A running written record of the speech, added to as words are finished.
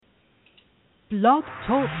Blog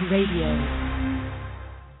Talk Radio.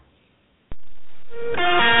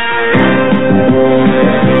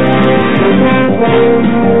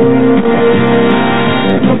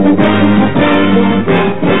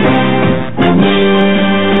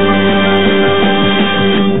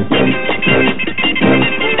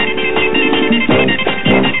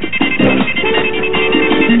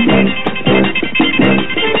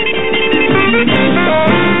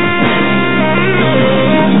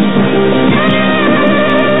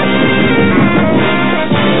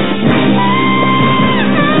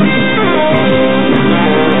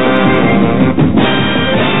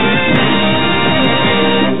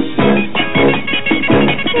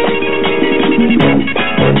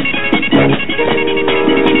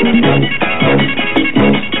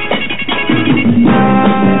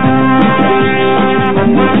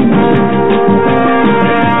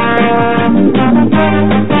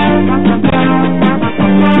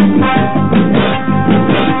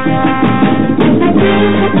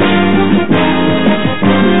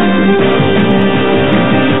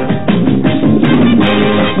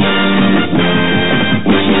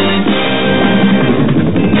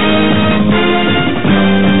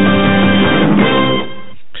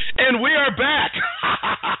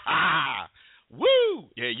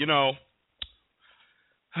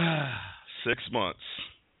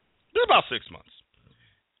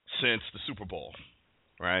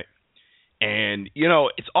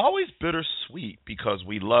 Because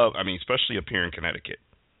we love, especially up here in Connecticut,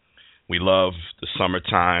 we love the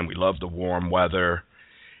summertime, we love the warm weather,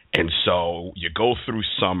 and so you go through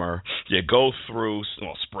summer, you go through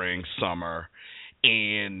spring, summer,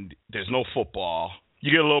 and there's no football.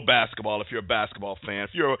 You get a little basketball if you're a basketball fan.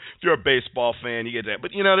 If you're a baseball fan, you get that.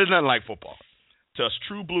 But, there's nothing like football. To us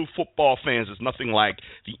true blue football fans, there's nothing like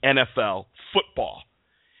the NFL football.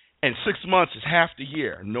 And 6 months is half the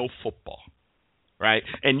year, no football. Right?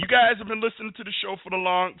 And you guys have been listening to the show for a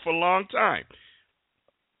long time.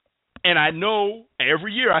 And I know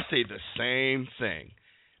every year I say the same thing.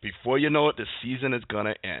 Before you know it, the season is going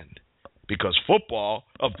to end. Because football,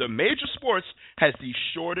 of the major sports, has the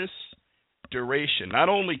shortest duration, not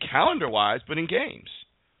only calendar-wise, but in games.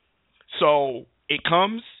 So it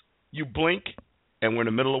comes, you blink, and we're in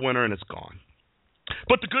the middle of winter and it's gone.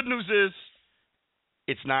 But the good news is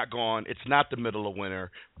it's not gone. It's not the middle of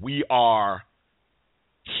winter. We are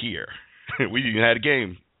here. We had a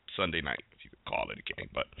game Sunday night, if you could call it a game,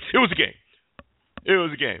 but it was a game. It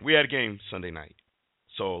was a game. We had a game Sunday night.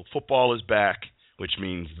 So football is back, which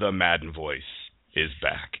means the Maddenn Voice is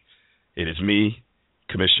back. It is me,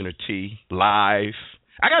 Commissioner T, live.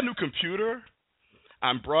 I got a new computer.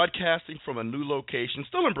 I'm broadcasting from a new location,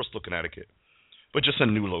 still in Bristol, Connecticut, but just a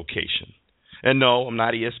new location. And no, I'm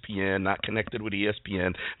not ESPN, not connected with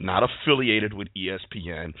ESPN, not affiliated with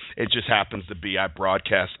ESPN. It just happens to be I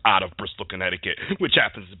broadcast out of Bristol, Connecticut, which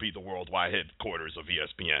happens to be the worldwide headquarters of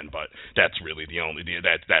ESPN. But that's really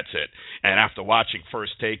that's it. And after watching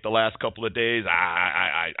First Take the last couple of days,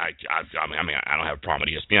 I don't have a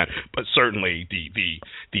problem with ESPN, but certainly the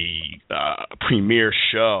premier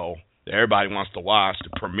show that everybody wants to watch,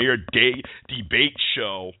 the premier debate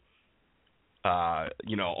show.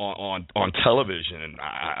 On television, and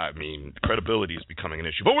credibility is becoming an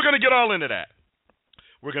issue. But we're going to get all into that.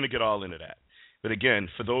 But again,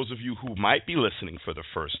 for those of you who might be listening for the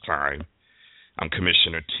first time, I'm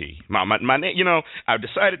Commissioner T. My name, I've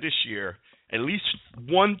decided this year, at least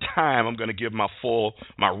one time, I'm going to give my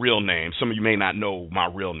real name. Some of you may not know my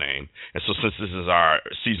real name, and so since this is our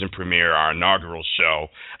season premiere, our inaugural show,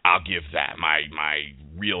 I'll give that. My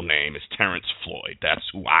real name is Terrence Floyd. That's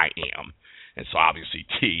who I am. And so obviously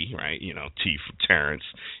T, right? T from Terrence.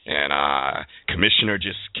 And Commissioner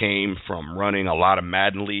just came from running a lot of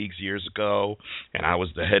Madden leagues years ago. And I was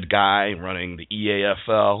the head guy running the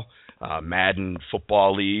EAFL, Madden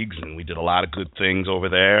football leagues. And we did a lot of good things over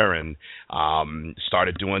there. And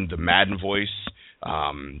started doing the Maddenn Voice,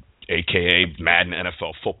 a.k.a. Madden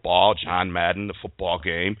NFL football, John Madden, the football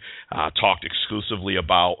game. Talked exclusively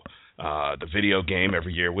about the video game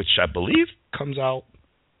every year, which I believe comes out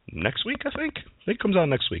next week, I think it comes out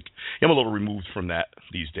next week. I'm a little removed from that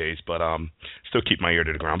these days, but still keep my ear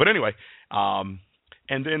to the ground. But anyway, and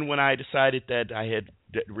then when I decided that I had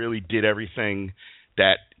really did everything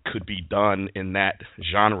that could be done in that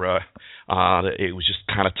genre, it was just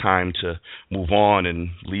kind of time to move on and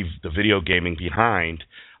leave the video gaming behind.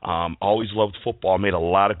 Always loved football, made a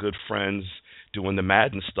lot of good friends doing the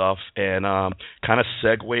Madden stuff, and kind of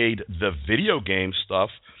segued the video game stuff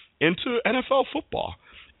into NFL football.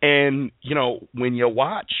 And, when you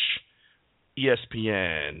watch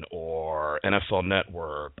ESPN or NFL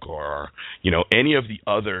Network or, any of the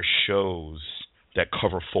other shows that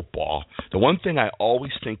cover football, the one thing I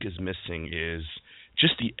always think is missing is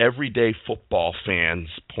just the everyday football fan's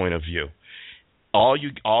point of view. All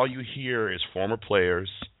you hear is former players,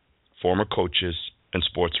 former coaches, and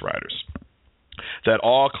sports writers that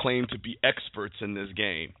all claim to be experts in this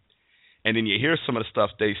game. And then you hear some of the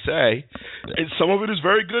stuff they say, and some of it is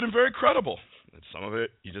very good and very credible. And some of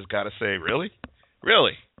it, you just got to say, really?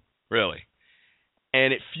 Really? Really?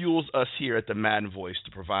 And it fuels us here at the Madden Voice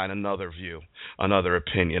to provide another view, another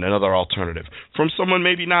opinion, another alternative from someone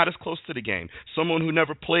maybe not as close to the game, someone who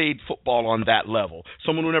never played football on that level,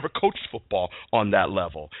 someone who never coached football on that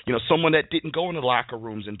level, someone that didn't go into locker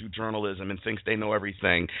rooms and do journalism and thinks they know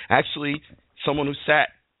everything. Actually, someone who sat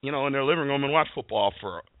in their living room and watched football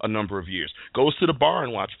for a number of years, goes to the bar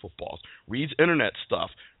and watch footballs, reads internet stuff,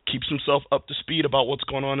 keeps himself up to speed about what's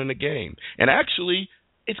going on in the game. And actually,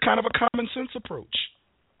 it's kind of a common sense approach.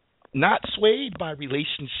 Not swayed by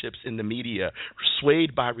relationships in the media,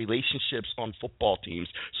 swayed by relationships on football teams,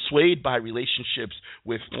 swayed by relationships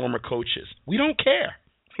with former coaches. We don't care.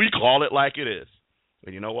 We call it like it is.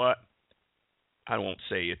 And you know what? I won't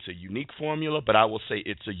say it's a unique formula, but I will say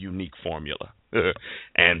it's a unique formula.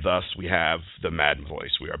 And thus, we have the Madden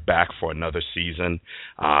Voice. We are back for another season.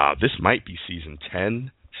 This might be season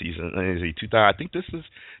 10. I think this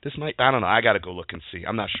might, I don't know, I got to go look and see.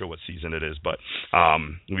 I'm not sure what season it is, but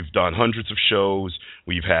we've done hundreds of shows.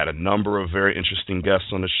 We've had a number of very interesting guests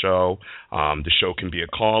on the show. The show can be a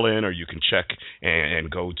call-in, or you can check and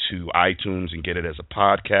go to iTunes and get it as a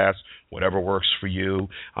podcast, whatever works for you.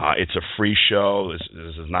 It's a free show.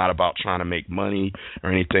 This is not about trying to make money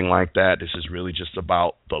or anything like that. This is really just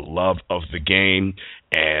about the love of the game,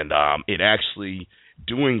 and it actually,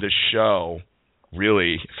 doing the show,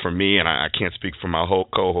 really, for me, and I can't speak for my whole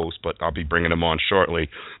co-host, but I'll be bringing him on shortly,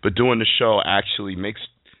 but doing the show actually makes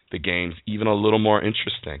the games even a little more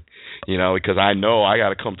interesting, because I know I got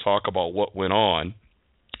to come talk about what went on,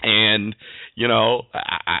 and,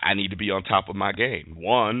 I need to be on top of my game.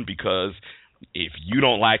 One, because if you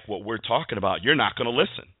don't like what we're talking about, you're not going to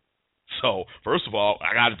listen. So, first of all,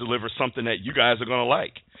 I got to deliver something that you guys are going to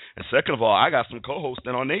like. And second of all, I got some co-hosts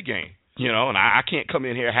in on their game. And I can't come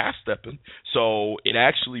in here half-stepping. So it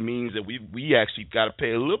actually means that we actually got to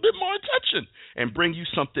pay a little bit more attention and bring you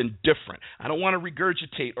something different. I don't want to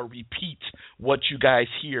regurgitate or repeat what you guys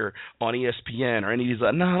hear on ESPN or any of these.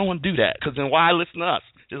 No, I don't want to do that, because then why listen to us?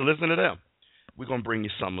 Just listen to them. We're going to bring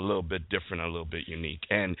you something a little bit different, a little bit unique.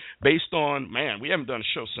 And based on, we haven't done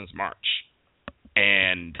a show since March.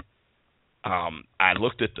 And I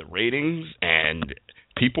looked at the ratings, and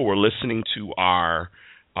people were listening to our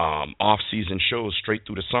off-season shows straight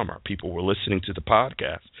through the summer. People were listening to the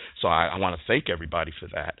podcast. So I want to thank everybody for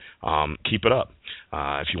that. Keep it up.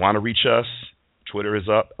 If you want to reach us, Twitter is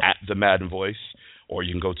up, at the Madden Voice, or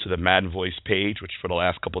you can go to the Madden Voice page, which for the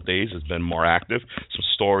last couple of days has been more active. Some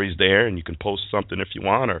stories there, and you can post something if you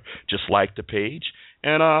want, or just like the page.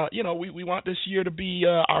 And, we want this year to be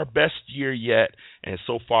our best year yet, and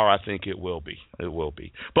so far I think it will be. It will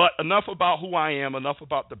be. But enough about who I am, enough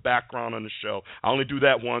about the background on the show. I only do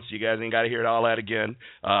that once. You guys ain't got to hear all that again,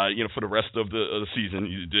 for the rest of the season.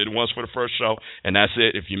 You did it once for the first show, and that's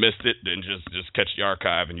it. If you missed it, then just catch the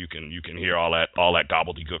archive, and you can hear all that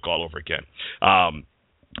gobbledygook all over again.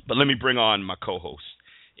 But let me bring on my co-host.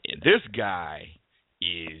 And this guy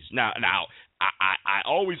is now I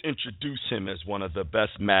always introduce him as one of the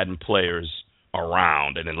best Madden players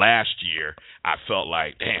around. And then last year, I felt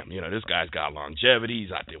like, damn, this guy's got longevity.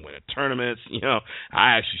 He's out there winning tournaments.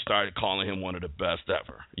 I actually started calling him one of the best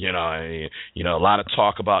ever. A lot of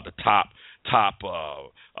talk about the top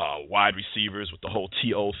wide receivers with the whole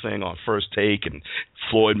TO thing on First Take, and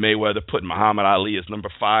Floyd Mayweather putting Muhammad Ali as number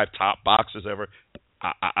 5 top boxers ever.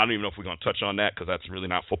 I don't even know if we're going to touch on that, because that's really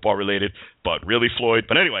not football related, but really Floyd.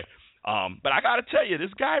 But anyway, but I got to tell you,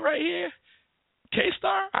 this guy right here,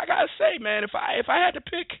 KStarr, I got to say, man, if I had to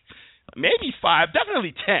pick maybe 5,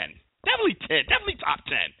 definitely 10, definitely top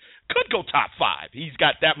 10, could go top 5. He's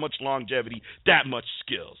got that much longevity, that much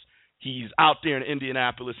skills. He's out there in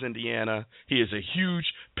Indianapolis, Indiana. He is a huge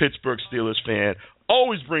Pittsburgh Steelers fan.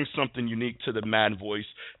 Always brings something unique to the Madden Voice.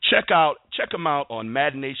 Check him out on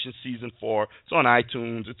Madden Nation Season 4. It's on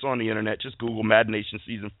iTunes. It's on the internet. Just Google Madden Nation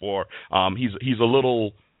Season 4. He's a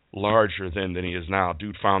little larger than he is now.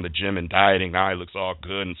 Dude found the gym and dieting. Now he looks all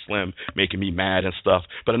good and slim, making me mad and stuff.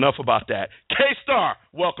 But enough about that. KStarr,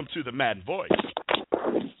 welcome to the Madden Voice.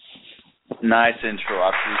 Nice intro. I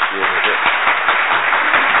appreciate it.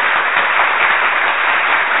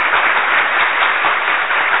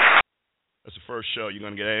 That's the first show you're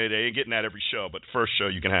going to get. They ain't getting that every show, but the first show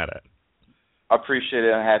you can have that. I appreciate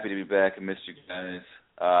it. I'm happy to be back. I missed you guys.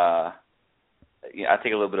 I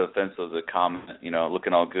take a little bit of offense to the comment,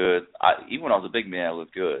 looking all good. Even when I was a big man, I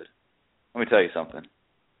looked good. Let me tell you something.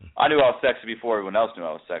 I knew I was sexy before everyone else knew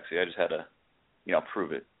I was sexy. I just had to,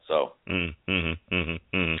 prove it. So.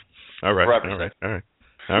 All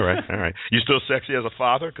right. You still sexy as a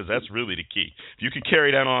father? Because that's really the key. If you can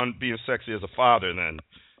carry that on being sexy as a father, then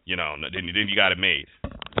you got it made.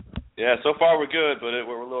 Yeah, so far we're good, but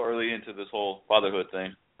we're a little early into this whole fatherhood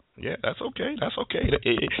thing. Yeah, that's okay.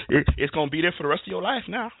 It's going to be there for the rest of your life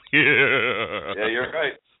now. Yeah, you're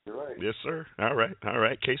right. Yes, sir. All right.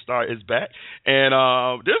 KStarr is back. And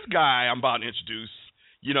this guy I'm about to introduce,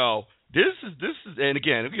 this is, and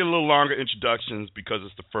again, we get a little longer introductions because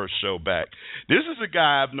it's the first show back. This is a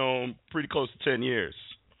guy I've known pretty close to 10 years.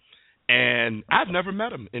 And I've never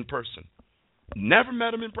met him in person.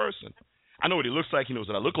 I know what he looks like. He knows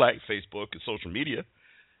what I look like, Facebook and social media.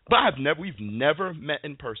 But we've never met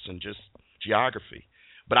in person, just geography.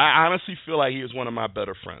 But I honestly feel like he is one of my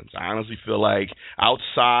better friends. I honestly feel like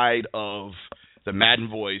outside of the Maddenn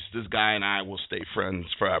Voice, this guy and I will stay friends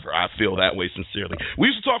forever. I feel that way sincerely. We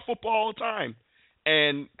used to talk football all the time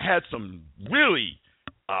and had some really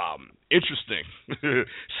interesting,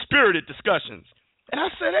 spirited discussions. And I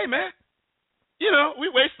said, hey, man, we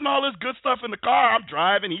wasting all this good stuff in the car. I'm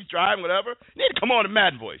driving, he's driving, whatever. You need to come on to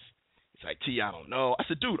Maddenn Voice. He's like, T, I don't know. I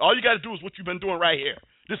said, dude, all you got to do is what you've been doing right here.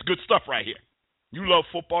 This good stuff right here. You love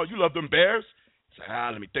football. You love them Bears. He's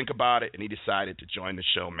like, let me think about it. And he decided to join the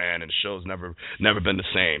show, man. And the show's never been the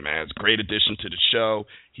same, man. It's a great addition to the show.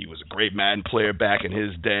 He was a great Madden player back in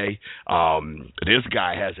his day. This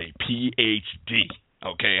guy has a PhD.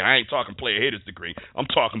 Okay, I ain't talking player haters degree. I'm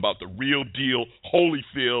talking about the real deal,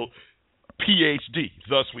 Holyfield PhD.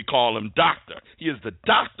 Thus, we call him Doctor. He is the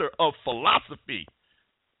Doctor of Philosophy.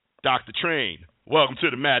 Dr. Train, welcome to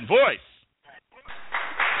the Maddenn Voice.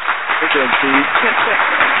 What's up, T?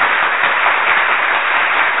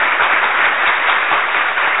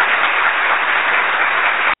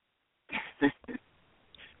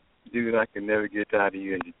 Dude, I can never get tired of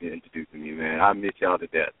you introducing me, man. I miss y'all to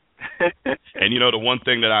death. And the one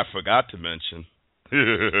thing that I forgot to mention,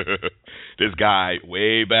 this guy,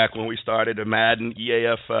 way back when we started the Madden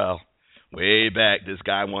EAFL, way back, this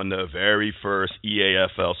guy won the very first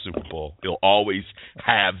EAFL Super Bowl. He'll always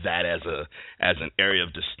have that as an area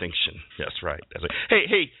of distinction. That's right.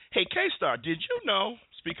 Hey, KStarr, did you know,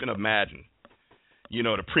 speaking of Madden,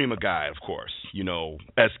 the Prima guy, of course,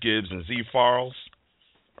 S. Gibbs and Z. Farrells?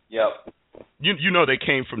 Yep. They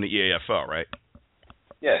came from the EAFL, right?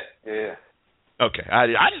 Yeah. Okay,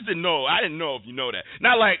 I just didn't know. I didn't know if you know that.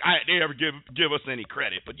 Not like they ever give us any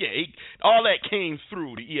credit, but yeah, all that came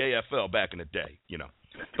through the EAFL back in the day,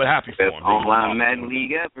 But happy for him. Best online Madden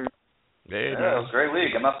league ever. Yeah, it was a great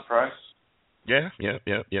league. I'm not surprised. Yeah.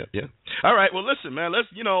 All right, well, listen, man. Let's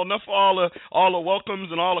enough for all the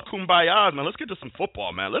welcomes and all the kumbayas, man. Let's get to some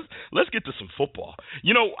football, man. Let's get to some football.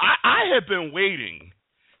 I have been waiting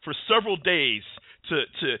for several days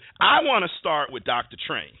to I want to start with Dr.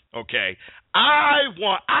 Train, okay? I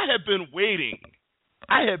have been waiting.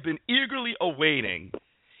 I have been eagerly awaiting.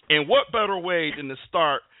 And what better way than to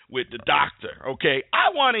start with the doctor, okay? I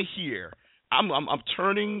want to hear. I'm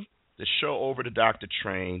turning the show over to Dr.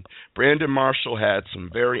 Train. Brandon Marshall had some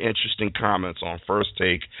very interesting comments on First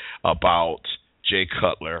Take about Jay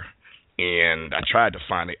Cutler. And I tried to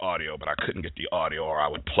find the audio, but I couldn't get the audio, or I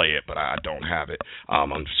would play it, but I don't have it.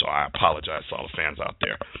 So I apologize to all the fans out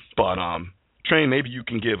there. But Train, maybe you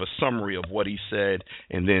can give a summary of what he said,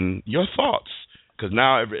 and then your thoughts, because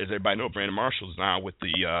now, as everybody knows, Brandon Marshall's now with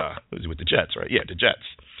the Jets, right? Yeah, the Jets.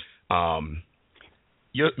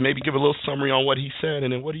 Maybe give a little summary on what he said,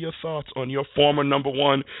 and then what are your thoughts on your former number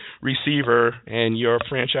one receiver and your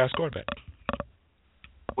franchise quarterback?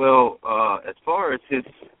 Well, as far as his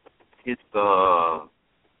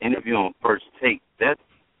interview on First Take,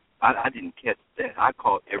 I didn't catch that. I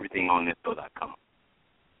caught everything on NFL.com.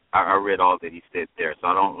 I read all that he said there, so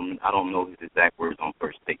I don't know his exact words on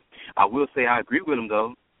First Take. I will say I agree with him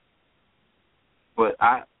though, but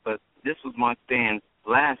this was my stance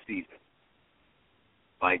last season.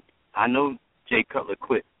 Like, I know Jay Cutler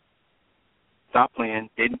quit, stopped playing,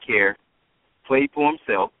 didn't care, played for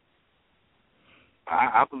himself.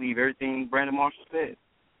 I believe everything Brandon Marshall said.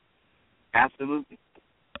 Absolutely.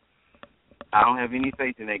 I don't have any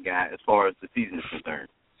faith in that guy as far as the season is concerned.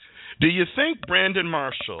 Do you think Brandon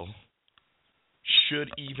Marshall should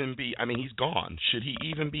even be, I mean, he's gone. Should he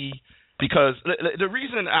even be, because the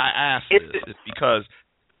reason I ask this is because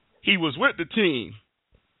he was with the team,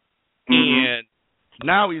 and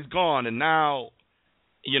now he's gone, and now,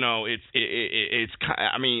 it's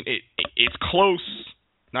close,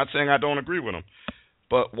 not saying I don't agree with him,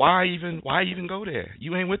 But why even go there?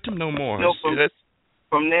 You ain't with them no more.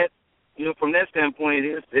 From that standpoint,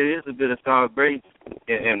 it is a bit of sour grapes,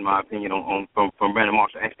 in my opinion, from Brandon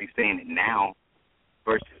Marshall actually saying it now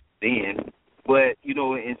versus then. But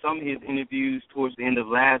in some of his interviews towards the end of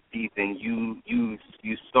last season, you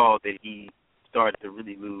saw that he started to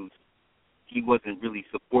really lose. He wasn't really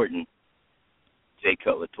supporting Jay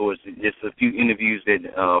Cutler towards just a few interviews that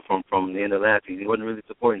from the end of last season. He wasn't really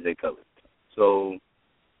supporting Jay Cutler. So,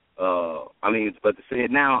 but to say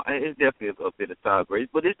it now, it's definitely a bit of sour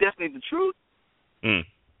grapes, but it's definitely the truth. Mm.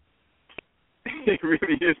 It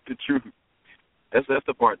really is the truth. That's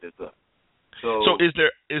the part that's up. So is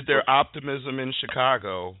there optimism in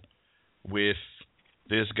Chicago with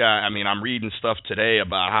this guy? I mean, I'm reading stuff today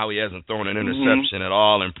about how he hasn't thrown an interception at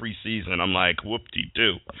all in preseason. I'm like,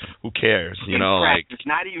 whoop-de-doo. Who cares? Practice,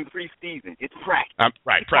 not even preseason. It's practice.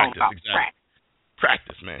 Right, practice, exactly.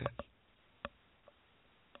 Practice, man.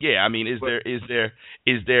 Yeah, I mean, is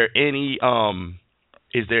there any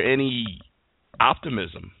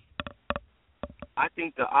optimism? I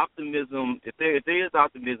think the optimism, if there is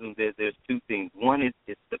optimism, there's two things. One is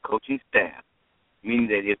it's the coaching staff, meaning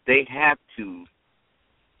that if they have to,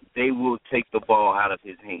 they will take the ball out of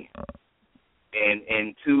his hand.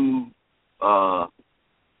 And two, my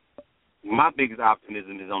biggest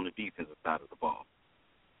optimism is on the defensive side of the ball.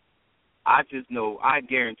 I just know, I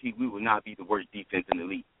guarantee we will not be the worst defense in the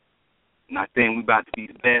league. I'm not saying we're about to be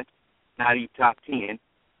the best, not even top 10.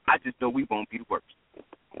 I just know we won't be the worst.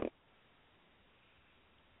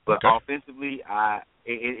 But offensively,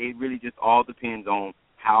 it really just all depends on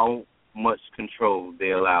how much control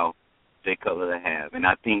they allow Jay Cutler to have. And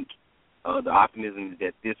I think the optimism is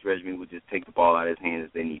that this regiment will just take the ball out of his hands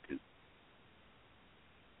if they need to.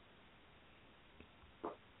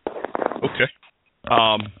 Okay.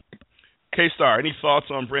 KStarr, any thoughts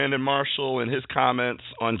on Brandon Marshall and his comments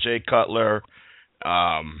on Jay Cutler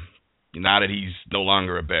now that he's no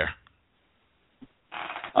longer a Bear?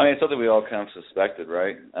 I mean, it's something we all kind of suspected,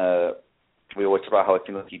 right? We always talk about how it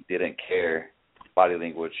seemed like he didn't care, body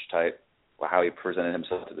language type, how he presented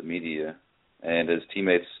himself to the media and his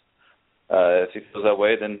teammates. If he feels that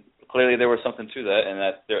way, then clearly there was something to that. And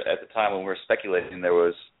at the time when we were speculating, there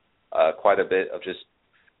was quite a bit of just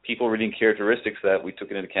people reading characteristics that we took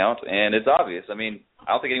into account. And it's obvious. I mean,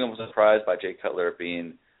 I don't think anyone was surprised by Jay Cutler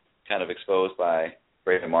being kind of exposed by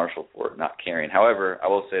Brandon Marshall for not caring. However, I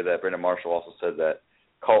will say that Brandon Marshall also said that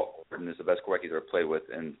Colt Gordon is the best quarterback he's ever played with,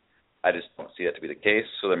 and I just don't see that to be the case.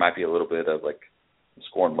 So there might be a little bit of like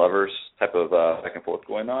scorn lovers type of back and forth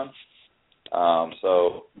going on.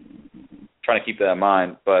 So trying to keep that in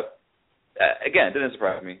mind. But again, it didn't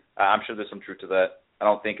surprise me. I'm sure there's some truth to that. I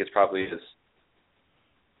don't think it's probably as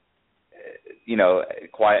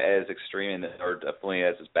quite as extreme or definitely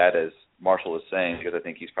as bad as Marshall is saying, because I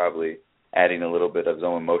think he's probably adding a little bit of his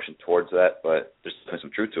own emotion towards that. But there's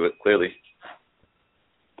some truth to it, clearly.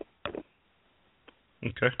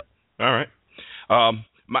 Okay. All right.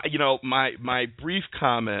 My brief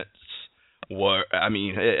comments were, I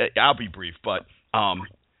mean, I'll be brief, but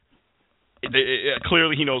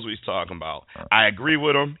clearly he knows what he's talking about. I agree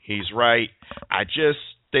with him. He's right. I just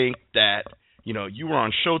think that, you were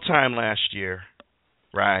on Showtime last year,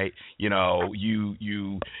 right?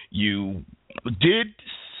 You did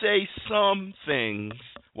say some things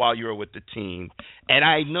while you were with the team, and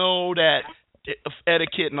I know that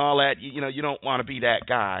etiquette and all that, you don't want to be that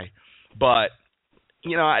guy, but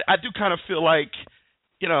I do kind of feel like,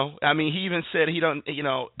 I mean, he even said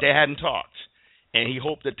they hadn't talked, and he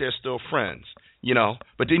hoped that they're still friends,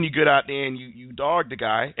 but then you get out there and you dog the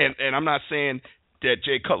guy, and I'm not saying that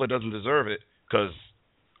Jay Cutler doesn't deserve it, because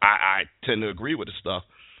I tend to agree with his stuff,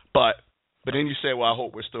 but then you say, well, I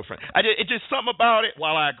hope we're still friends. It's just something about it.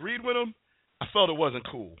 While I agreed with him, I felt it wasn't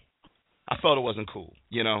cool. That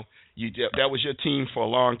was your team for a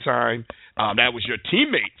long time. That was your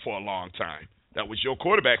teammate for a long time. That was your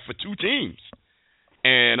quarterback for two teams.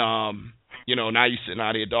 And, now you're sitting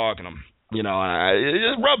out here dogging him. It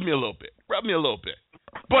just rubbed me a little bit.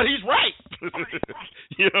 But he's right.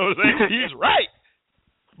 You know what I'm saying? He's right.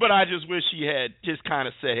 But I just wish he had just kind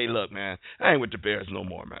of said, hey, look, man, I ain't with the Bears no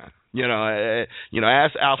more, man.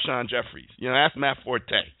 Ask Alshon Jeffries. Ask Matt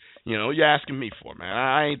Forte. You're asking me for, man.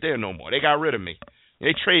 I ain't there no more. They got rid of me.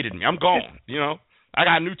 They traded me. I'm gone. I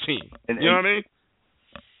got a new team. You know what I mean?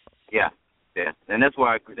 Yeah. And that's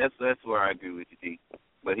why that's where I agree with you, D.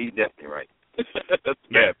 But he's definitely right. That's the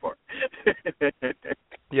bad part.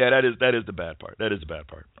 Yeah, that is the bad part.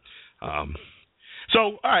 So,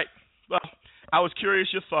 all right. Well, I was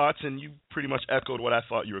curious your thoughts, and you pretty much echoed what I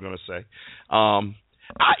thought you were going to say.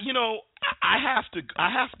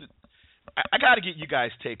 I got to get you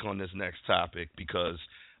guys' take on this next topic because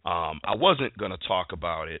I wasn't going to talk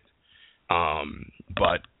about it,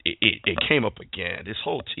 but it came up again. This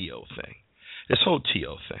whole T.O. thing.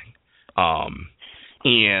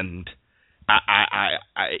 And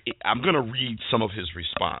I'm going to read some of his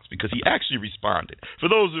response because he actually responded. For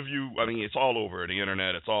those of you, I mean, it's all over the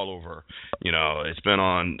internet. It's all over, it's been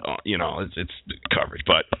on, it's coverage.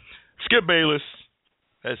 But Skip Bayless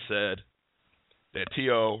has said that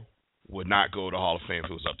T.O. would not go to Hall of Fame if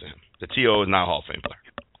it was up to him. The T.O. is not a Hall of Fame player.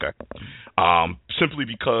 Okay. Simply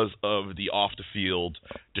because of the off-the-field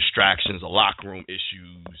distractions, the locker room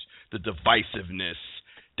issues, the divisiveness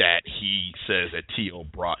that he says that T.O.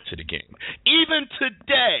 brought to the game. Even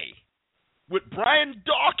today, with Brian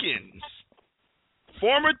Dawkins,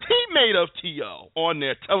 former teammate of T.O., on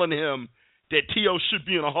there telling him that T.O. should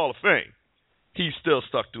be in the Hall of Fame, he's still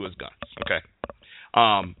stuck to his guns, okay?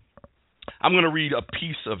 I'm going to read a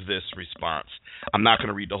piece of this response. I'm not going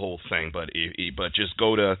to read the whole thing, but just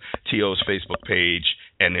go to T.O.'s Facebook page,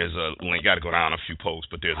 and there's a link. Got to go down a few posts,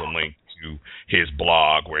 but there's a link to his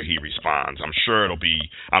blog where he responds. I'm sure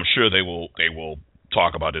they will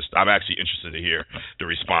talk about this. I'm actually interested to hear the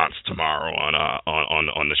response tomorrow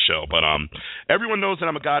on the show. But everyone knows that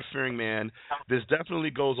I'm a God-fearing man. This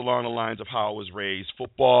definitely goes along the lines of how I was raised.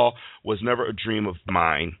 Football was never a dream of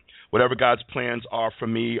mine. Whatever God's plans are for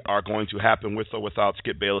me are going to happen with or without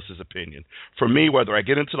Skip Bayless's opinion. For me, whether I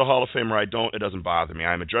get into the Hall of Fame or I don't, it doesn't bother me.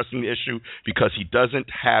 I'm addressing the issue because he doesn't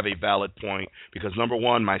have a valid point. Because, number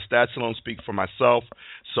one, my stats alone speak for myself.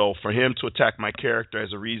 So for him to attack my character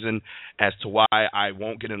as a reason as to why I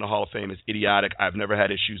won't get in the Hall of Fame is idiotic. I've never had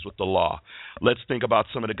issues with the law. Let's think about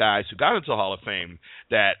some of the guys who got into the Hall of Fame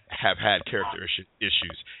that have had character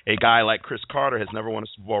issues. A guy like Chris Carter has never won a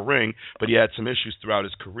Super Bowl ring, but he had some issues throughout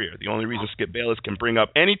his career. The only reason Skip Bayless can bring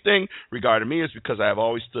up anything regarding me is because I have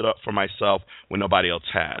always stood up for myself when nobody else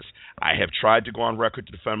has. I have tried to go on record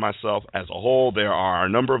to defend myself. As a whole, there are a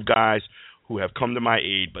number of guys who have come to my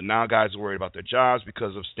aid, but now guys are worried about their jobs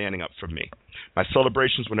because of standing up for me. My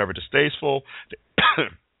celebrations were never distasteful.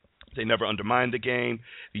 They never undermined the game.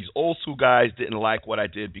 These old school guys didn't like what I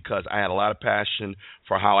did because I had a lot of passion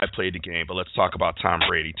for how I played the game. But let's talk about Tom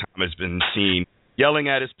Brady. Tom has been seen yelling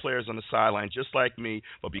at his players on the sideline just like me,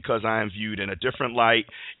 but because I am viewed in a different light,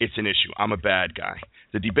 it's an issue. I'm a bad guy.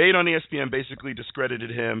 The debate on ESPN basically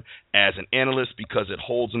discredited him as an analyst because it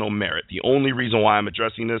holds no merit. The only reason why I'm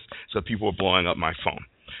addressing this is that people are blowing up my phone,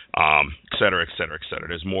 et cetera, et cetera, et cetera.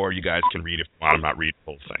 There's more you guys can read if you want. I'm not reading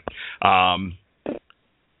the whole thing.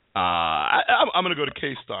 I'm going to go to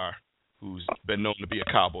KStarr, who's been known to be a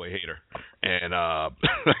Cowboy hater. And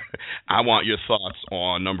I want your thoughts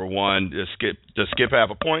on, number one, does Skip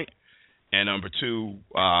have a point? And number two,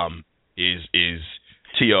 is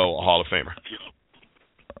T.O. a Hall of Famer?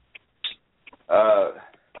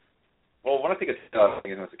 Well, when I think of T.O., I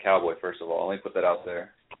think it's a Cowboy, first of all. Let me put that out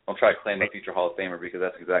there. I'll try to claim a future Hall of Famer because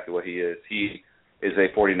that's exactly what he is. He is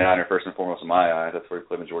a 49er, first and foremost, in my eyes. That's where he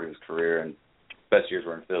played the majority of his career, and best years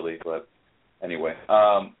were in Philly. But anyway,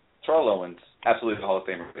 Terrell Owens, absolutely a Hall of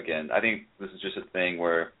Famer again. I think this is just a thing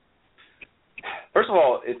where, first of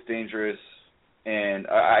all, it's dangerous, and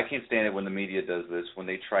I can't stand it when the media does this, when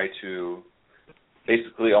they try to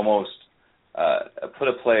basically almost put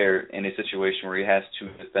a player in a situation where he has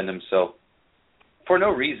to defend himself for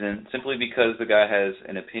no reason, simply because the guy has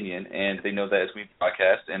an opinion, and they know that it's being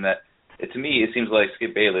broadcast, and that, to me, it seems like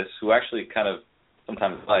Skip Bayless, who actually kind of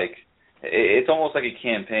sometimes it's almost like a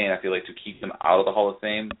campaign, I feel like, to keep him out of the Hall of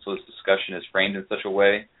Fame, so this discussion is framed in such a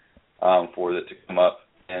way for it to come up,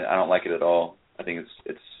 and I don't like it at all. I think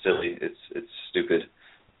it's silly. It's stupid.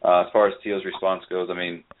 As far as T.O.'s response goes, I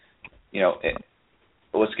mean,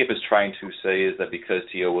 what Skip is trying to say is that because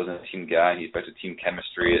T.O. wasn't a team guy and he affected team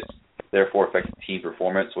chemistry, it therefore affected team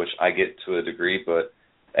performance, which I get to a degree, but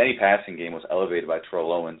any passing game was elevated by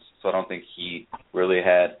Terrell Owens, so I don't think he really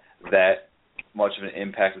had that much of an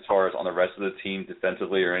impact as far as on the rest of the team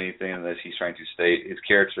defensively or anything that he's trying to state. His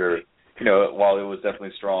character, while it was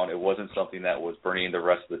definitely strong, it wasn't something that was burning the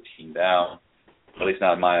rest of the team down, at least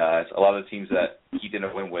not in my eyes. A lot of the teams that he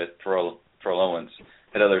didn't win with, Terrell Owens,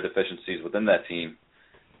 had other deficiencies within that team.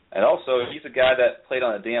 And also, he's a guy that played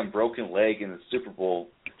on a damn broken leg in the Super Bowl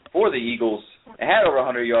for the Eagles and had over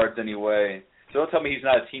 100 yards anyway. So don't tell me he's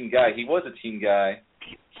not a team guy. He was a team guy.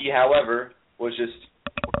 He, however, was just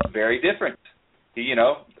very different.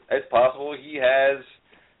 It's possible he has,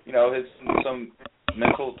 some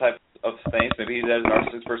mental type of things. Maybe he has a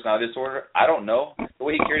narcissistic personality disorder. I don't know. The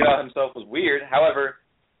way he carried out himself was weird. However,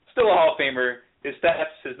 still a Hall of Famer. His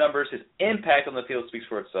stats, his numbers, his impact on the field speaks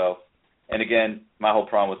for itself. And again, my whole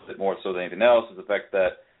problem with it more so than anything else is the fact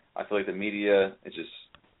that I feel like the media is just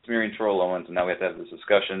smearing Terrell Owens, and now we have to have this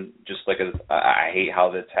discussion. Just like I hate how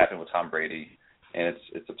this happened with Tom Brady, and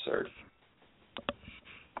it's absurd.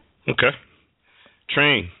 Okay.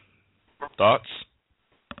 Train. Thoughts?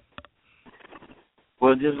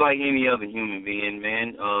 Well, just like any other human being,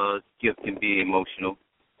 man, Skip can be emotional.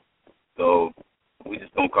 So we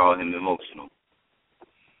just don't call him emotional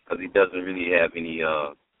because he doesn't really have any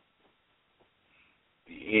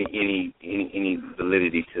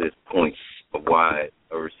validity to his point of why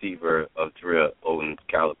a receiver of Terrell Owens'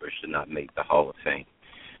 caliber should not make the Hall of Fame.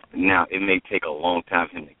 Now, it may take a long time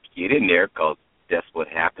for him to get in there because that's what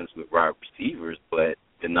happens with wide receivers, but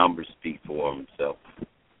the numbers speak for himself.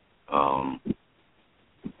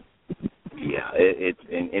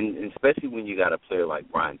 And especially when you got a player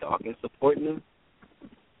like Brian Dawkins supporting him,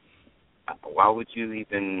 why would you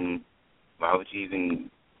even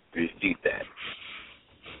refute that?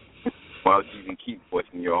 Why would you even keep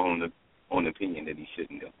voicing your own opinion that he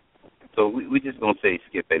shouldn't go? So we just gonna say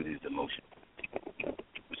Skip Bayless is emotional.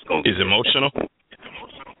 Is emotional?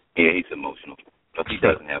 Yeah, he's emotional because he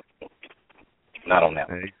doesn't have not on that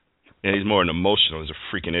one. Yeah, he's more than emotional. He's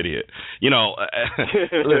a freaking idiot.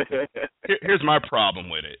 Here's my problem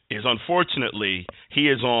with it. Is unfortunately he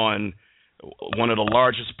is on one of the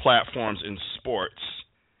largest platforms in sports.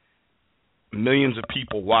 Millions of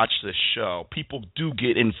people watch this show. People do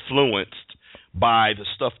get influenced by the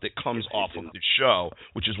stuff that comes off of the show,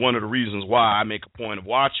 which is one of the reasons why I make a point of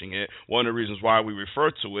watching it. One of the reasons why we refer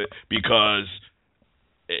to it, because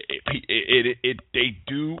they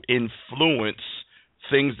do influence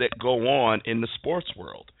things that go on in the sports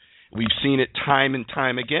world. We've seen it time and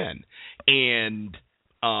time again. And,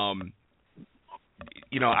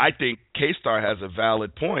 I think KStarr has a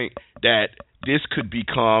valid point that this could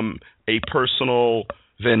become a personal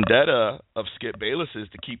vendetta of Skip Bayless's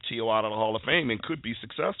to keep T.O. out of the Hall of Fame and could be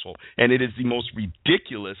successful. And it is the most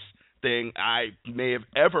ridiculous thing I may have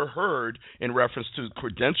ever heard in reference to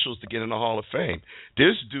credentials to get in the Hall of Fame.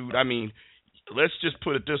 This dude, let's just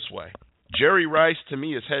put it this way. Jerry Rice, to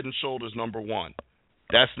me, is head and shoulders number one.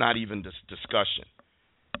 That's not even this discussion.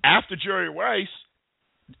 After Jerry Rice,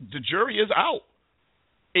 the jury is out.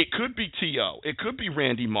 It could be T.O. It could be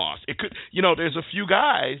Randy Moss. It could, there's a few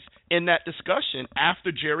guys in that discussion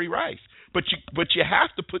after Jerry Rice. But you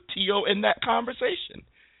have to put T.O. in that conversation.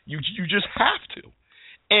 You just have to.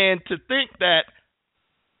 And to think that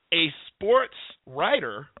a sports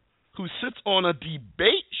writer who sits on a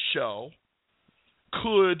debate show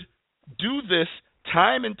could do this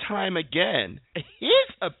time and time again,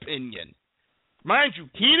 his opinion. Mind you,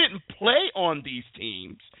 he didn't play on these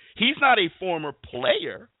teams. He's not a former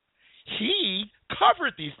player. He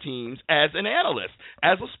covered these teams as an analyst,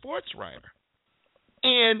 as a sports writer.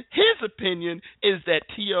 And his opinion is that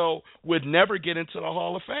T.O. would never get into the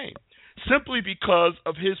Hall of Fame, simply because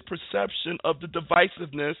of his perception of the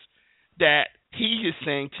divisiveness that he is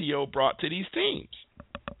saying T.O. brought to these teams.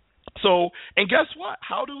 So, and guess what?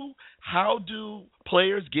 How do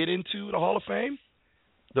players get into the Hall of Fame?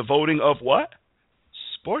 The voting of what?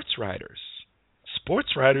 Sports writers.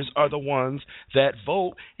 Sports writers are the ones that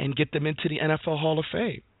vote and get them into the NFL Hall of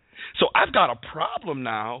Fame. So I've got a problem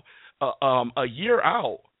now. A year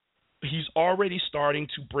out, he's already starting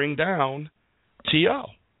to bring down T.O.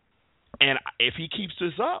 And if he keeps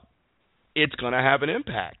this up, it's going to have an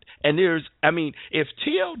impact. And if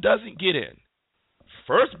T.O. doesn't get in,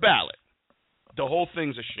 first ballot, the whole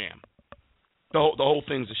thing's a sham. The whole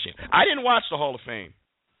thing's a sham. I didn't watch the Hall of Fame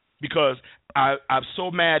because I'm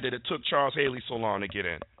so mad that it took Charles Haley so long to get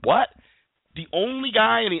in. What? The only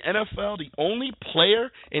guy in the NFL, the only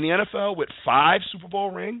player in the NFL with 5 Super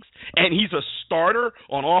Bowl rings, and he's a starter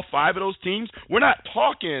on all 5 of those teams? We're not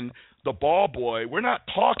talking the ball boy. We're not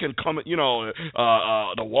talking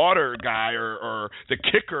the water guy or the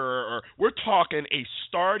kicker. Or we're talking a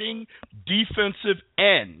starting defensive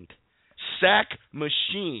end, sack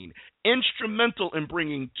machine, instrumental in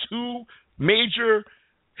bringing 2 major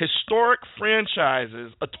historic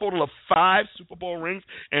franchises a total of 5 Super Bowl rings,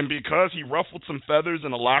 and because he ruffled some feathers in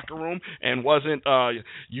the locker room and wasn't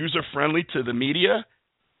user-friendly to the media,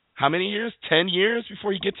 how many years? 10 years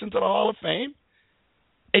before he gets into the Hall of Fame?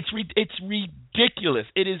 It's ridiculous.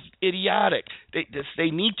 It is idiotic. They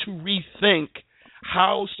need to rethink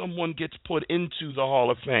how someone gets put into the Hall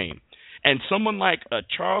of Fame. And someone like a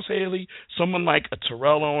Charles Haley, someone like a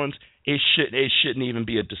Terrell Owens, it shouldn't even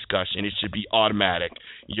be a discussion. It should be automatic.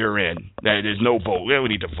 You're in. There's no vote. We don't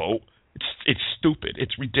need to vote. It's stupid.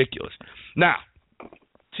 It's ridiculous. Now,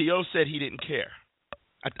 T.O. said he didn't care.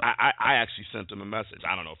 I actually sent him a message.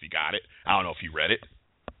 I don't know if he got it. I don't know if he read it.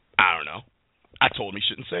 I don't know. I told him he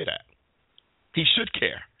shouldn't say that. He should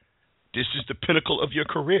care. This is the pinnacle of your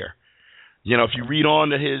career. You know, if you read on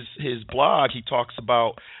to his blog, he talks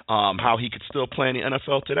about how he could still play in the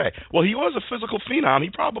NFL today. Well, he was a physical phenom. He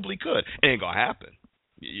probably could. It ain't going to happen.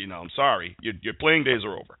 You know, I'm sorry. Your playing days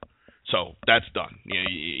are over. So that's done.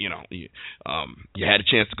 You had a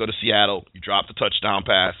chance to go to Seattle. You dropped a touchdown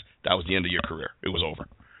pass. That was the end of your career. It was over.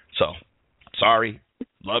 So, sorry.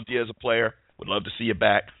 Loved you as a player. Would love to see you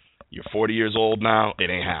back. You're 40 years old now. It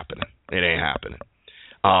ain't happening.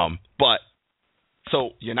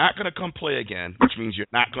 So you're not going to come play again, which means you're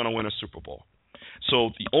not going to win a Super Bowl.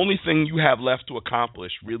 So the only thing you have left to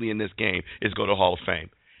accomplish really in this game is go to Hall of Fame.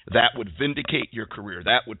 That would vindicate your career.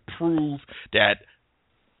 That would prove that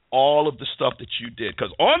all of the stuff that you did,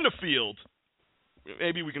 because on the field,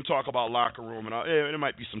 maybe we can talk about locker room, and there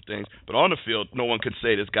might be some things, but on the field, no one can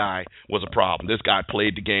say this guy was a problem. This guy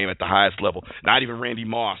played the game at the highest level. Not even Randy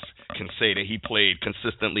Moss can say that he played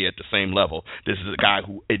consistently at the same level. This is a guy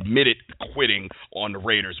who admitted quitting on the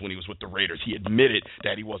Raiders when he was with the Raiders. He admitted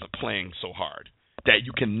that he wasn't playing so hard. That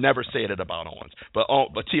you can never say that about Owens. But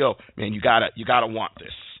T.O., man, you gotta want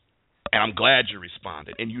this. And I'm glad you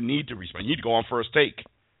responded. And you need to respond. You need to go on First Take.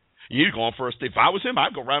 If I was him,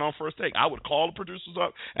 I'd go right on First Take. I would call the producers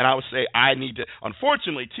up, and I would say, I need to.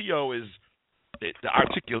 Unfortunately, T.O. is the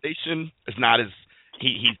articulation is not as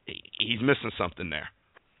he's missing something there.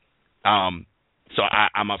 So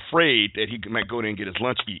I'm afraid that he might go there and get his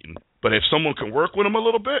lunch eaten. But if someone can work with him a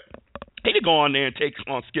little bit, he could go on there and take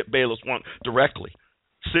on Skip Bayless one directly.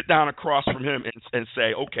 Sit down across from him and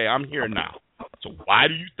say, okay, I'm here now. So why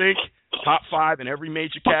do you think top 5 in every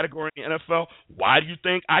major category in the NFL? Why do you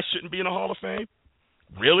think I shouldn't be in the Hall of Fame?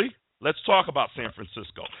 Really? Let's talk about San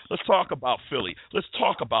Francisco. Let's talk about Philly. Let's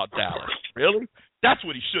talk about Dallas. Really? That's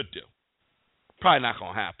what he should do. Probably not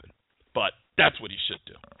going to happen, but that's what he should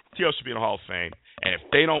do. T.O. should be in the Hall of Fame, and if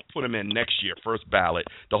they don't put him in next year, first ballot,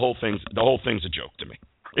 the whole thing's a joke to me.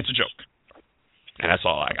 It's a joke. And that's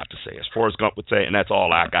all I got to say. As Forrest Gump would say, and that's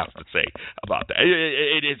all I got to say about that.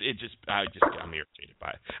 I'm irritated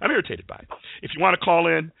by it. If you want to call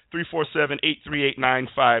in,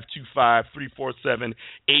 347-838-9525,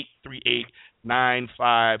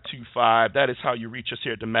 347-838-9525. That is how you reach us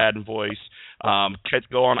here at the Maddenn Voice.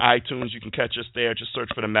 Go on iTunes. You can catch us there. Just search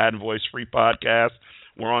for the Maddenn Voice free podcast.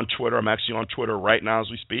 We're on Twitter. I'm actually on Twitter right now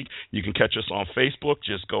as we speak. You can catch us on Facebook.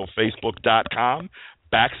 Just go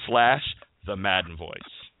facebook.com/The Maddenn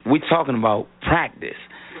Voice. We're talking about practice.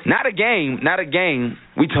 Not a game.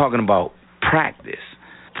 We're talking about practice.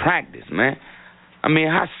 Practice, man. I mean,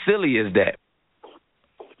 how silly is that?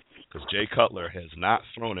 Because Jay Cutler has not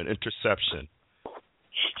thrown an interception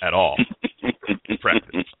at all.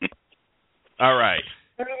 Practice. All right.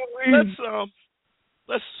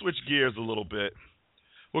 Let's switch gears a little bit.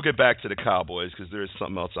 We'll get back to the Cowboys because there is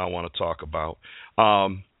something else I want to talk about.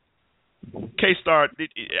 KStarr,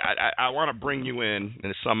 I want to bring you in,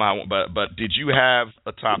 and but did you have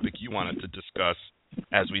a topic you wanted to discuss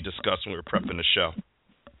as we discussed when we were prepping the show?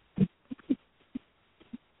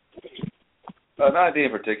 Not anything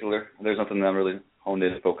in particular. There's nothing that I'm really honed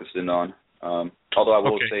in and focused in on. Although I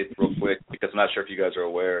will say real quick, because I'm not sure if you guys are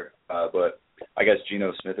aware, but I guess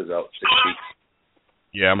Geno Smith is out 6 weeks.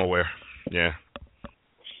 Yeah, I'm aware. Yeah.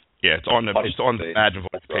 Yeah, it's on the Maddenn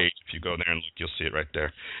Voice page. If you go there and look, you'll see it right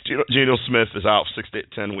there. Geno Smith is out 6 to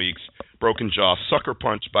 10 weeks, broken jaw, sucker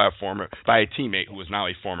punched by a teammate who is now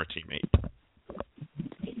a former teammate.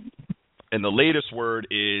 And the latest word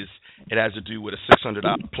is it has to do with a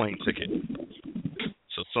 $600 plane ticket.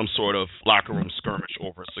 So some sort of locker room skirmish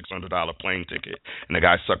over a $600 plane ticket, and the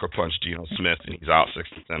guy sucker punched Geno Smith, and he's out 6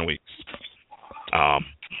 to 10 weeks. So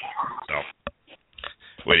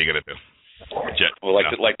what are you gonna do? Well,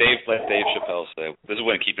 like Dave Chappelle said, this is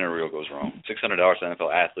when keeping it real goes wrong. $600 to an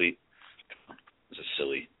NFL athlete. This is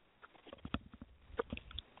silly.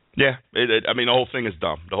 Yeah, I mean the whole thing is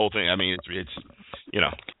dumb. The whole thing. I mean it's you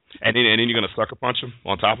know, and then you're gonna sucker punch him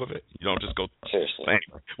on top of it. You don't just go. Seriously.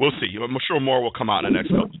 Anyway, we'll see. I'm sure more will come out in the next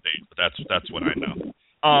couple of days, but that's what I know.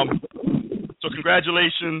 So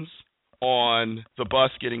congratulations on the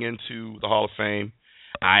bus getting into the Hall of Fame.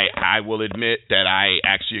 I will admit that I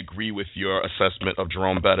actually agree with your assessment of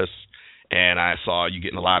Jerome Bettis, and I saw you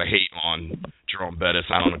getting a lot of hate on Jerome Bettis.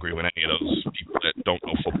 I don't agree with any of those people that don't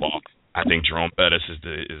know football. I think Jerome Bettis is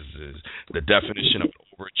the definition of an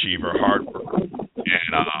overachiever, hard worker,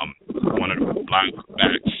 and one of the backs,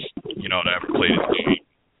 that ever played in the game.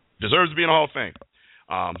 Deserves to be in the Hall of Fame.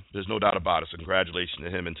 There's no doubt about it. So congratulations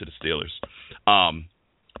to him and to the Steelers.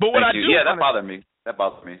 But what that bothered me. That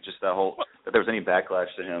bothered me. Just that there was any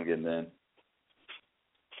backlash to him getting in.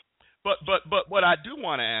 But what I do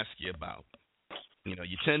want to ask you about You know,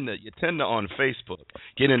 you tend to on Facebook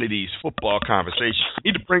get into these football conversations.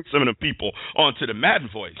 You need to bring some of the people onto the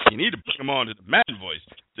Maddenn Voice. You need to bring them onto the Maddenn Voice.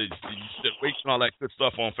 They're wasting all that good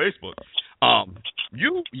stuff on Facebook.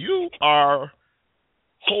 You are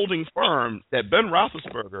holding firm that Ben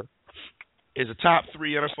Roethlisberger is a top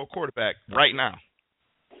 3 NFL quarterback right now.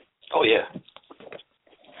 Oh yeah.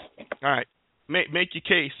 All right, make your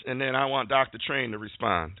case, and then I want Dr. Train to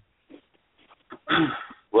respond.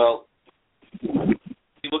 Well,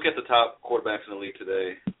 if you look at the top quarterbacks in the league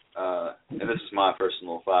today, and this is my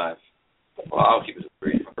personal 5. Well, I'll keep it at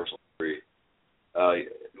 3. My personal 3.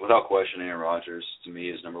 Without question, Aaron Rodgers to me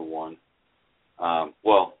is number 1.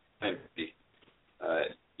 Well, maybe.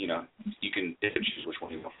 You know, you can choose which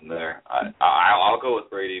one you want from there. I'll go with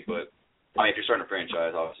Brady, but I mean, if you're starting a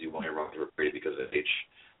franchise, obviously you want Aaron Rodgers or Brady because of age.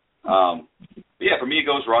 But yeah, for me it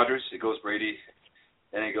goes Rodgers, it goes Brady,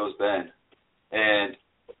 and it goes Ben. And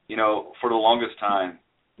you know, for the longest time,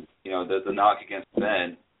 you know, the knock against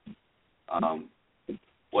Ben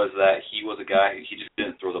was that he was a guy, he just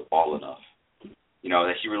didn't throw the ball enough. You know,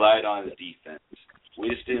 that he relied on his defense. We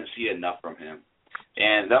just didn't see enough from him.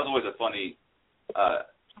 And that was always a funny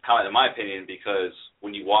comment, in my opinion, because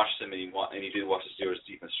when you watched him and you did watch the Steelers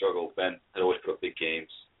defense struggle, Ben had always put up big games.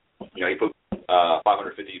 You know, he put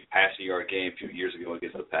 550 passing yard game a few years ago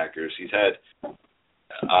against the Packers. He's had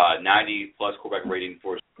 90-plus quarterback rating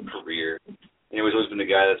for his career. And he's always been a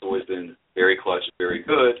guy that's always been very clutch, very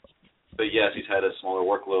good. But yes, he's had a smaller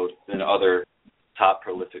workload than other top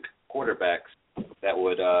prolific quarterbacks that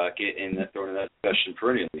would get thrown in that discussion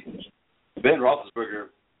perennially. Ben Roethlisberger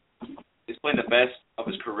is playing the best of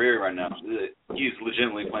his career right now. He's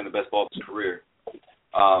legitimately playing the best ball of his career.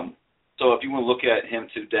 So if you want to look at him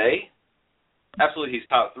today, absolutely he's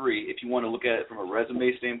top 3. If you want to look at it from a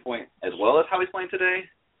resume standpoint as well as how he's playing today,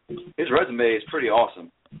 his resume is pretty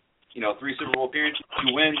awesome. You know, 3 Super Bowl appearances,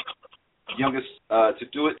 2 wins, youngest to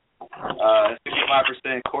do it,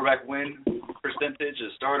 65% quarterback win percentage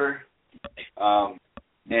as starter.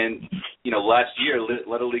 And, you know, last year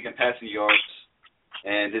led a league in passing yards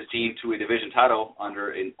and his team to a division title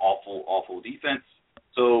under an awful, awful defense.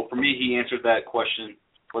 So for me, he answered that question,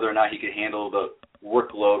 whether or not he could handle the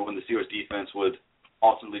workload when the Steelers defense would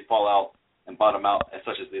ultimately fall out and bottom out as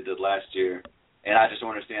such as they did last year. And I just don't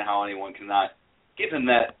understand how anyone cannot give him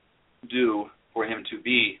that due for him to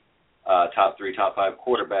be top 3, top 5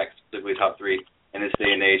 quarterbacks, specifically top 3 in this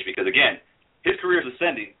day and age, because, again, his career is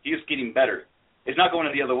ascending. He is getting better. It's not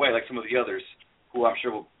going the other way like some of the others who I'm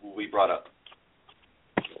sure will be brought up.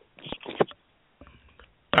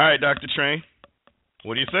 All right, Dr. Train,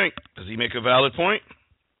 what do you think? Does he make a valid point?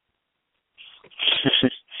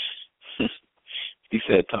 He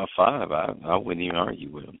said top 5. I wouldn't even argue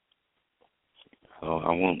with him. So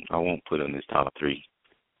I won't put him in his top 3.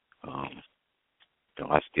 You know,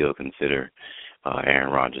 I still consider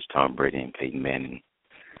Aaron Rodgers, Tom Brady, and Peyton Manning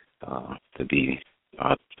to be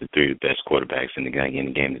the 3 best quarterbacks in the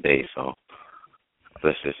game today. So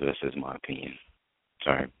that's just my opinion.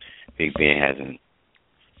 Sorry, Big Ben hasn't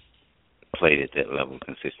played at that level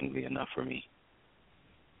consistently enough for me.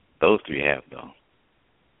 Those 3 have, though.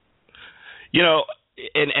 You know,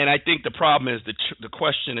 and I think the problem is the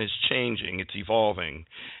question is changing. It's evolving.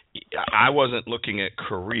 I wasn't looking at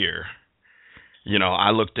career. You know, I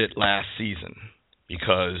looked at last season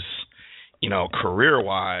because, you know,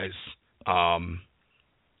 career-wise,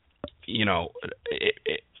 you know,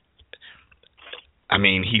 I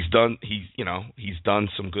mean, he's done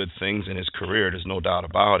some good things in his career. There's no doubt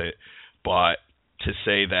about it. But to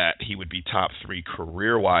say that he would be top 3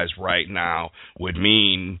 career-wise right now would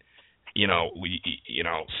mean, you know,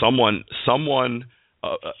 someone,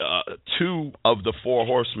 2 of the 4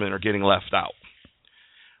 horsemen are getting left out.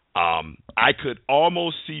 I could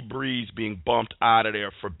almost see Breeze being bumped out of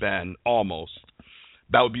there for Ben, almost.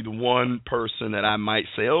 That would be the one person that I might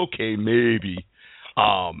say, okay, maybe.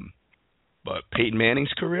 But Peyton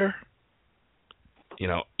Manning's career, you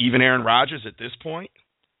know, even Aaron Rodgers at this point,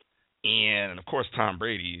 and, of course, Tom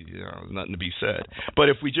Brady, you know, nothing to be said. But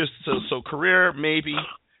if we just, so career, maybe.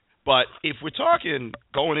 But if we're talking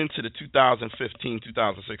going into the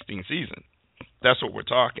 2015-2016 season, that's what we're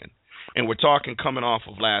talking. And we're talking coming off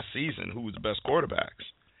of last season, who was the best quarterbacks.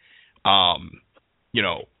 You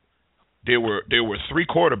know, there were 3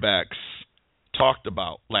 quarterbacks talked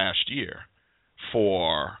about last year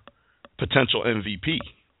for potential MVP,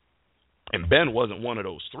 and Ben wasn't one of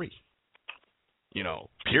those 3. You know,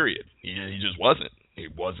 period. He just wasn't.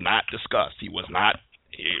 It was not discussed. It was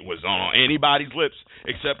on anybody's lips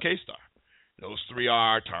except KStarr. Those 3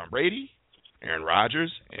 are Tom Brady, Aaron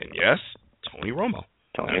Rodgers, and yes, Tony Romo.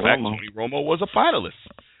 Tony Romo was a finalist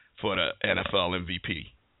for the NFL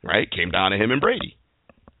MVP, right? Came down to him and Brady,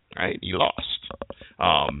 right? He lost.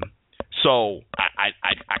 So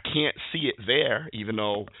I can't see it there, even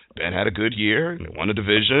though Ben had a good year and won the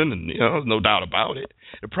division, and no doubt about it.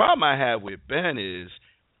 The problem I have with Ben is,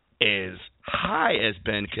 as high as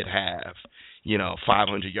Ben could have,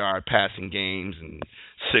 500-yard passing games and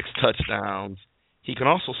 6 touchdowns, he can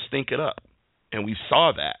also stink it up, and we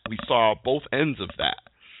saw that. We saw both ends of that.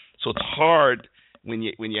 So it's hard when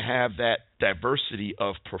you have that diversity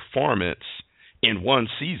of performance in one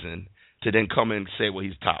season to then come in and say, well,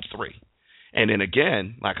 he's top 3. And then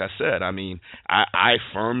again, like I said, I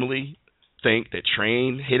firmly think that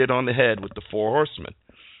Train hit it on the head with the 4 horsemen.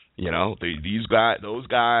 Those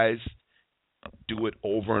guys do it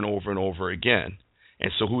over and over and over again.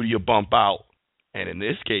 And so who do you bump out? And in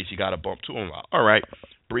this case, you got to bump 2 of them out. All right,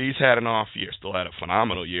 Breeze had an off year. Still had a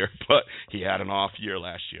phenomenal year, but he had an off year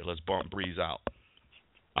last year. Let's bump Breeze out.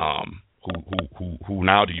 Who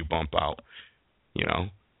now do you bump out?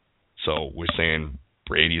 So we're saying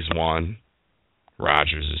Brady's 1,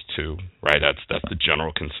 Rodgers is 2, right? That's the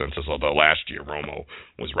general consensus, although last year Romo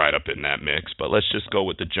was right up in that mix. But let's just go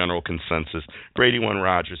with the general consensus. Brady 1,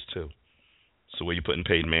 Rodgers 2. So where you putting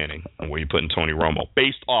Peyton Manning and where you putting Tony Romo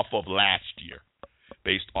based off of last year?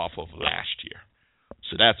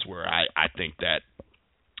 So that's where I think that,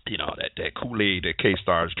 that Kool-Aid that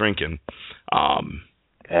KStarr is drinking.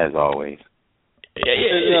 As always.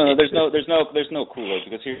 There's no Kool-Aid,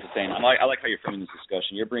 because here's the thing. I like how you're framing this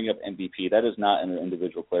discussion. You're bringing up MVP. That is not an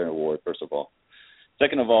individual player award, first of all.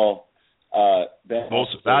 Second of all,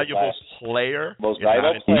 most valuable player. Most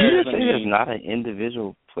valuable player. It's not an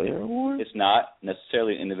individual player award? It's not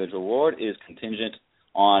necessarily an individual award. It is contingent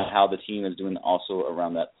on how the team is doing also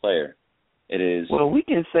around that player. It is. Well, we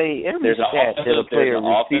can say every stat that a player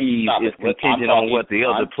receives is contingent on what the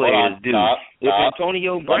other players do. If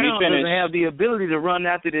Antonio Brown doesn't have the ability to run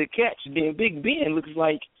after the catch, then Big Ben looks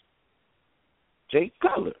like Jay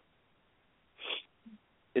Cutler.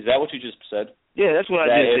 Is that what you just said? Yeah, that's what I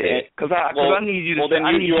just said. Because I need you to. Well, then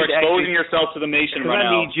you are exposing yourself to the nation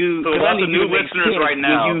right now. Because I need new listeners right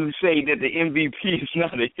now. You say that the MVP is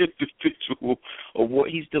not an individual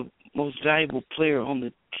award. He's the most valuable player on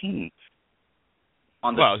the team.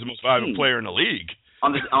 He's the most valuable player in the league.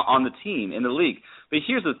 On the team, in the league. But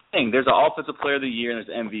here's the thing. There's an Offensive Player of the Year and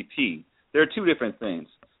there's MVP. There are 2 different things.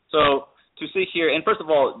 So to sit here, and first of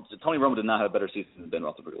all, Tony Romo did not have a better season than Ben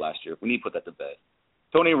Roethlisberger last year. We need to put that to bed.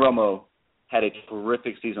 Tony Romo had a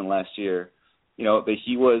terrific season last year, but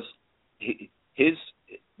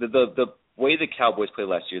the way the Cowboys played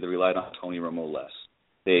last year, they relied on Tony Romo less.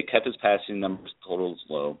 They kept his passing numbers totals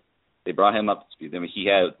low. They brought him up to speed. He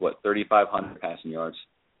had 3,500 passing yards.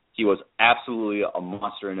 He was absolutely a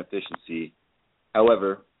monster in efficiency.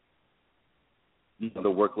 However, the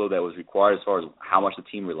workload that was required as far as how much the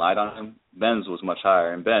team relied on him, Ben's was much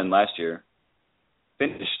higher. And Ben last year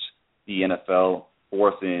finished the NFL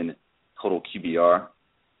 4th in total QBR.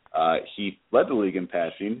 He led the league in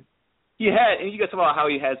passing. And you guys talk about how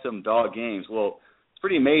he had some dog games. Well, it's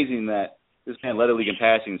pretty amazing that this man led the league in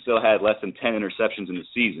passing and still had less than 10 interceptions in the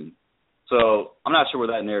season. So I'm not sure where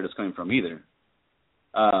that narrative's coming from either.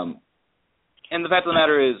 And the fact of the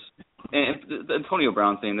matter is, and the Antonio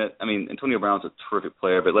Brown thing, Antonio Brown's a terrific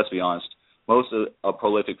player, but let's be honest, most of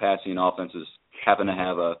prolific passing offenses happen to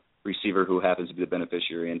have a receiver who happens to be the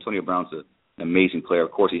beneficiary. Antonio Brown's an amazing player.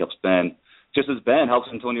 Of course, he helps Ben, just as Ben helps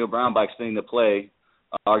Antonio Brown by extending the play,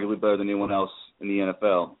 arguably better than anyone else in the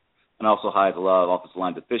NFL, and also hides a lot of offensive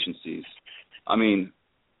line deficiencies.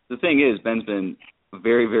 The thing is, Ben's been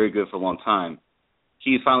very, very good for a long time.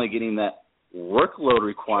 He's finally getting that workload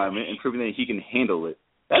requirement and proving that he can handle it.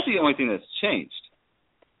 That's the only thing that's changed.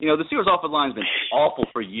 The Steelers' offensive line has been awful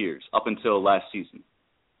for years, up until last season.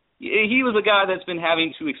 He was a guy that's been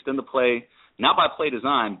having to extend the play, not by play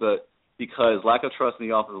design, but because lack of trust in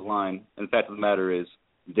the offensive line. And the fact of the matter is,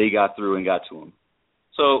 they got through and got to him.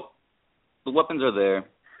 So the weapons are there.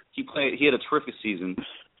 He had a terrific season.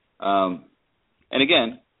 And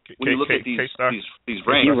again, when you look at these ranks,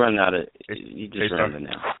 you run out of you just run it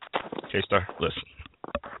now. KStarr, listen.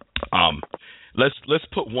 Let's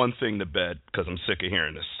put one thing to bed because I'm sick of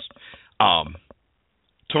hearing this.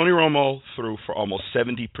 Tony Romo threw for almost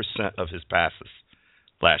 70% of his passes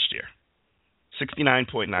last year.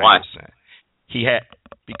 69.9%.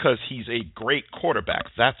 Because he's a great quarterback.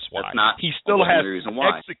 That's why. He still has to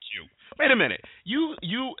execute. Wait a minute.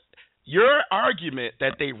 Your argument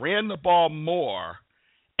that they ran the ball more,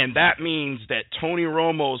 and that means that Tony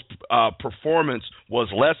Romo's performance was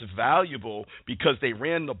less valuable because they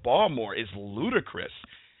ran the ball more, is ludicrous.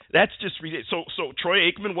 That's just ridiculous. So Troy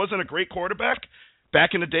Aikman wasn't a great quarterback?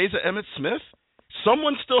 back in the days of Emmitt Smith,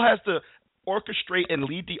 someone still has to orchestrate and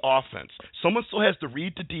lead the offense. Someone still has to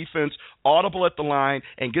read the defense, audible at the line,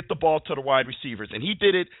 and get the ball to the wide receivers. And he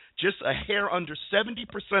did it just a hair under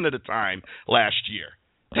 70% of the time last year.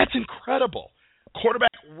 That's incredible. Quarterback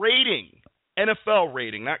rating, NFL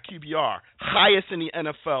rating, not QBR, highest in the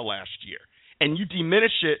NFL last year. And you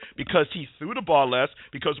diminish it because he threw the ball less,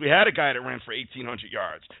 because we had a guy that ran for 1,800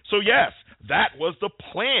 yards. So, yes, that was the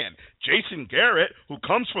plan. Jason Garrett, who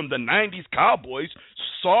comes from the 90s Cowboys,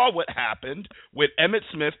 saw what happened with Emmitt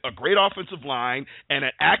Smith, a great offensive line, and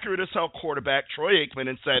an accurate-as-hell quarterback, Troy Aikman,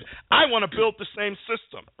 and said, I want to build the same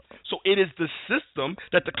system. So it is the system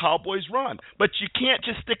that the Cowboys run. But you can't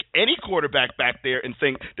just stick any quarterback back there and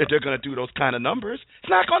think that they're going to do those kind of numbers.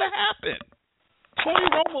 It's not going to happen. Tony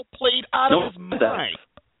Romo played out of his mind.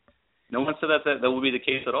 No one said that would be the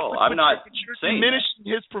case at all. I'm not saying diminishing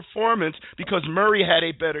his performance because Murray had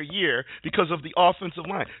a better year because of the offensive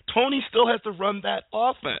line. Tony still has to run that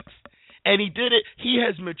offense, and he did it. He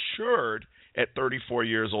has matured at 34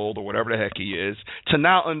 years old or whatever the heck he is to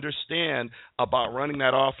now understand about running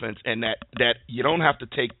that offense, and that you don't have to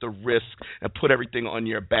take the risk and put everything on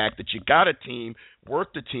your back, that you got a team,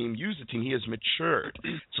 work the team, use the team. He has matured.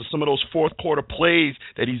 So some of those fourth quarter plays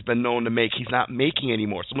that he's been known to make, he's not making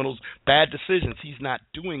anymore. Some of those bad decisions he's not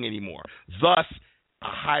doing anymore. Thus,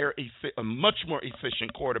 a much more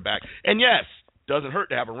efficient quarterback. And yes, doesn't hurt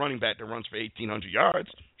to have a running back that runs for 1,800 yards.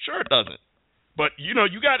 Sure it doesn't. But, you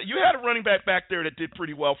had a running back there that did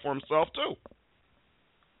pretty well for himself, too.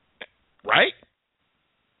 Right?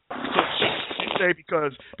 So you say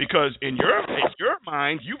because in your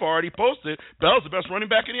mind, you've already posted Bell's the best running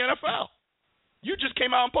back in the NFL. You just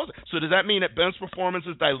came out and posted. So does that mean that Ben's performance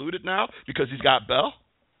is diluted now because he's got Bell?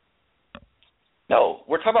 No,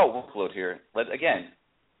 we're talking about workload here. Again,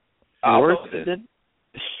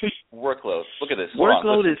 workload. Look at this.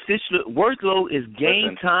 Workload is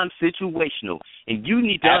game time situational, and you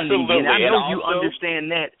need to understand. I know you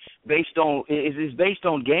understand that based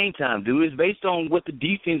on game time, dude. It's based on what the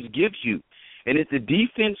defense gives you, and if the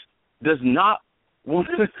defense does not want,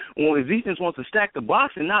 if the defense wants to stack the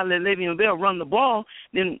box and not let Le'Veon Bell run the ball,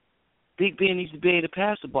 then Big Ben needs to be able to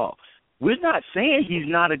pass the ball. We're not saying he's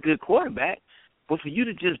not a good quarterback, but for you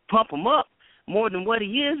to just pump him up more than what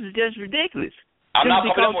he is just ridiculous. I'm not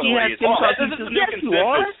pumping him more than what he is. This is the new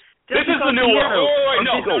world. This is the new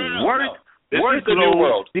world. This is the new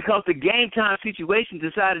world. Because the game time situation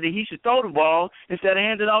decided that he should throw the ball instead of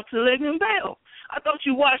hand it off to Le'Veon Bell. I thought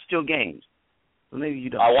you watched your games. Well, maybe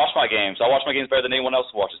you don't. I watch my games. I watch my games better than anyone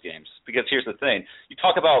else who watches games. Because here's the thing. You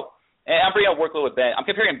talk about, and I'm bringing up workload with Ben. I'm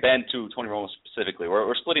comparing Ben to Tony Romo specifically.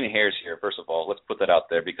 We're splitting hairs here, first of all. Let's put that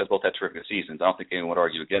out there because both had terrific seasons. I don't think anyone would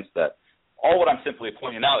argue against that. All what I'm simply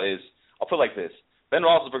pointing out is, I'll put it like this. Ben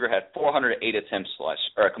Roethlisberger had 408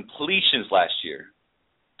 completions last year.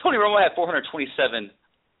 Tony Romo had 427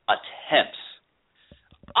 attempts.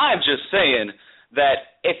 I'm just saying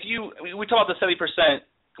that we talk about the 70%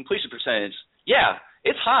 completion percentage, yeah,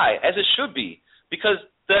 it's high, as it should be, because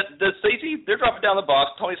the safety, they're dropping down the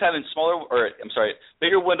box. Tony's having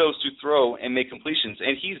bigger windows to throw and make completions,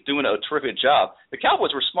 and he's doing a terrific job. The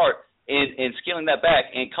Cowboys were smart in scaling that back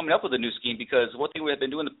and coming up with a new scheme because what they have been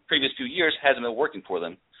doing the previous few years hasn't been working for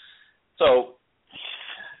them. So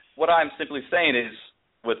what I'm simply saying is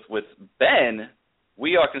with Ben,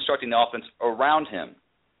 we are constructing the offense around him.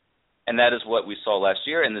 And that is what we saw last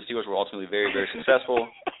year, and the Steelers were ultimately very, very successful,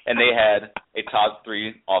 and they had a top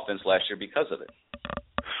 3 offense last year because of it.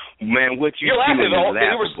 Man, what you're doing is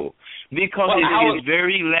laughable. Because it is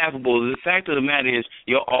very laughable. The fact of the matter is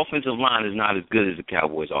your offensive line is not as good as the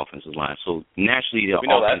Cowboys' offensive line. So naturally the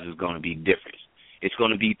offense is going to be different. It's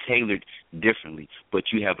going to be tailored differently.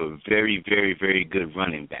 But you have a very, very, very good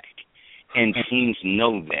running back. And teams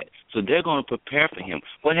know that. So they're going to prepare for him.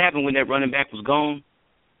 What happened when that running back was gone?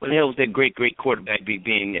 What the hell was that great, great quarterback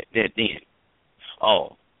being that then?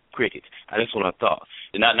 Oh, crickets. That's what I thought.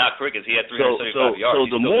 Not crickets. He had 375 yards.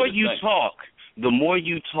 So the more you talk, the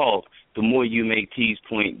more you make T's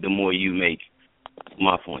point, the more you make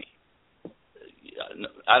my point.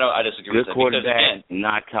 I disagree with that. Good quarterback,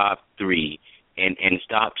 not top 3, and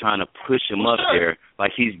stop trying to push him up there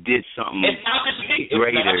like he did something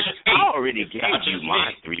greater. I already gave you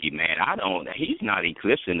my 3, man. He's not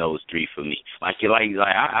eclipsing those 3 for me. I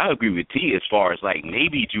agree with T as far as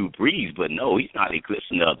maybe Drew Brees, but no, he's not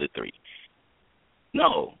eclipsing the other 3.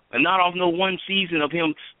 No, and not off no one season of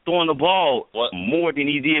him throwing the ball more than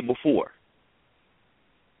he did before.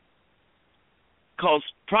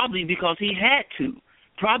 Probably because he had to.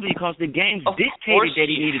 Probably because the games dictated that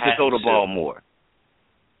he needed to throw the ball more.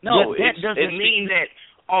 No, but that doesn't mean that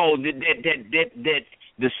that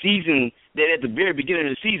the season, that at the very beginning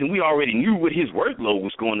of the season, we already knew what his workload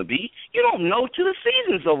was going to be. You don't know till the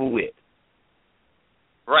season's over with.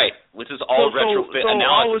 Right, which is all retrofit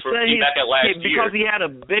analysis for back at last year. Because he had a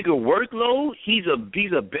bigger workload, he's a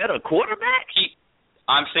better quarterback?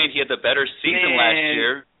 I'm saying he had the better season last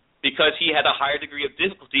year because he had a higher degree of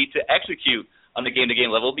difficulty to execute on the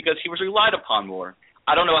game-to-game level because he was relied upon more.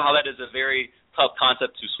 I don't know how that is a very tough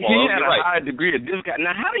concept to swallow. He had a higher degree of difficulty.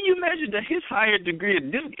 Now, how do you measure his higher degree of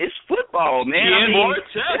difficulty? It's football, man.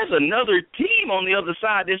 There's another team on the other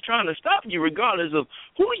side that's trying to stop you regardless of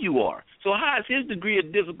who you are. So how is his degree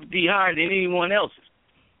of difficulty higher than anyone else's?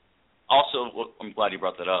 Also, I'm glad you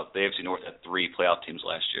brought that up. The AFC North had 3 playoff teams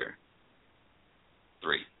last year.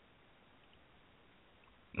 3.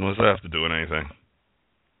 What does that have to do with anything?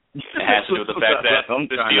 It has to do with the fact that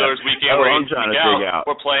the Steelers week in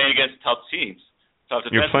we're playing against tough teams.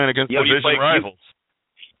 You're playing against division rivals.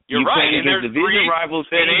 You're right. And there's division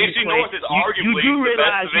rivals. And AFC North is arguably the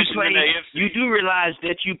best division in the AFC. You do realize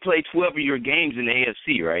that you play 12 of your games in the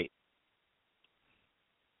AFC, right?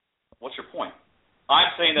 What's your point?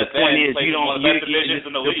 I'm saying that Ben plays one of the best divisions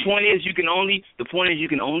in the league. The point is you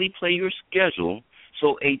can only play your schedule.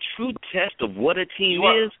 So a true test of what a team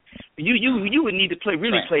is, you would need to play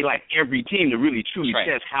like every team to really truly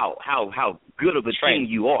test how good of a team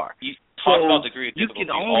you are. You talk about degree of difficulty. You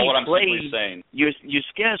can only all what I'm play simply saying. your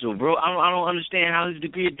schedule, bro. I don't understand how his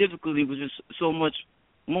degree of difficulty was just so much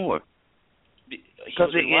more.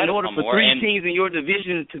 Because in order for 3 teams in your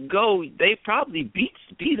division to go, they probably beat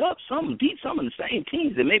some of the same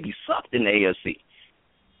teams that maybe sucked in the AFC.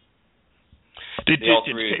 Did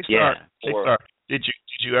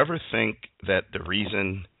you ever think that the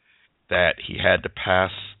reason that he had to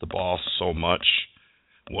pass the ball so much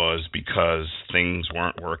was because things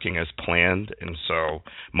weren't working as planned, and so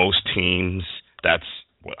most teams, that's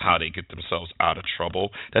how they get themselves out of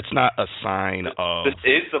trouble? That's not a sign of... This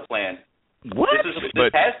is the plan. What?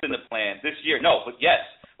 This has been the plan this year. No, but yes.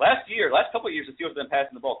 Last couple of years, the Steelers have been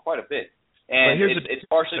passing the ball quite a bit. And it's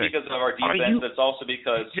partially because of our defense, but it's also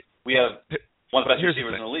because we have... one of the best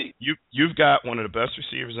receivers in the league. You've got one of the best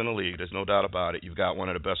receivers in the league. There's no doubt about it. You've got one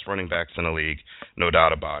of the best running backs in the league. No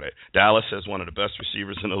doubt about it. Dallas has one of the best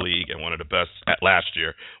receivers in the league and one of the best, last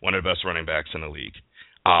year, one of the best running backs in the league.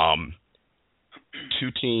 2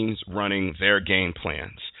 teams running their game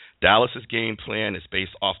plans. Dallas's game plan is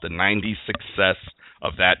based off the 90s success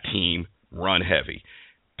of that team, run heavy.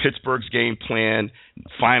 Pittsburgh's game plan,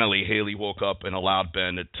 finally Haley woke up and allowed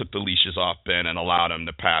Ben, took the leashes off Ben and allowed him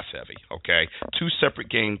to pass heavy, okay? 2 separate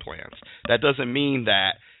game plans. That doesn't mean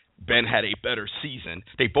that Ben had a better season.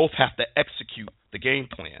 They both have to execute the game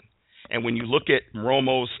plan. And when you look at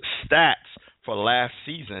Romo's stats for last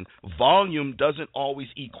season, volume doesn't always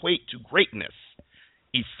equate to greatness.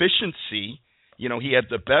 Efficiency, he had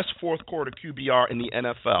the best fourth quarter QBR in the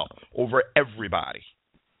NFL over everybody.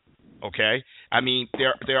 Okay, I mean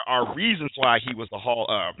there are reasons why he was the not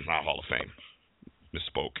Hall of Fame,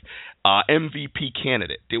 misspoke, MVP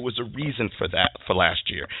candidate. There was a reason for that for last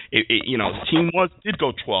year. The team did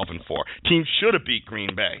go 12-4. Team should have beat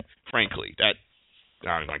Green Bay. Frankly, I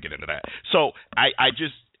don't want to get into that. So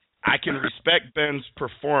I can respect Ben's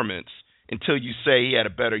performance until you say he had a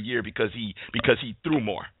better year because he threw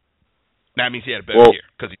more. That means he had a better year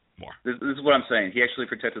because he threw more. This is what I'm saying. He actually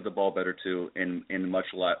protected the ball better too in much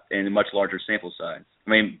larger sample size. I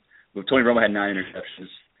mean, Tony Romo had 9 interceptions.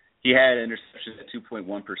 He had interceptions at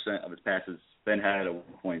 2.1% of his passes. Ben had a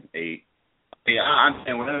 1.8. Yeah, I'm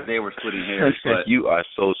saying whether they were splitting hairs, but you are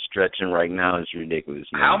so stretching right now. It's ridiculous,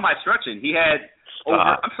 man. How am I stretching? He had over.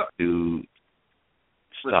 I'm sorry, dude.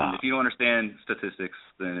 Listen, if you don't understand statistics,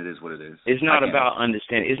 then it is what it is. It's not about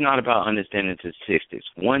understanding. It's not about understanding statistics.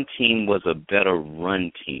 One team was a better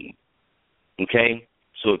run team. Okay,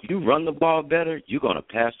 so if you run the ball better, you're gonna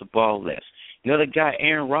pass the ball less. The guy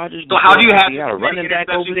Aaron Rodgers. So how do you have a running back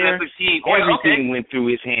over there? Everything went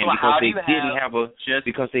through his hand because they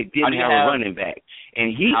didn't have a running back,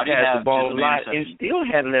 and he passed the ball a lot and still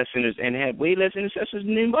had had way less interceptions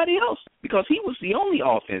than anybody else because he was the only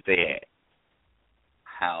offense they had.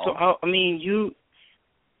 How? So I mean,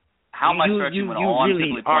 How am I stretching when all I'm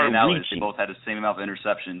simply pointing out is they both had the same amount of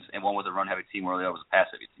interceptions, and one was a run-heavy team, where the other was a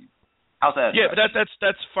pass-heavy team? How's that? Yeah, but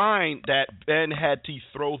that's fine that Ben had to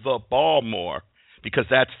throw the ball more because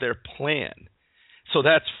that's their plan. So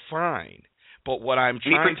that's fine. But what I'm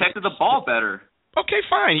trying he protected the ball better. Okay,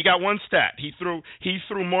 fine. He got one stat. He threw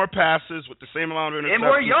more passes with the same amount of interceptions. And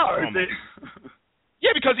more yards.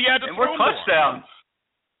 Yeah, because he had to throw more. And more touchdowns.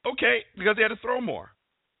 Okay, because he had to throw more.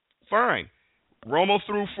 Fine. Romo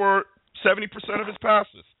threw for 70% of his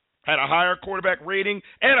passes. had a higher quarterback rating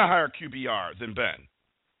and a higher QBR than Ben.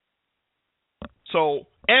 So,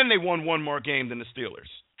 and they won one more game than the Steelers,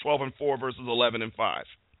 12-4 versus 11-5.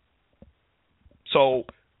 So,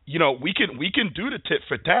 you know, we can do the tit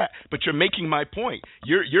for tat, but you're making my point.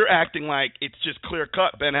 You're acting like it's just clear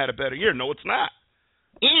cut. Ben had a better year. No, it's not.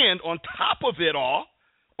 And on top of it all,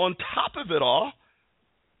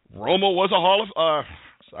 Romo was a Hall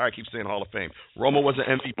of Fame. Romo was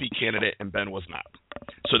an MVP candidate, and Ben was not.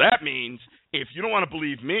 So that means if you don't want to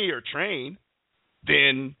believe me or Train,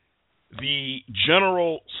 then the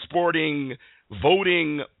general sporting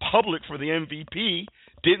voting public for the MVP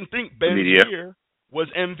didn't think Ben's year was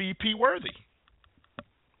MVP worthy.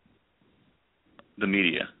 The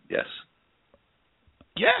media, yes.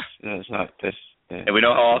 Yeah. No, it's not. And we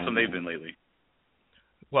know how awesome they've been lately.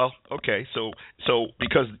 Well, okay, so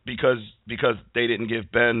because they didn't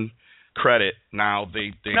give Ben credit, now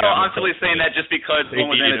they no, I'm simply saying that just because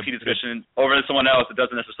someone was in an MVP discussion over someone else, it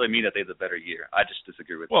doesn't necessarily mean that they have a better year. I just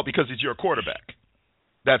disagree with. Well, because it's your quarterback.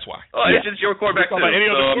 That's why. Oh, yeah. It's your quarterback too. Any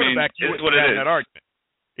other quarterback, you wouldn't have that argument.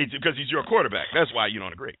 It's because he's your quarterback. That's why you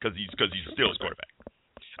don't agree, because he's still his quarterback.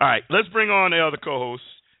 All right, let's bring on the other co-host.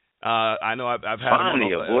 I know I've had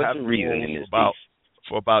him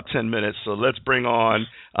for about 10 minutes, so let's bring on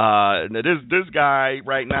this guy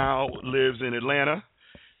right now lives in Atlanta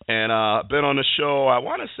and been on the show. I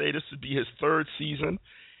want to say this would be his third season.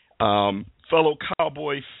 Fellow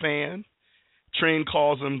Cowboy fan. Train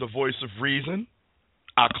calls him the voice of reason.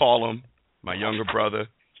 I call him my younger brother.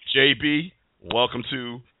 JB, welcome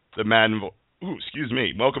to the Madden Voice.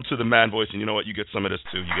 Welcome to the Madden Voice. And you know what? You get some of this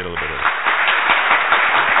too. You get a little bit of it.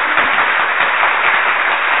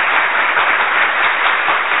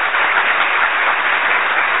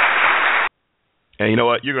 And you know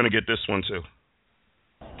what? You're going to get this one too.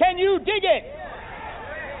 Can you dig it?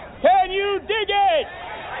 Can you dig it?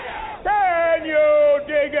 Can you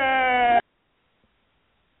dig it?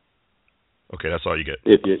 Okay, that's all you get.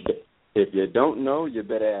 If you don't know, you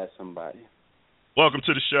better ask somebody. Welcome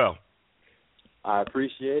to the show. I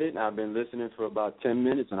appreciate it. I've been listening for about 10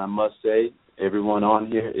 minutes, and I must say, everyone on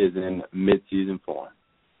here is in mid-season form.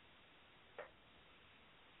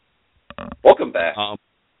 Welcome back.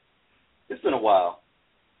 It's been a while.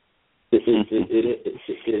 It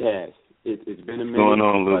has. It's been a minute. What's going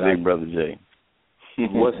on, little big brother Jay?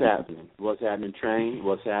 What's happening? What's happening, Train?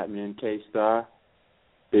 What's happening, KStarr?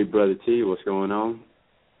 Big brother T, what's going on?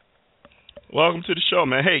 Welcome to the show,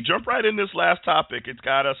 man. Hey, jump right in this last topic. It's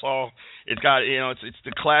got us all. It's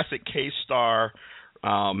the classic KStarr.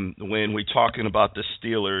 When we're talking about the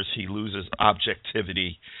Steelers, he loses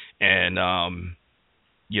objectivity, and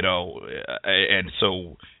and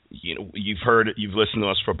so you've listened to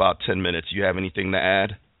us for about 10 minutes. You have anything to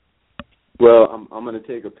add? Well, I'm going to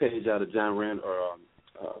take a page out of John Randall,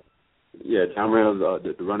 John Randall,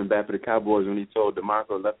 the running back for the Cowboys, when he told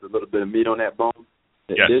DeMarco left a little bit of meat on that bone.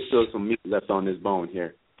 Yes. There's still some meat left on this bone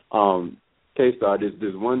here. KStarr,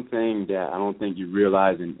 there's one thing that I don't think you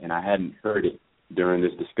realize, and I hadn't heard it during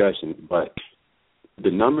this discussion, but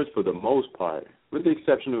the numbers for the most part, with the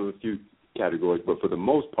exception of a few categories, but for the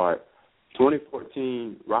most part,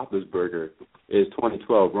 2014 Roethlisberger is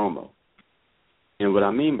 2012 Romo. And what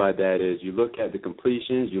I mean by that is you look at the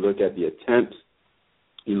completions, you look at the attempts,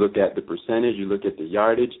 you look at the percentage, you look at the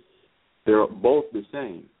yardage, they're both the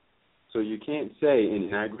same. So you can't say,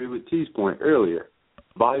 and I agree with T's point earlier,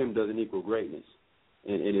 volume doesn't equal greatness.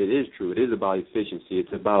 And it is true. It is about efficiency.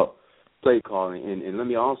 It's about play calling. And let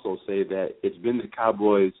me also say that it's been the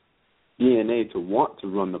Cowboys' DNA to want to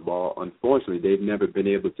run the ball. Unfortunately, they've never been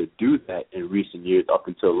able to do that in recent years up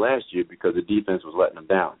until last year because the defense was letting them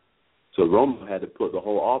down. So Romo had to put the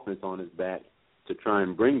whole offense on his back to try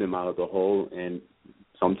and bring them out of the hole, and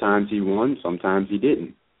sometimes he won, sometimes he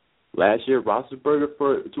didn't. Last year,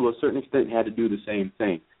 Roethlisberger, to a certain extent, had to do the same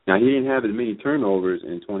thing. Now, he didn't have as many turnovers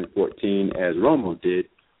in 2014 as Romo did,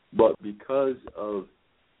 but because of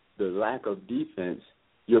the lack of defense,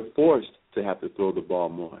 you're forced to have to throw the ball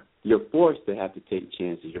more. You're forced to have to take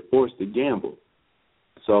chances. You're forced to gamble.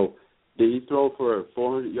 So did he throw for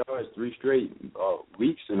 400 yards 3 straight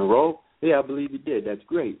weeks in a row? Yeah, I believe he did. That's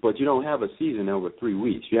great. But you don't have a season over 3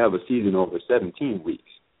 weeks. You have a season over 17 weeks.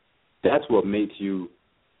 That's what makes you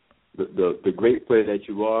the great player that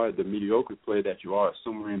you are, the mediocre player that you are,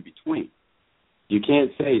 somewhere in between. You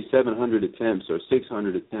can't say 700 attempts or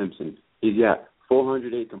 600 attempts and he's got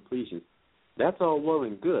 408 completions. That's all well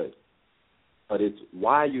and good. But it's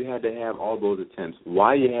why you had to have all those attempts,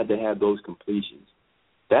 why you had to have those completions.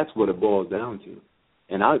 That's what it boils down to.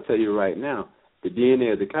 And I'll tell you right now, the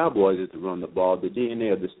DNA of the Cowboys is to run the ball. The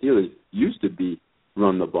DNA of the Steelers used to be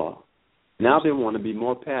run the ball. Now they want to be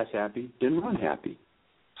more pass happy than run happy.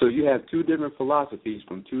 So you have two different philosophies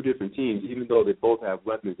from two different teams, even though they both have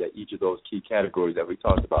weapons at each of those key categories that we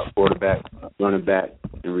talked about, quarterback, running back,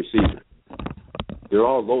 and receiver. They're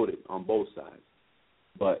all loaded on both sides.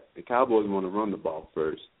 But the Cowboys want to run the ball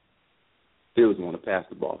first. Steelers want to pass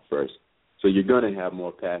the ball first. So you're going to have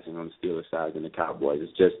more passing on the Steelers side than the Cowboys.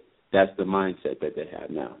 It's just that's the mindset that they have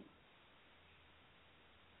now.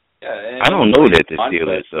 Yeah, I don't know that the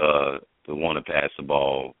Steelers want to pass the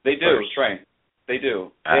ball. They do, Trey. They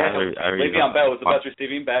do. Le'Veon Bell was the best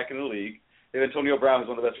receiving back in the league. Antonio Brown was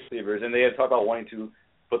one of the best receivers, and they had talked about wanting to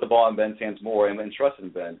put the ball in Ben's hands more and trust in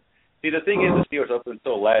Ben. See, the thing is, the Steelers up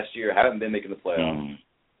until last year haven't been making the playoffs.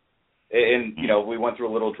 And, you know, we went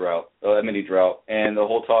through a little drought, a mini drought, and the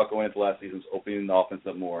whole talk going into last season was opening the offense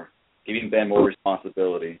up more, giving Ben more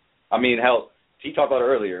responsibility. I mean, hell, he talked about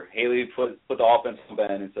it earlier. Haley put the offense on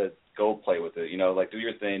Ben and said, go play with it. You know, like, do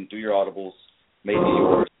your thing, do your audibles, make it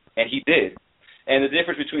yours. And he did. And the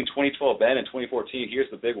difference between 2012 Ben and 2014, here's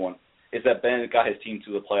the big one, is that Ben got his team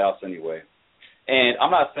to the playoffs anyway. And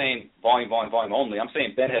I'm not saying volume only. I'm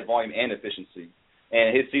saying Ben had volume and efficiency.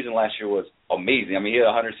 And his season last year was amazing. I mean, he had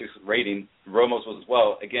a 106 rating. Romo's was as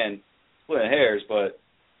well. Again, splitting hairs, but,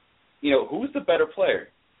 you know, who's the better player?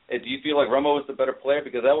 Do you feel like Romo was the better player?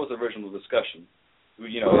 Because that was the original discussion.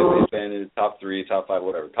 You know, it's been in top 3, top 5,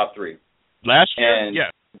 whatever, top 3. Last year? Yeah.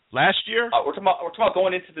 Last year? We're talking about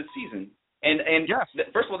going into the season. And yes.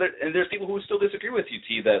 First of all, there's people who still disagree with you,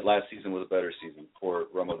 T, that last season was a better season for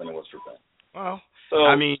Romo than it was for Ben. Well, so,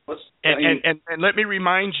 I mean, and let me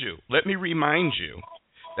remind you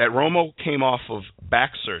that Romo came off of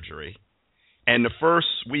back surgery, and the first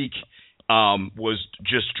week was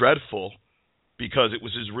just dreadful because it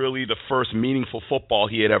was really the first meaningful football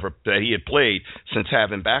he had played since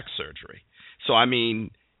having back surgery. So I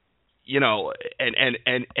mean, you know, and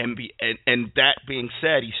that being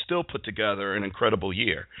said, he still put together an incredible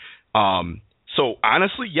year. So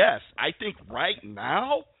honestly, yes, I think right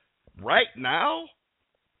now,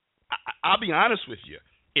 I'll be honest with you.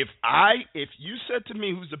 If you said to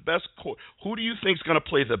me who's the best, who do you think is going to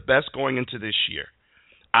play the best going into this year?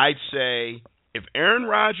 I'd say if Aaron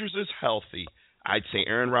Rodgers is healthy, I'd say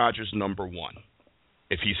Aaron Rodgers number 1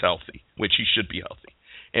 if he's healthy, which he should be healthy.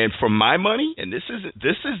 And for my money, and this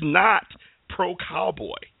is not pro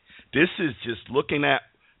Cowboy. This is just looking at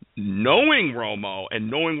knowing Romo and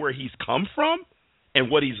knowing where he's come from and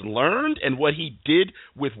what he's learned and what he did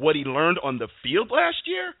with what he learned on the field last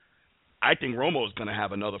year. I think Romo is going to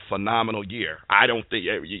have another phenomenal year. I don't think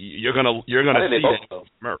you're going to see that.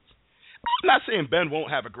 Murph. I'm not saying Ben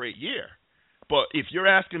won't have a great year, but if you're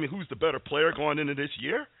asking me who's the better player going into this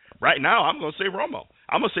year, right now I'm going to say Romo.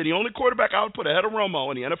 I'm going to say the only quarterback I would put ahead of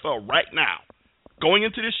Romo in the NFL right now going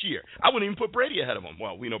into this year. I wouldn't even put Brady ahead of him.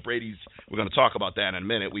 Well, we know we're going to talk about that in a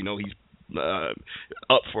minute. We know he's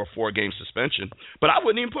up for a 4-game suspension, but I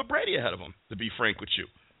wouldn't even put Brady ahead of him, to be frank with you.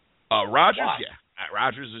 Rodgers, yeah.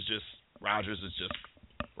 Rodgers is just Rodgers.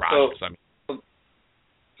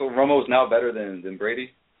 So Romo's now better than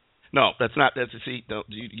Brady? No, that's not.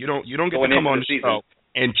 You don't get to come on the show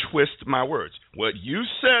and twist my words. What you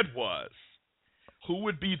said was who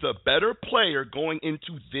would be the better player going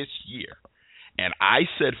into this year, and I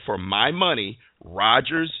said for my money,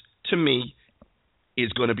 Rodgers to me is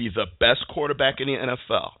going to be the best quarterback in the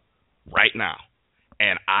NFL right now,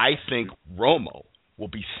 and I think Romo will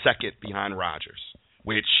be second behind Rodgers,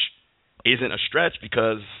 which isn't a stretch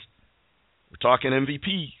because we're talking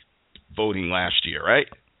MVP voting last year, right?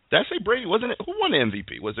 Did I say Brady? Wasn't it? Who won the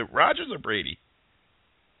MVP? Was it Rodgers or Brady?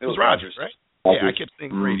 It was Rodgers, right? Yeah, I kept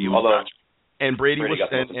saying Brady. Although, and Brady was got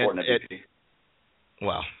the most important MVP.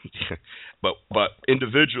 Well, but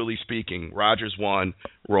individually speaking, Rodgers won,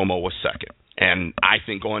 Romo was second. And I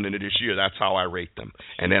think going into this year, that's how I rate them.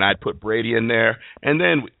 And then I'd put Brady in there, and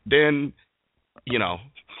then you know,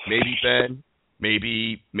 maybe Ben,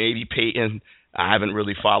 maybe Peyton. I haven't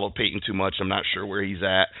really followed Peyton too much. I'm not sure where he's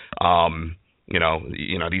at. You know,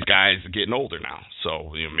 these guys are getting older now.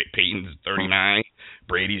 So, you know, Peyton's 39,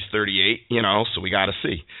 Brady's 38, you know, so we got to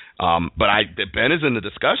see. But Ben is in the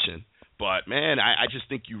discussion. But, man, I just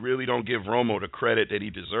think you really don't give Romo the credit that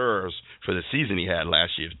he deserves for the season he had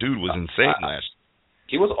last year. Dude was insane last year.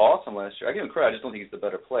 He was awesome last year. I give him credit. I just don't think he's the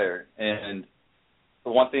better player. And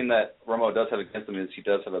the one thing that Romo does have against him is he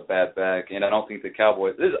does have a bad back. And I don't think the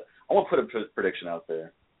Cowboys I want to put a prediction out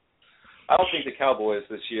there. I don't think the Cowboys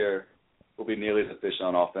this year will be nearly as efficient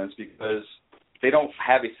on offense because they don't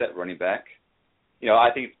have a set running back. You know, I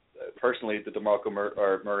think personally the DeMarco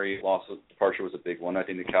Murray departure was a big one. I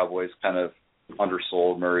think the Cowboys kind of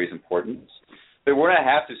undersold Murray's importance. But we're going to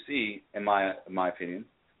have to see, in my opinion,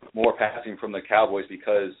 more passing expecting from the Cowboys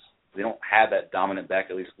because they don't have that dominant back.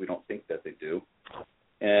 At least we don't think that they do.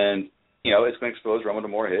 And, you know, it's going to expose Romo to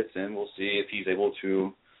more hits, and we'll see if he's able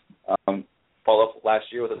to follow up last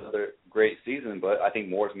year with another great season. But I think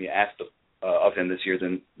more is going to be asked of him this year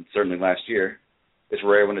than certainly last year. It's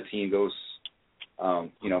rare when a team goes,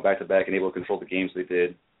 back-to-back and able to control the games they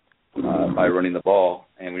did by running the ball.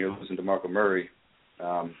 And when you're losing DeMarco Murray,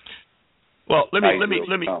 well, let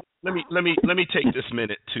me take this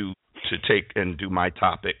minute to take and do my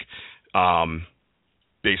topic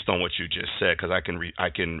based on what you just said, because I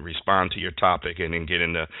can respond to your topic and then get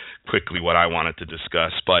into quickly what I wanted to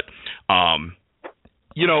discuss. But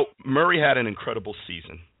Murray had an incredible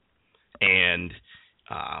season and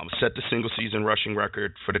set the single-season rushing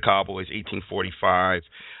record for the Cowboys, 1845.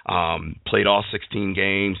 Played all 16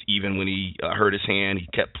 games. Even when he hurt his hand, he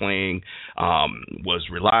kept playing. Was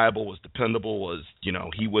reliable, was dependable,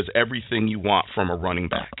 he was everything you want from a running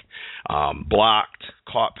back. Blocked,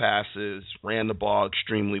 caught passes, ran the ball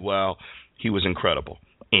extremely well. He was incredible.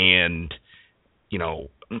 And,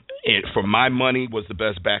 for my money, was the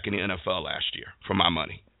best back in the NFL last year, for my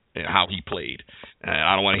money. And how he played. And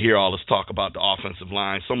I don't want to hear all this talk about the offensive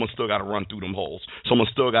line. Someone still got to run through them holes. Someone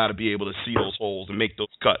still got to be able to see those holes and make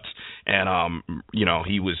those cuts. And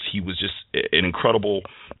he was just an incredible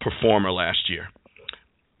performer last year.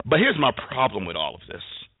 But here's my problem with all of this.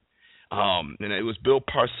 And it was Bill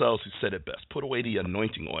Parcells who said it best. Put away the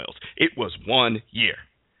anointing oils. It was 1 year.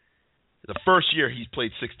 The first year he's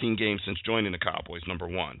played 16 games since joining the Cowboys, number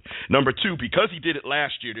one. Number two, because he did it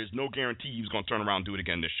last year, there's no guarantee he was going to turn around and do it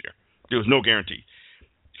again this year. There was no guarantee.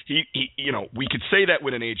 We could say that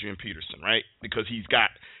with an Adrian Peterson, right? Because he's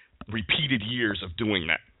got repeated years of doing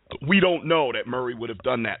that. But we don't know that Murray would have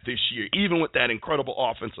done that this year, even with that incredible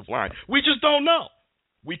offensive line. We just don't know.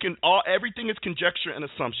 Everything is conjecture and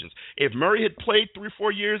assumptions. If Murray had played 3 or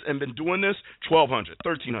 4 years and been doing this, 1,200,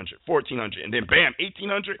 1,300, 1,400, and then bam,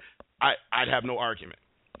 1,800, I'd have no argument.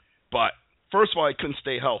 But first of all, he couldn't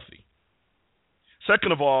stay healthy.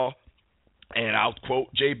 Second of all, and I'll quote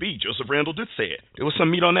JB, Joseph Randall did say it, there was some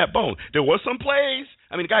meat on that bone. There were some plays.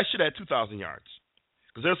 I mean, the guy should have had 2,000 yards.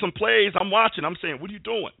 Because there's some plays I'm watching, I'm saying, what are you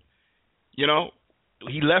doing?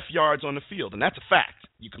 He left yards on the field, and that's a fact.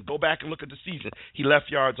 You can go back and look at the season. He left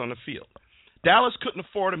yards on the field. Dallas couldn't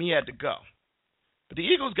afford him. He had to go. But the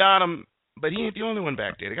Eagles got him, but he ain't the only one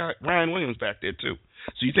back there. They got Ryan Williams back there, too.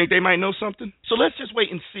 So you think they might know something? So let's just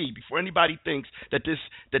wait and see before anybody thinks that this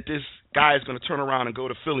guy is going to turn around and go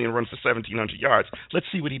to Philly and run for 1,700 yards. Let's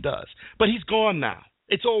see what he does. But he's gone now.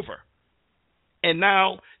 It's over. And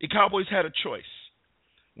now the Cowboys had a choice.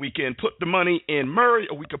 We can put the money in Murray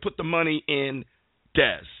or we can put the money in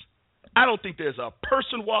Dez. I don't think there's a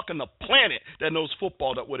person walking the planet that knows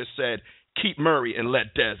football that would have said, keep Murray and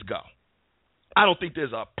let Dez go. I don't think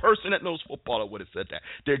there's a person that knows football that would have said that.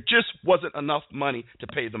 There just wasn't enough money to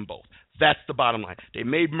pay them both. That's the bottom line. They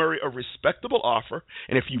made Murray a respectable offer,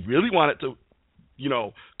 and if he really wanted to,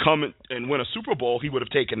 come and win a Super Bowl, he would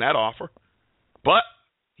have taken that offer. But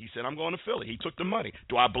he said, I'm going to Philly. He took the money.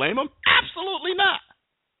 Do I blame him? Absolutely not.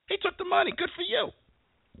 He took the money. Good for you.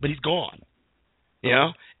 But he's gone.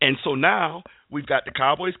 And so now we've got the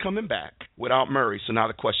Cowboys coming back without Murray. So now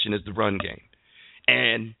the question is the run game.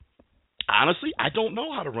 And honestly, I don't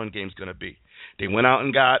know how the run game's going to be. They went out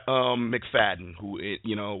and got McFadden, who,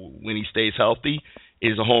 when he stays healthy,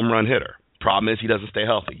 is a home run hitter. Problem is he doesn't stay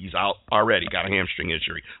healthy. He's out already, got a hamstring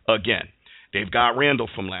injury again. They've got Randall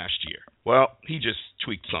from last year. Well, he just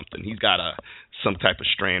tweaked something. He's got some type of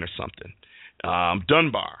strain or something.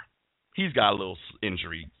 Dunbar, he's got a little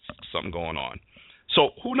injury, something going on.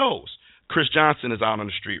 So who knows? Chris Johnson is out on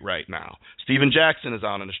the street right now. Steven Jackson is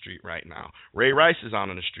out on the street right now. Ray Rice is out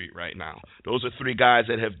on the street right now. Those are 3 guys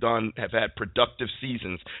that have had productive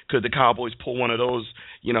seasons. Could the Cowboys pull one of those,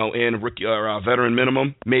 in rookie or veteran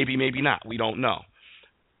minimum? Maybe, maybe not. We don't know.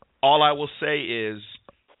 All I will say is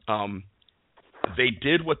they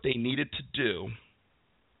did what they needed to do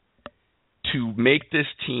to make this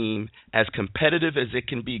team as competitive as it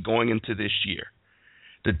can be going into this year.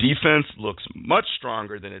 The defense looks much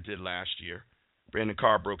stronger than it did last year. Brandon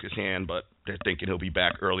Carr broke his hand, but they're thinking he'll be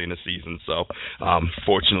back early in the season. So,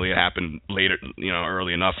 fortunately, it happened later,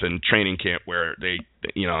 early enough in training camp where they,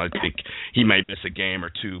 I think he may miss a game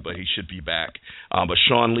or 2, but he should be back. But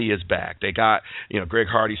Sean Lee is back. They got, Greg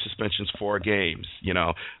Hardy's suspension's 4 games. They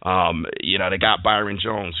got Byron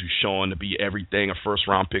Jones, who's showing to be everything a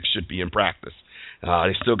first-round pick should be in practice.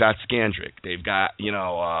 They still got Skandrick. They've got,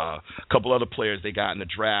 a couple other players they got in the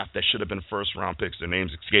draft that should have been first-round picks. Their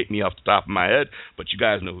names escape me off the top of my head, but you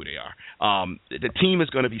guys know who they are. The team is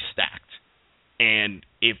going to be stacked. And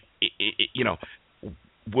if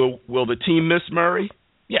Will the team miss Murray?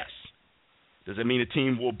 Yes. Does it mean the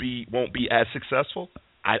team won't be as successful?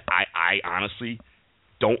 I honestly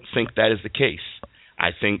don't think that is the case. I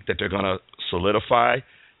think that they're going to solidify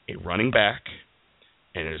a running back,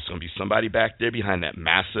 and there's going to be somebody back there behind that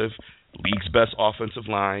massive league's best offensive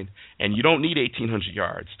line, and you don't need 1,800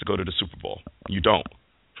 yards to go to the Super Bowl. You don't.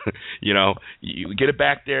 You get it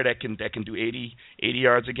back there that can do 80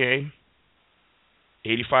 yards a game,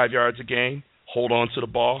 85 yards a game, hold on to the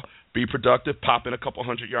ball, be productive, pop in a couple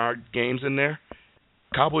 100-yard games in there.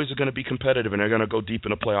 Cowboys are going to be competitive, and they're going to go deep in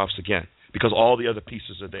the playoffs again because all the other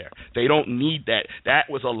pieces are there. They don't need that. That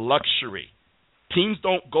was a luxury. Teams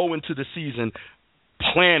don't go into the season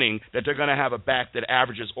planning that they're going to have a back that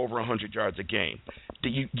averages over 100 yards a game.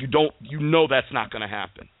 You know that's not going to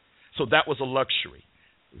happen. So that was a luxury.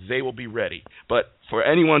 They will be ready. But for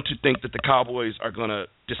anyone to think that the Cowboys are going to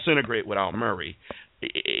disintegrate without Murray,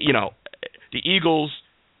 the Eagles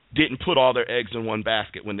didn't put all their eggs in one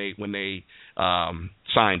basket when they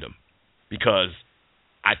signed him, because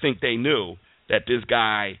I think they knew that this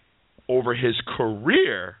guy over his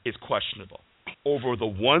career is questionable. Over the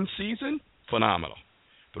one season, phenomenal.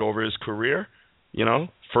 But over his career,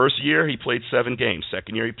 first year he played 7 games.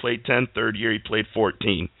 Second year he played 10. Third year he played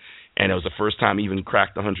 14. And it was the first time he even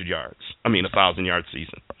cracked 1,000-yard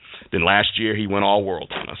season. Then last year he went all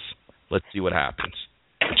world on us. Let's see what happens.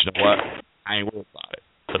 But you know what? I ain't worried about it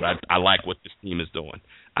because I like what this team is doing.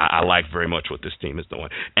 I like very much what this team is doing.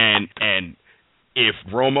 And if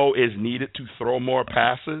Romo is needed to throw more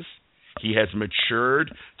passes, he has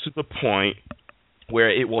matured to the point where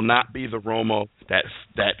it will not be the Romo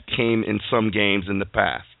that came in some games in the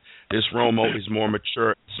past. This Romo is more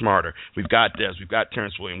mature, smarter. We've got Dez. We've got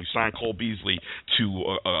Terrence Williams. We signed Cole Beasley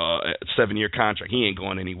to a 7-year contract. He ain't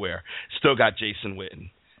going anywhere. Still got Jason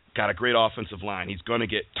Witten. Got a great offensive line. He's going to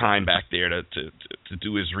get time back there to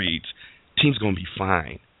do his reads. Team's going to be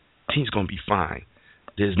fine.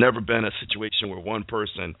 There's never been a situation where one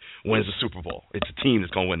person wins the Super Bowl. It's a team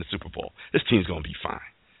that's going to win the Super Bowl. This team's going to be fine.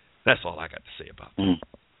 That's all I got to say about that.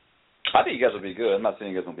 I think you guys will be good. I'm not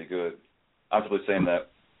saying you guys won't be good. I'm simply saying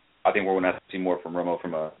that I think we're going to have to see more from Romo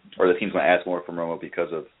or the team's going to ask more from Romo because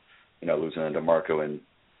of, losing DeMarco and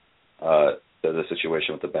the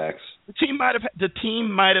situation with the backs. The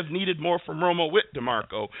team might have needed more from Romo with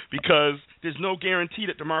DeMarco because there's no guarantee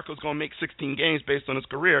that DeMarco's going to make 16 games based on his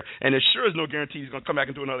career, and there sure is no guarantee he's going to come back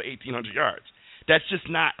and do another 1,800 yards. That's just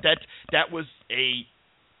not that was a.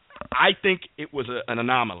 I think it was an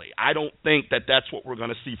anomaly. I don't think that's what we're going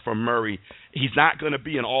to see from Murray. He's not going to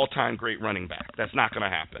be an all-time great running back. That's not going to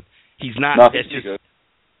happen. He's not.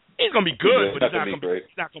 He's going to be good, but he's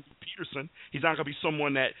not going to be Peterson. He's not going to be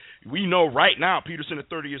someone that we know right now. Peterson at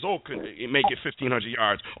 30 years old could make it 1,500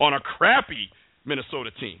 yards on a crappy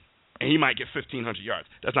Minnesota team, and he might get 1,500 yards.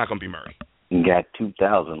 That's not going to be Murray. He got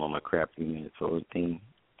 2,000 on a crappy Minnesota team.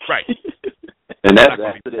 Right. And that's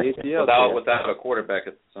after the ACL. Without a quarterback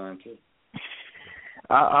at the time, too.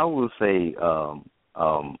 I will say,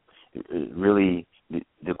 really,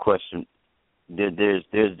 the question, there's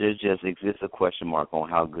just exists a question mark on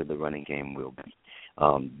how good the running game will be.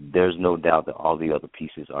 There's no doubt that all the other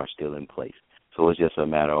pieces are still in place. So it's just a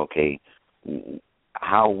matter, okay,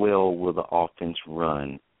 how well will the offense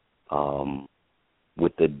run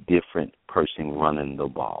with a different person running the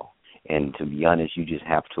ball? And to be honest, you just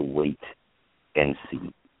have to wait and see.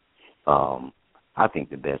 I think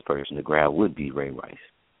the best person to grab would be Ray Rice.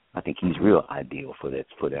 I think he's real ideal for that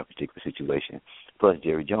particular situation. Plus,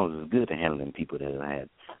 Jerry Jones is good at handling people that have had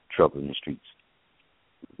trouble in the streets.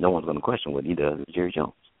 No one's going to question what he does. It's Jerry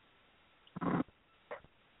Jones.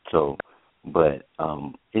 So, but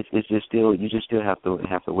it's just still you just still have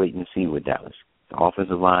to wait and see with Dallas. The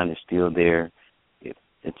offensive line is still there.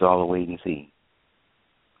 It's all a wait and see.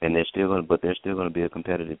 And they're still going to be a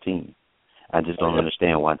competitive team. I just don't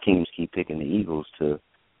understand why teams keep picking the Eagles to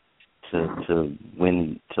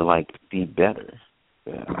win, to like be better.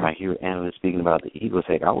 I hear analysts speaking about the Eagles.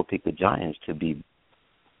 Heck, I would pick the Giants to be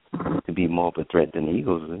more of a threat than the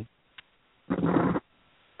Eagles.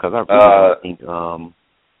 Because I really think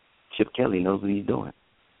Chip Kelly knows what he's doing.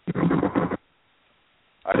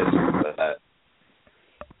 I disagree with that.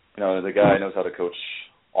 The guy knows how to coach.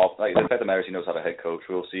 The fact that matters, he knows how to head coach.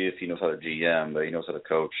 We'll see if he knows how to GM, but he knows how to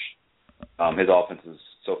coach. His offense is,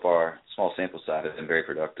 so far, small sample size, has been very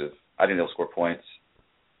productive. I think they'll score points.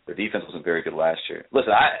 Their defense wasn't very good last year.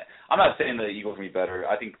 Listen, I'm not saying the Eagles will be better.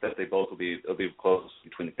 I think that they both will be close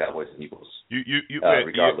between the Cowboys and Eagles.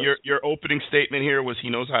 Your opening statement here was he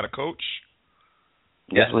knows how to coach?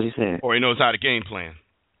 Yes. That's what he said. Or he knows how to game plan?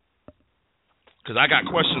 Because I got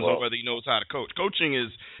questions on whether he knows how to coach. Coaching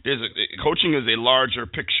is a larger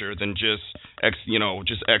picture than just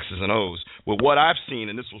just X's and O's. With what I've seen,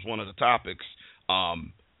 and this was one of the topics,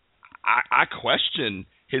 I question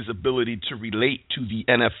his ability to relate to the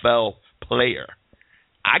NFL player.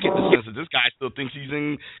 I get the sense that this guy still thinks he's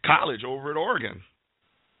in college over at Oregon.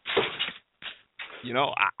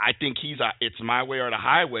 I think it's my way or the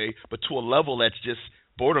highway, but to a level that's just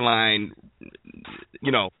borderline,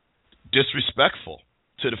 disrespectful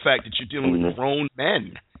to the fact that you're dealing with grown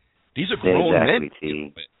men. These are grown men.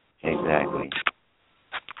 Exactly.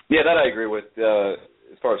 Yeah, that I agree with.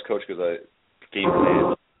 As far as coach goes, game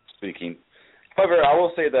plan speaking. However, I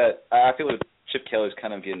will say that I feel like Chip Kelly's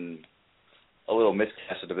kind of getting a little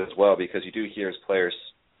miscasted of it as well, because you do hear his players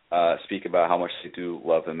speak about how much they do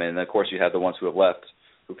love him, and of course you have the ones who have left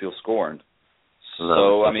who feel scorned.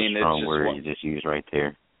 So I mean, it's just word you just used right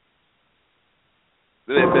there.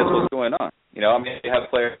 That's what's going on. You have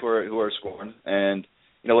players who are scorned, and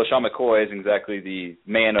LaShawn McCoy isn't exactly the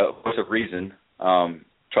man of voice of reason.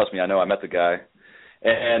 Trust me, I know. I met the guy,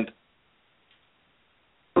 and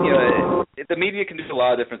the media can do a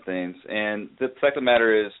lot of different things. And the fact of the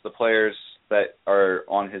matter is, the players that are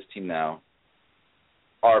on his team now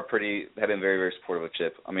have been very, very supportive of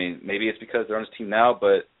Chip. I mean, maybe it's because they're on his team now,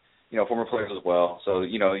 but former players as well. So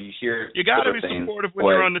you hear you got to be supportive when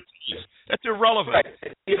you're on the team. That's irrelevant.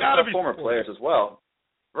 Right. You got former players as well,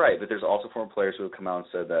 right? But there's also former players who have come out and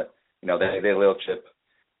said that they love Chip.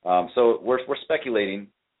 So we're speculating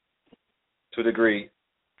to a degree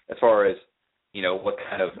as far as what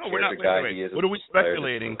kind of character guy he is. What are we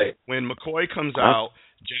speculating? When McCoy comes out,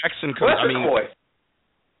 Jackson comes. McCoy.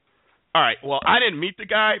 All right. Well, I didn't meet the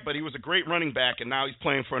guy, but he was a great running back, and now he's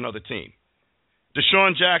playing for another team.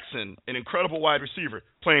 Deshaun Jackson, an incredible wide receiver,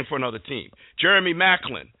 playing for another team. Jeremy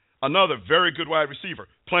Maclin, another very good wide receiver,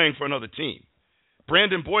 playing for another team.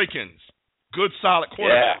 Brandon Boykins, good solid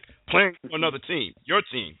quarterback, playing for another team. Your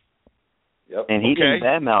team. Yep. And he didn't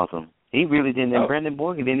badmouth him. He really didn't. And Brandon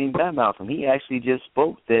Boykins didn't even badmouth him. He actually just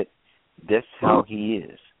spoke that that's how he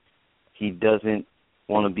is. He doesn't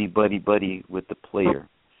want to be buddy-buddy with the player.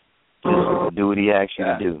 Just do what he asks you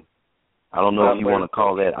to do. I don't know if you want to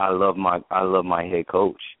call that I love my head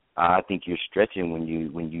coach. I think you're stretching when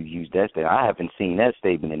you use that statement. I haven't seen that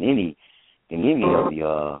statement in any of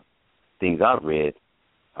the things I've read.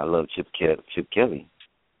 I love Chip Kelly.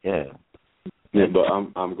 Yeah. Yeah, but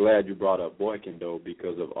I'm glad you brought up Boykin though,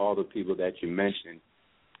 because of all the people that you mentioned,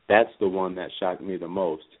 that's the one that shocked me the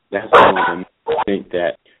most. That's the one that makes me think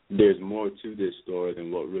that there's more to this story than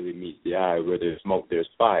what really meets the eye. Where there's smoke, there's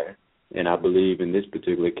fire. And I believe in this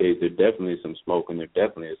particular case, there definitely is some smoke and there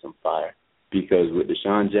definitely is some fire. Because with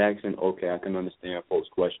Deshaun Jackson, okay, I can understand folks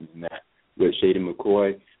questioning that. With Shady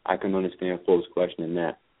McCoy, I can understand folks questioning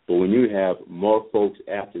that. But when you have more folks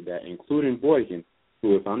after that, including Boykin,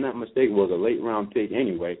 who, if I'm not mistaken, was a late-round pick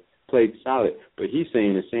anyway, played solid, but he's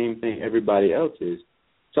saying the same thing everybody else is,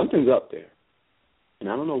 something's up there. And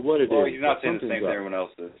I don't know what it is. Well, he's not saying the same thing everyone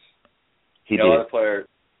else is. He did. Other player,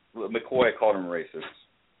 McCoy called him racist.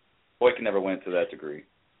 Boykin never went to that degree.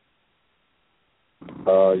 You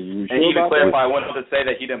sure and he even clarified, I wanted to say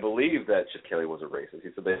that he didn't believe that Chip Kelly was a racist. He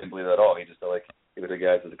said they didn't believe that at all. He just felt like he was a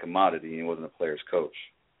guy as a commodity and he wasn't a player's coach.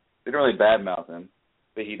 They didn't really badmouth him,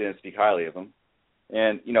 but he didn't speak highly of him.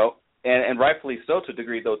 And, and rightfully so to a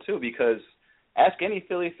degree, though, too, because ask any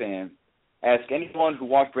Philly fan, ask anyone who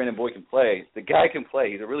watched Brandon Boykin play, the guy can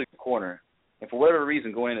play. He's a really good corner. And for whatever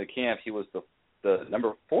reason, going into camp, he was the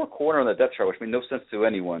number 4 corner on the depth chart, which made no sense to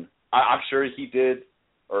anyone. I'm sure he did,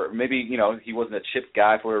 or maybe, he wasn't a Chip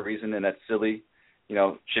guy for a reason, and that's silly.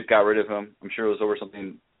 Chip got rid of him. I'm sure it was over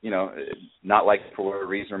something, not like for whatever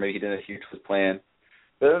reason, or maybe he didn't adhere to his plan.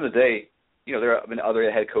 But at the end of the day, there have been other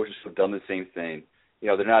head coaches who have done the same thing.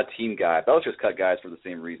 They're not a team guy. Belichick's cut guys for the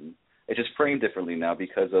same reason. It's just framed differently now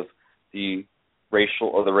because of the racial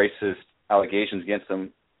or the racist allegations against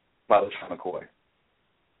him by LaShawn McCoy.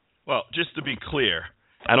 Well, just to be clear,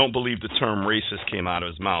 I don't believe the term racist came out of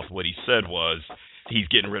his mouth. What he said was he's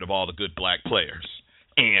getting rid of all the good black players.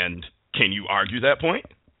 And can you argue that point?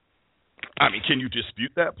 I mean, can you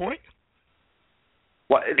dispute that point?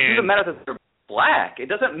 Well, it doesn't matter that they're black. It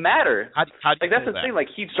doesn't matter. How do you that's the thing. Like,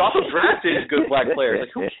 he's also drafted good black players.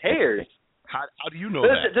 Like, who cares? How do you know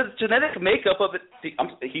that? The genetic makeup of it.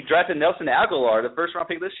 He drafted Nelson Aguilar. The first round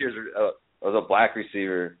pick this year was a black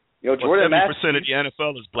receiver. Jordan 70% of the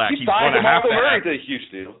NFL is black. He's going to have DeMarco Murray to a huge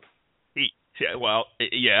deal.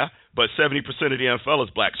 But 70% of the NFL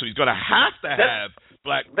is black, so he's going to have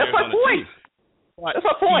black players. That's my point. That's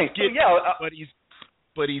my point.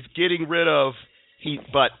 But he's getting rid of.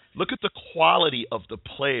 But look at the quality of the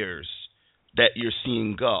players that you're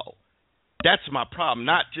seeing go. That's my problem.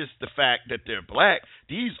 Not just the fact that they're black.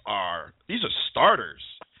 These are starters.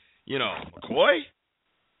 You know, McCoy.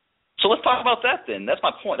 So let's talk about that then. That's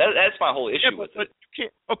my point. That's my whole issue with it. You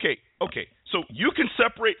can't, okay. So you can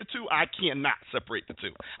separate the two. I cannot separate the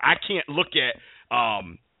two. I can't look at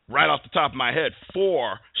right off the top of my head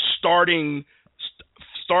 4 starting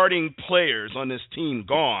players on this team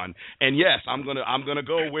gone. And yes, I'm gonna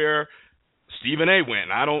go where Stephen A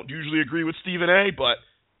went. I don't usually agree with Stephen A, but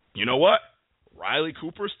you know what? Riley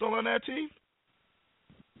Cooper's still on that team.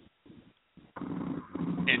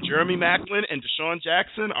 And Jeremy Maclin and Deshaun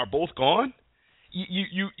Jackson are both gone.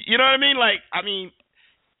 You know what I mean? Like, I mean,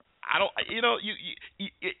 I don't. You know,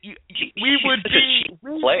 we would be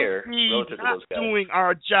not doing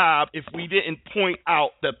our job if we didn't point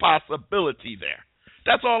out the possibility there.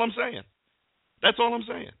 That's all I'm saying.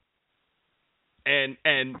 And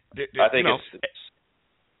I think it's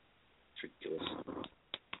ridiculous.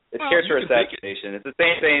 It's character assassination. It's the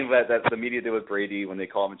same thing that the media did with Brady when they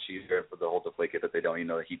call him a cheater for the whole deflategate that they don't even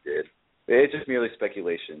know that he did. It's just merely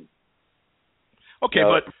speculation. Okay,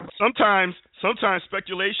 but sometimes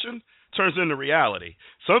speculation turns into reality.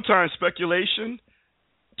 Sometimes speculation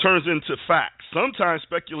turns into facts. Sometimes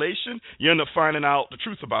speculation, you end up finding out the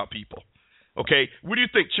truth about people. Okay, what do you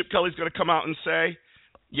think Chip Kelly's going to come out and say?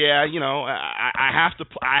 Yeah, you know, I have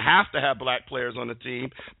to have black players on the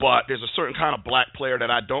team, but there's a certain kind of black player that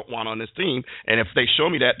I don't want on this team, and if they show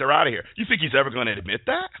me that, they're out of here. You think he's ever going to admit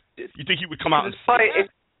that? You think he would come out and say that?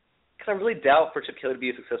 Because I really doubt for Chip Kelly to be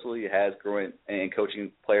as successful as he has growing and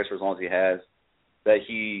coaching players for as long as he has, that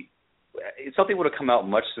something would have come out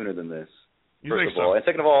much sooner than this. First of all, and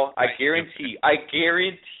second of all, I guarantee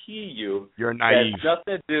you, you're naive. That has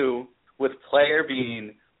nothing to do with player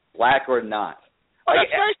being black or not. Oh,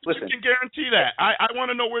 that's nice. Listen, you can guarantee that. I want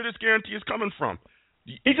to know where this guarantee is coming from.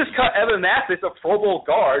 He just cut Evan Mathis, a Pro Bowl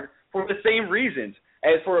guard, for the same reasons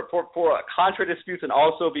as for contract disputes, and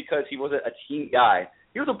also because he wasn't a team guy.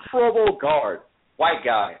 He was a Pro Bowl guard, white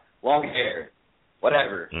guy, long hair,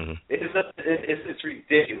 whatever. Mm-hmm. It's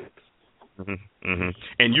ridiculous. Mm-hmm.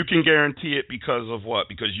 And you can guarantee it because of what?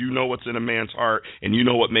 Because you know what's in a man's heart, and you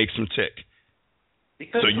know what makes him tick.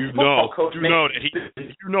 Because so you know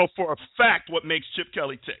for a fact what makes Chip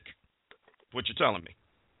Kelly tick. What you're telling me.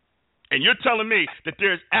 And you're telling me that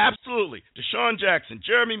there's absolutely Deshaun Jackson,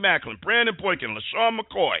 Jeremy Maclin, Brandon Boykin, LaShawn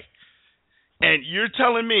McCoy. And you're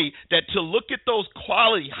telling me that to look at those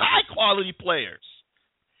high-quality players,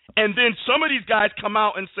 and then some of these guys come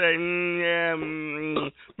out and say,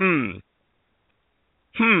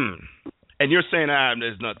 and you're saying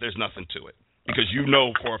there's nothing to it because you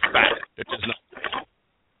know for a fact that there's nothing.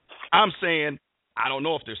 I'm saying I don't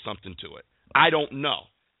know if there's something to it. I don't know.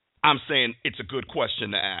 I'm saying it's a good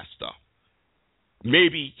question to ask, though.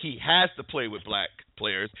 Maybe he has to play with black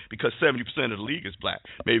players because 70% of the league is black.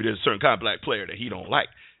 Maybe there's a certain kind of black player that he don't like.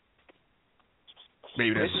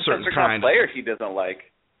 Maybe there's a certain kind of player he doesn't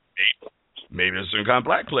like. Maybe there's a certain kind of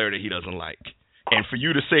black player that he doesn't like. And for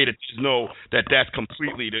you to say that's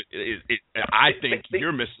completely, I think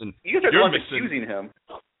you're missing. You're accusing him.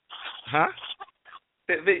 Huh?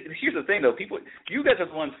 Here's the thing, though. You guys are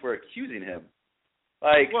the ones who are accusing him,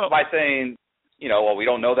 by saying, we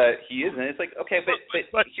don't know that he isn't. It's like, okay,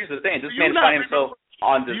 but here's the thing. This man's finding himself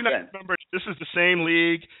on defense. You remember, this is the same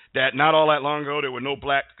league that not all that long ago there were no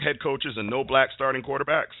black head coaches and no black starting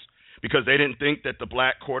quarterbacks because they didn't think that the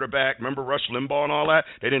black quarterback, remember Rush Limbaugh and all that?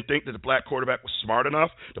 They didn't think that the black quarterback was smart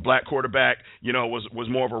enough. The black quarterback, was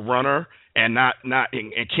more of a runner and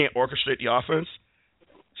can't orchestrate the offense.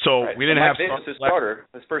 So we didn't have. Mike Vick was his starter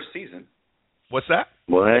his first season. What's that?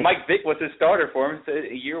 What? Mike Vick was his starter for him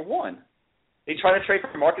in year one. He tried to trade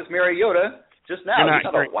for Marcus Mariota just now. He's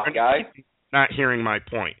not a white guy. Not hearing my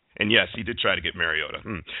point. And yes, he did try to get Mariota.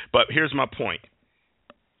 But here's my point.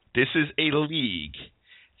 This is a league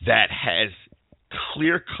that has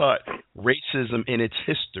clear-cut racism in its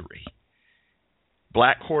history.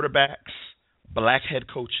 Black quarterbacks, black head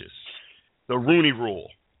coaches. The Rooney Rule.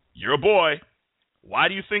 You're a boy. Why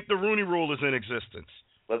do you think the Rooney Rule is in existence?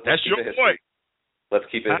 That's your point. Let's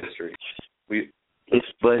keep it history. It's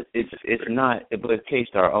not. But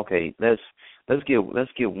KStarr, okay. Let's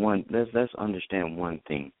understand one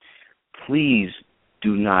thing. Please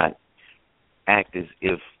do not act as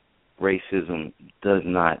if racism did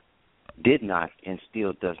not, and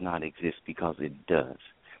still does not exist because it does.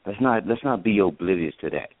 Let's not be oblivious to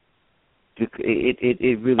that.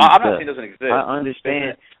 It really does. I'm not saying it doesn't exist.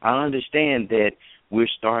 I understand that we're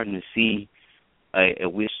starting to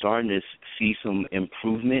see some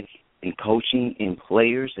improvement in coaching in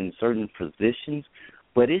players in certain positions,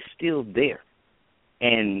 but it's still there.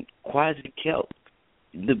 And Quasi Kelp,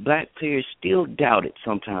 the black players still doubt it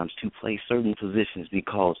sometimes to play certain positions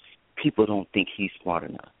because people don't think he's smart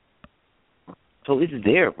enough. So it's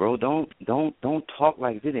there, bro. Don't talk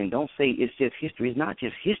like this and don't say it's just history. It's not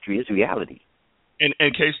just history. It's reality. And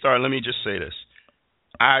KStarr, let me just say this.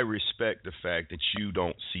 I respect the fact that you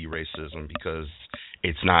don't see racism because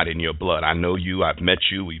it's not in your blood. I know you. I've met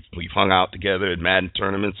you. We've hung out together at Madden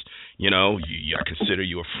tournaments. You know, I consider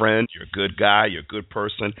you a friend. You're a good guy. You're a good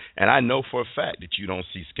person. And I know for a fact that you don't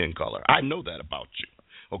see skin color. I know that about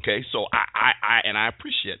you. Okay? So I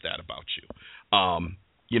appreciate that about you.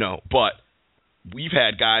 You know, but we've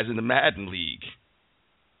had guys in the Madden League,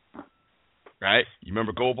 right? You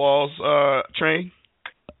remember Go Balls Train?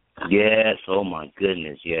 Yes. Oh my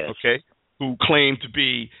goodness. Yes. Okay. Who claimed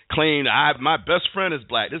my best friend is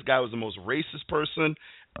black. This guy was the most racist person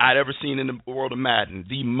I'd ever seen in the world of Madden,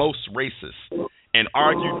 the most racist, and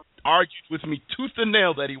argued with me tooth and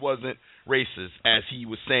nail that he wasn't racist as he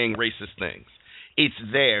was saying racist things. It's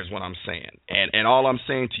there is what I'm saying. And all I'm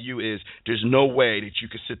saying to you is there's no way that you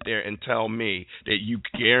could sit there and tell me that you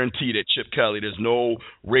guarantee that Chip Kelly, there's no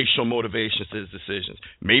racial motivations to his decisions.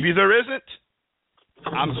 Maybe there isn't.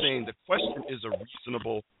 I'm saying the question is a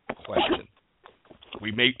reasonable question.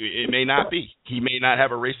 It may not be. He may not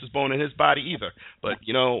have a racist bone in his body either. But,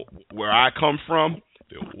 you know, where I come from,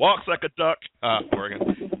 if it walks like a duck, Oregon,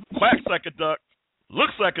 quacks like a duck,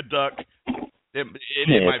 looks like a duck, it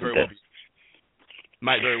might very well be.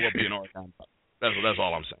 Might very well be an Oregon duck. That's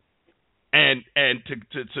all I'm saying. And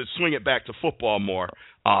to swing it back to football more,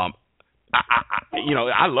 I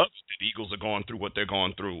love that the Eagles are going through what they're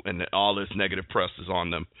going through and that all this negative press is on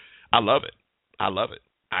them. I love it. I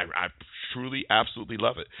truly, absolutely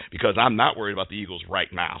love it because I'm not worried about the Eagles right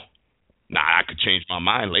now. Now, I could change my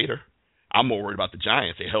mind later. I'm more worried about the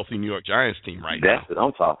Giants, a healthy New York Giants team right now. That's what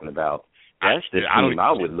I'm talking about. That's the team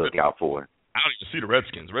I would look out for. I don't even see the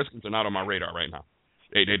Redskins. The Redskins are not on my radar right now.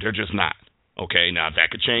 They're just not. Okay, now that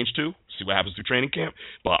could change too. See what happens through training camp.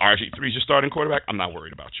 But RG3 is your starting quarterback. I'm not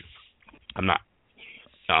worried about you. I'm not.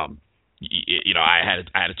 I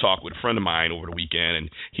had a talk with a friend of mine over the weekend, and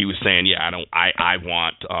he was saying, he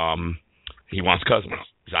wants Cousins.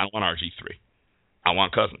 He said, I don't want RG3. I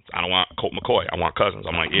want Cousins. I don't want Colt McCoy. I want Cousins.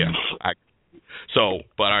 I'm like, yeah.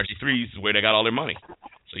 But RG3 is where they got all their money.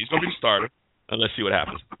 So he's going to be the starter, and let's see what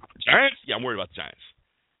happens. Giants? Yeah, I'm worried about the Giants.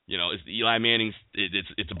 You know, it's the Eli Manning's.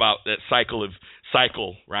 It's about that cycle,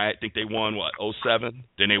 right? I think they won 07.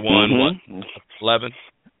 Then they won 11.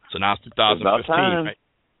 So now it's 2015, right?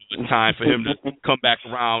 It's time for him to come back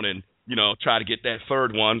around and try to get that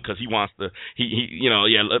third one because he wants to.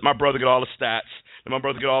 Let my brother get all the stats. Let my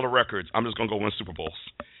brother get all the records. I'm just gonna go win Super Bowls.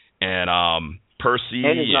 And Percy.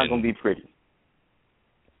 And it's not gonna be pretty.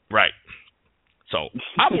 Right. So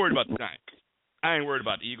I'm worried about the Giants. I ain't worried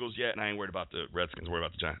about the Eagles yet, and I ain't worried about the Redskins. I'm worried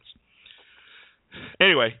about the Giants.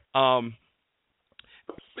 Anyway,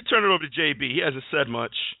 we turn it over to JB. He hasn't said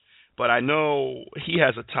much, but I know he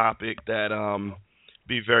has a topic that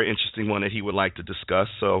be a very interesting one that he would like to discuss.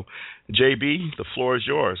 So, JB, the floor is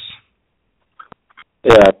yours.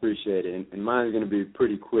 Yeah, I appreciate it. And mine's going to be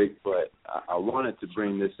pretty quick, but I wanted to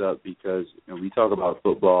bring this up because we talk about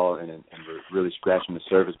football and we're really scratching the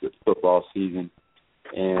surface with football season.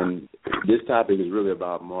 And this topic is really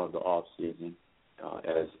about more of the off season,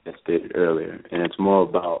 as stated earlier. And it's more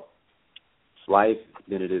about life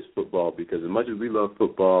than it is football because as much as we love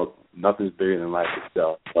football, nothing's bigger than life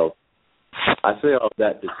itself. So I say all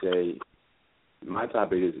that to say my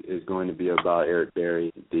topic is going to be about Eric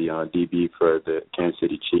Berry, the DB for the Kansas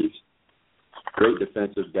City Chiefs. Great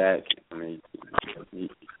defensive back. I mean,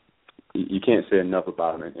 you can't say enough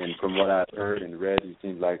about him. And from what I've heard and read, he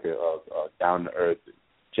seems like a down-to-earth,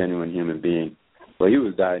 genuine human being. But he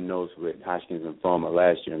was diagnosed with Hodgkin's lymphoma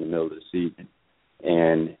last year in the middle of the season.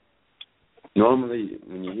 And normally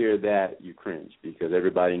when you hear that, you cringe because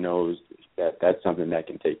everybody knows that that's something that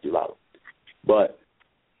can take you out. But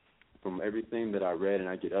from everything that I read and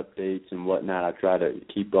I get updates and whatnot, I try to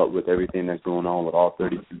keep up with everything that's going on with all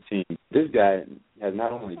 32 teams. This guy has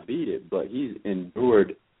not only beat it, but he's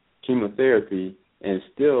endured chemotherapy and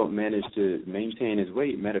still managed to maintain his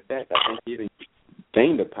weight. Matter of fact, I think he even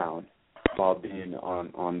gained a pound while being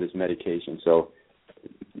on this medication. So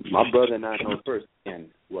my brother and I know firsthand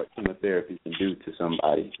what chemotherapy can do to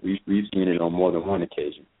somebody. We've seen it on more than one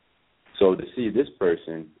occasion. So to see this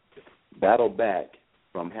person battle back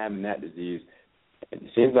from having that disease, it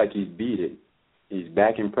seems like he's beat it. He's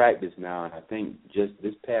back in practice now, and I think just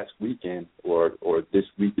this past weekend or this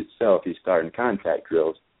week itself, he's starting contact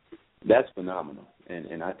drills. That's phenomenal,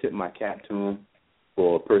 and I tip my cap to him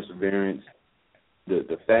for perseverance.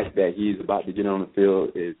 the fact that he's about to get on the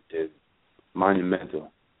field is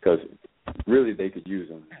monumental, because really they could use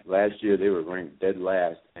him. Last year they were ranked dead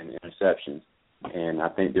last in interceptions, and I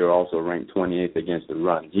think they were also ranked 28th against the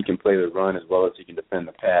run. He can play the run as well as he can defend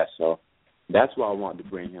the pass, so that's why I wanted to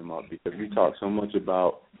bring him up, because we talk so much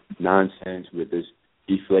about nonsense with this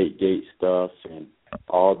Deflategate stuff and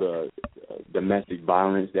all the domestic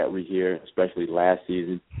violence that we hear, especially last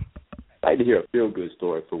season. I'd like to hear a feel-good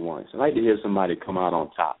story for once. I'd like to hear somebody come out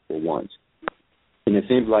on top for once. And it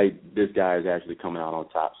seems like this guy is actually coming out on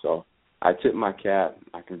top. So I tip my cap,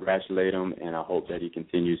 I congratulate him, and I hope that he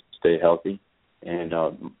continues to stay healthy. And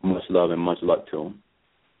much love and much luck to him.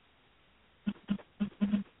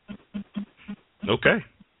 Okay.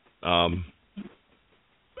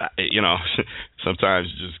 Sometimes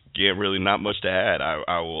you just get really not much to add.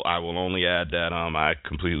 I will only add that I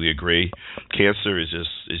completely agree. Cancer is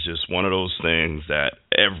just one of those things that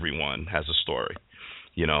everyone has a story.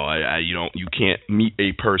 You can't meet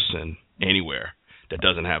a person anywhere that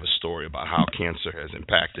doesn't have a story about how cancer has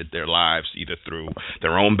impacted their lives, either through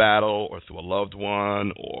their own battle or through a loved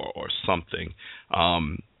one or something.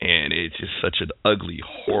 And it's just such an ugly,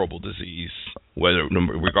 horrible disease.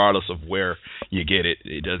 Regardless of where you get it,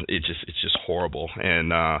 it's just horrible.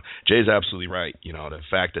 And Jay's absolutely right. The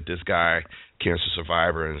fact that this guy, cancer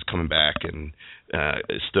survivor, and is coming back and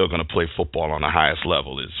is still going to play football on the highest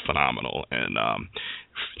level is phenomenal. And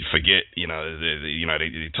forget,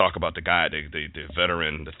 they talk about the guy, the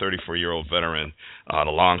veteran, the 34-year-old veteran, the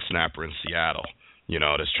long snapper in Seattle,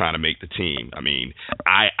 that's trying to make the team. I mean,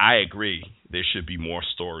 I agree. There should be more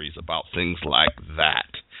stories about things like that.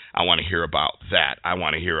 I want to hear about that. I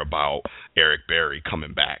want to hear about Eric Berry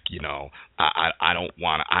coming back. I don't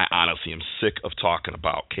want to. I honestly am sick of talking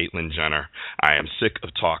about Caitlyn Jenner. I am sick of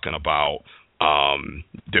talking about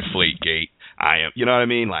Deflategate. I am. You know what I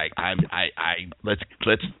mean? Like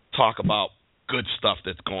let's talk about good stuff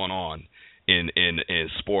that's going on in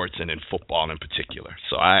sports and in football in particular.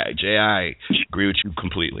 So I agree with you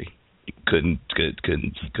completely. Couldn't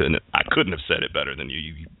I couldn't have said it better than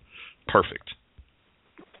you. Perfect.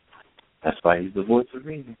 That's why he's the voice of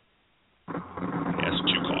reason. That's what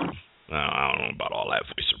you call him. I don't know about all that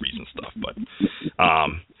voice of reason stuff, but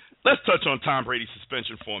let's touch on Tom Brady's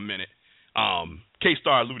suspension for a minute.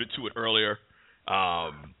 KStarr alluded to it earlier.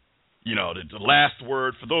 The last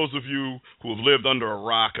word for those of you who have lived under a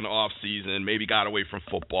rock in the off season, maybe got away from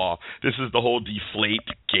football. This is the whole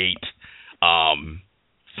Deflategate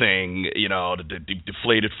thing, the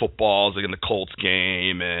deflated footballs in the Colts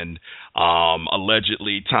game, and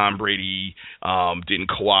allegedly Tom Brady didn't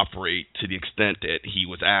cooperate to the extent that he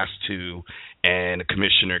was asked to, and the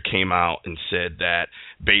commissioner came out and said that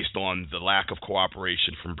based on the lack of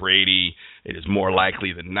cooperation from Brady, it is more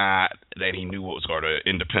likely than not that he knew what was going to,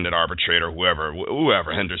 independent arbitrator, whoever,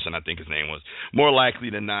 Henderson, I think his name was, more likely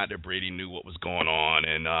than not that Brady knew what was going on,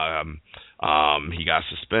 and he got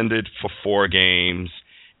suspended for 4 games.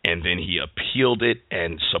 And then he appealed it,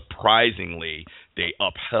 and surprisingly, they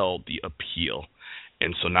upheld the appeal.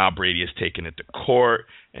 And so now Brady has taken it to court,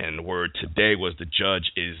 and the word today was the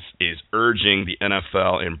judge is urging the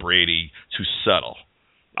NFL and Brady to settle.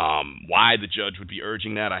 Why the judge would be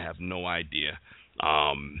urging that, I have no idea.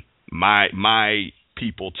 My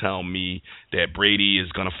people tell me that Brady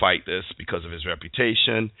is going to fight this because of his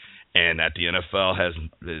reputation, and that the NFL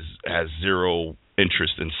has zero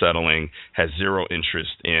interest in settling, has zero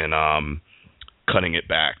interest in cutting it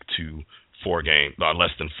back to 4 games,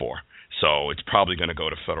 less than 4. So it's probably going to go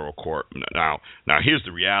to federal court. Now here's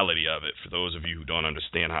the reality of it for those of you who don't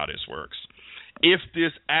understand how this works. If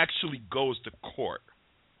this actually goes to court,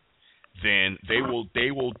 then they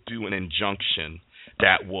will do an injunction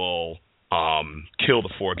that will kill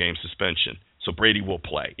the 4-game suspension. So Brady will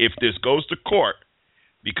play. If this goes to court,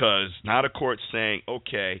 because now the court's saying,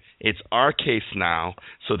 okay, it's our case now,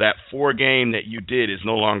 so that 4-game that you did is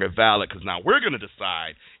no longer valid, because now we're going to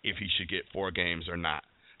decide if he should get 4 games or not.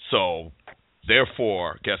 So,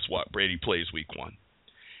 therefore, guess what? Brady plays week 1.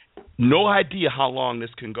 No idea how long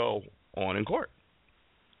this can go on in court.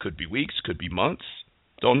 Could be weeks, could be months,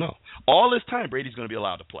 don't know. All this time, Brady's going to be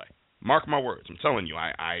allowed to play. Mark my words. I'm telling you,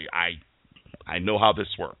 I know how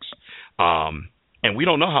this works. And we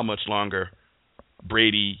don't know how much longer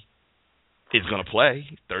Brady is going to play.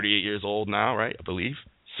 38 years old now, right? I believe.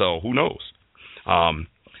 So who knows?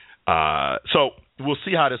 So we'll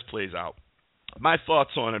see how this plays out. My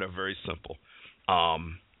thoughts on it are very simple.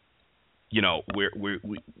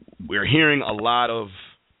 We're hearing a lot of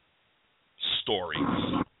stories.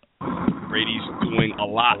 Brady's doing a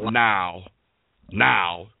lot now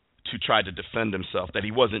to try to defend himself that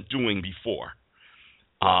he wasn't doing before.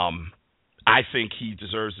 I I think he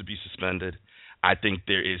deserves to be suspended. I think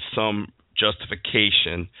there is some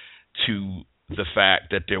justification to the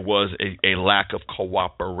fact that there was a lack of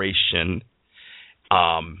cooperation.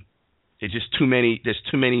 There's too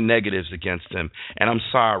many negatives against him, and I'm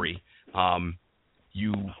sorry.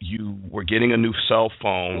 You were getting a new cell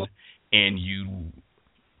phone, and you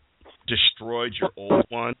destroyed your old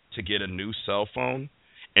one to get a new cell phone,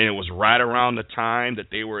 and it was right around the time that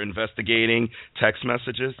they were investigating text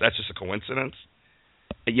messages. That's just a coincidence.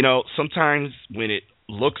 You know, sometimes when it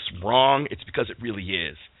looks wrong, it's because it really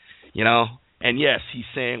is, you know? And yes, he's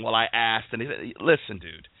saying, well, I asked, and he said, listen,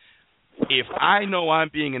 dude, if I know I'm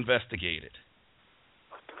being investigated,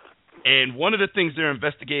 and one of the things they're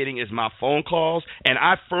investigating is my phone calls, and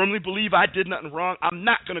I firmly believe I did nothing wrong, I'm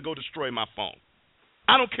not going to go destroy my phone.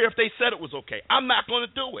 I don't care if they said it was okay. I'm not going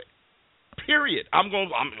to do it. Period. I'm going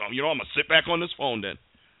to sit back on this phone then.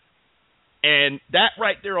 And that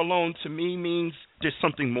right there alone to me means there's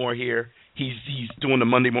something more here. He's doing the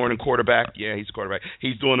Monday morning quarterback. Yeah, he's a quarterback.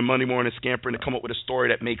 He's doing the Monday morning scampering to come up with a story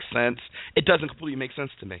that makes sense. It doesn't completely make sense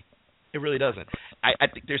to me. It really doesn't. I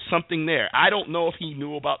think there's something there. I don't know if he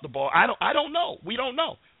knew about the ball. I don't know. We don't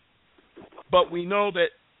know. But we know that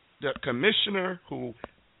the commissioner who,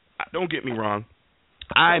 don't get me wrong,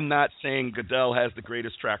 I'm not saying Goodell has the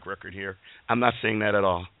greatest track record here. I'm not saying that at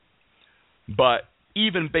all. But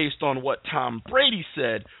even based on what Tom Brady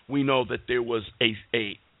said, we know that there was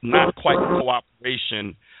a not quite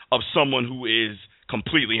cooperation of someone who is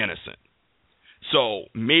completely innocent. So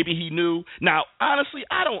maybe he knew. Now, honestly,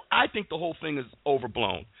 I think the whole thing is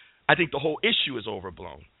overblown. I think the whole issue is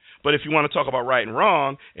overblown. But if you want to talk about right and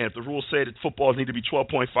wrong, and if the rules say that footballs need to be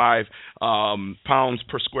 12.5 pounds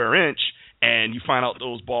per square inch, and you find out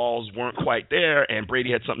those balls weren't quite there and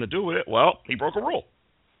Brady had something to do with it, well, he broke a rule.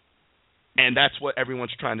 And that's what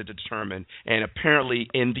everyone's trying to determine. And apparently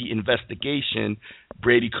in the investigation,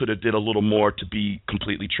 Brady could have did a little more to be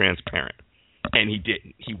completely transparent. And he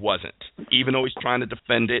didn't. He wasn't. Even though he's trying to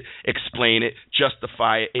defend it, explain it,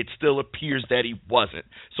 justify it, it still appears that he wasn't.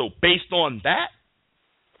 So based on that,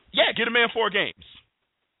 yeah, get a man 4 games.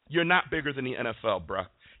 You're not bigger than the NFL, bruh.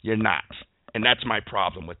 You're not. And that's my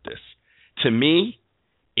problem with this. To me,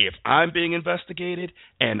 if I'm being investigated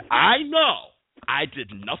and I know I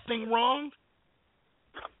did nothing wrong,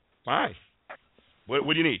 fine. What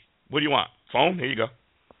do you need? What do you want? Phone? Here you go.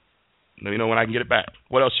 Let me know when I can get it back.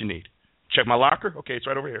 What else you need? Check my locker? Okay, it's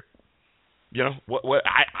right over here. You know, what?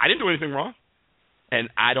 I didn't do anything wrong. And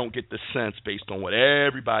I don't get the sense based on what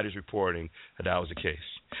everybody's reporting that was the case.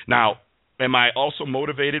 Now, am I also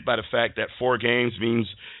motivated by the fact that 4 games means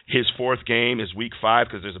his 4th game is week 5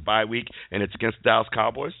 because there's a bye week and it's against the Dallas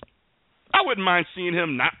Cowboys? I wouldn't mind seeing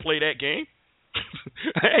him not play that game.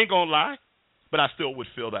 I ain't going to lie. But I still would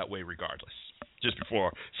feel that way regardless. Just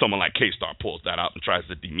before someone like KStarr pulls that out and tries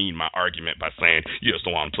to demean my argument by saying, you just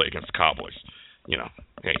don't want to play against the Cowboys. You know,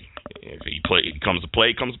 hey, if he comes to play,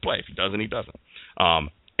 he comes to play. If he doesn't, he doesn't.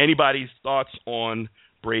 Anybody's thoughts on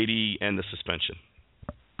Brady and the suspension?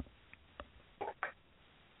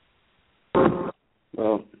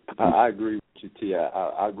 Well, I agree with you, T.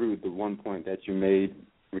 I agree with the one point that you made,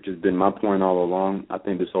 which has been my point all along. I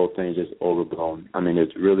think this whole thing is just overblown. I mean,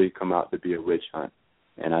 it's really come out to be a witch hunt.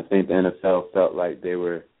 And I think the NFL felt like they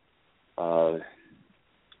were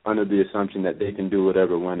under the assumption that they can do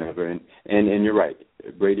whatever, whenever. And you're right.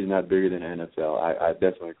 Brady's not bigger than the NFL. I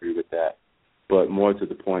definitely agree with that. But more to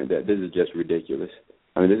the point that this is just ridiculous.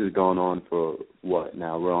 I mean, this has gone on for what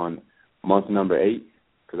now? We're on month number 8,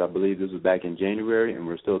 because I believe this was back in January, and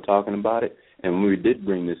we're still talking about it. And when we did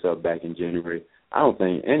bring this up back in January, I don't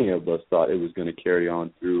think any of us thought it was going to carry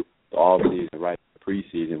on through the off-season, right,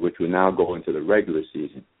 preseason, which will now go into the regular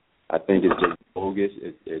season. I think it's just bogus.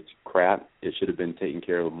 It's crap. It should have been taken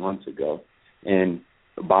care of months ago. And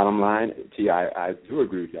the bottom line, T, I do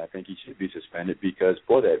agree with you. I think he should be suspended because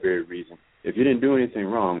for that very reason. If you didn't do anything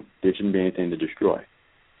wrong, there shouldn't be anything to destroy.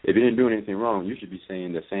 If you didn't do anything wrong, you should be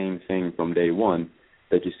saying the same thing from day 1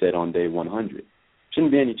 that you said on day 100.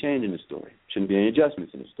 Shouldn't be any change in the story. Shouldn't be any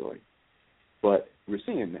adjustments in the story. But we're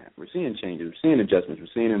seeing that. We're seeing changes. We're seeing adjustments.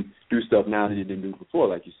 We're seeing him do stuff now that he didn't do before,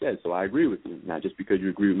 like you said. So I agree with you. Not just because you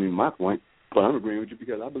agree with me on my point, but I'm agreeing with you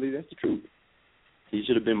because I believe that's the truth. He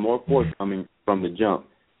should have been more forthcoming from the jump,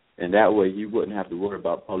 and that way he wouldn't have to worry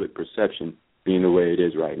about public perception being the way it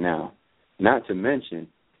is right now. Not to mention,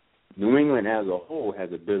 New England as a whole has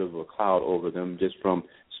a bit of a cloud over them just from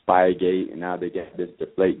Spygate, and now they got this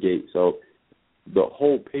Deflategate. So the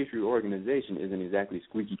whole Patriot organization isn't exactly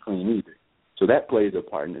squeaky clean either. So that plays a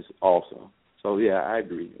part in this also. So, yeah, I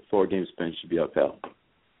agree. 4-game suspension should be upheld.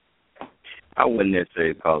 I wouldn't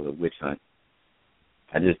necessarily call it a witch hunt.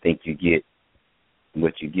 I just think you get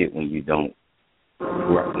what you get when you don't,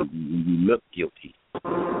 when you look guilty.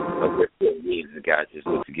 But what it means is the guy just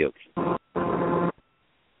looks guilty.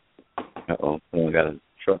 Someone got a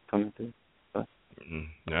truck coming through?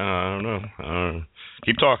 No, I don't know.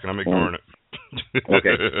 Keep talking. I'm ignoring it.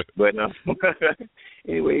 Okay, but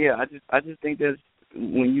anyway, yeah, I just think that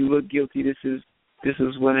when you look guilty, this is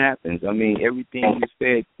what happens. I mean, everything you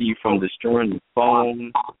said to you, from destroying the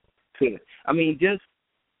phone to, I mean, just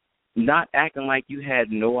not acting like you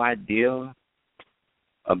had no idea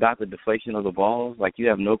about the deflation of the balls, like you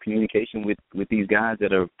have no communication with these guys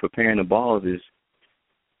that are preparing the balls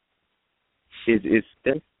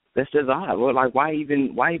that's just odd. Well, like, why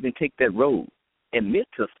even take that road? Admit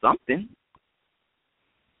to something,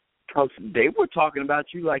 because they were talking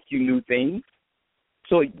about you like you knew things.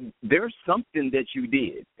 So there's something that you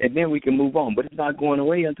did, and then we can move on. But it's not going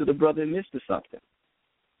away until the brother admits to something.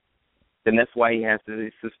 And that's why he has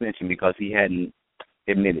the suspension, because he hadn't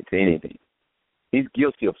admitted to anything. He's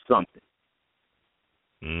guilty of something.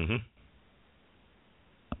 Mm-hmm.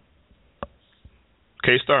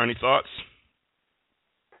 KStarr, any thoughts?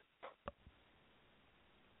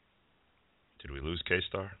 Did we lose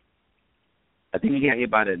KStarr? I think he got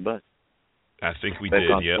hit by that bus. I think we did,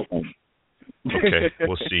 yep. Okay,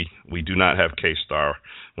 we'll see. We do not have KStarr.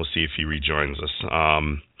 We'll see if he rejoins us. I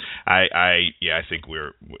think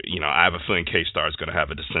I have a feeling KStarr is going to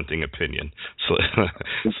have a dissenting opinion. So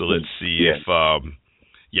let's see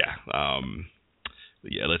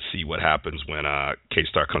let's see what happens when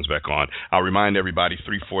KStarr comes back on. I'll remind everybody,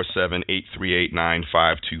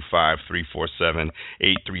 347-838-9525,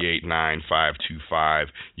 347-838-9525.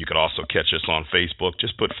 You could also catch us on Facebook.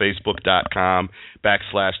 Just put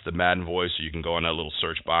facebook.com/the Maddenn Voice, so you can go in that little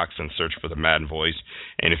search box and search for the Maddenn Voice.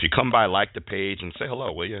 And if you come by, like the page and say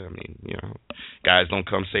hello, will you? I mean, guys don't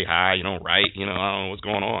come say hi, write, I don't know what's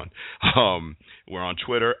going on. We're on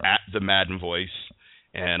Twitter @the Maddenn Voice.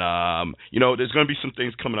 And, there's going to be some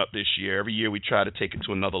things coming up this year. Every year we try to take it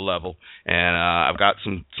to another level. And I've got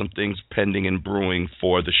some things pending and brewing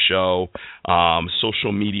for the show.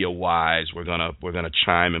 Social media-wise, we're gonna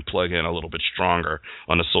chime and plug in a little bit stronger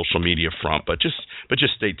on the social media front. But just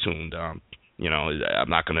stay tuned. I'm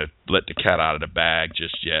not going to let the cat out of the bag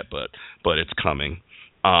just yet, but it's coming.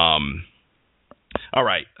 All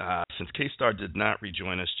right. Since KStarr did not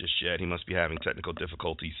rejoin us just yet, he must be having technical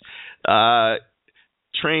difficulties.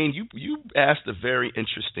 Train, you asked a very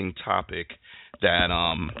interesting topic that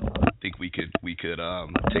I think we could take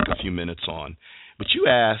a few minutes on. But you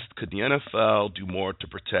asked, could the NFL do more to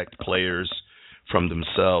protect players from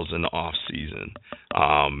themselves in the off season?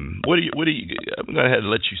 What do you? I'm going to go ahead and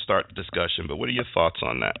let you start the discussion. But what are your thoughts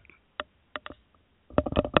on that?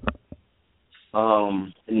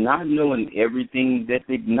 Not knowing everything that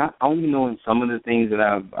not only knowing some of the things that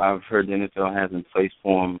I've heard the NFL has in place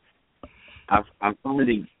for them. I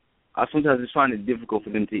sometimes find it difficult for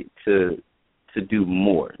them to do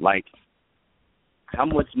more. Like, how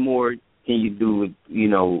much more can you do with,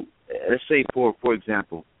 let's say, for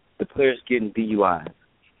example, the players getting DUIs,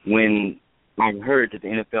 when I've heard that the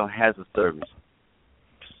NFL has a service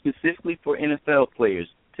specifically for NFL players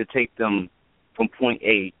to take them from point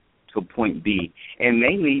A to point B. And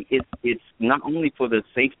mainly it's not only for the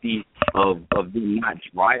safety of them not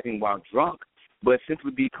driving while drunk, but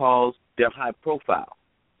simply because they're high profile.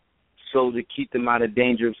 So to keep them out of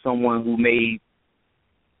danger of someone who may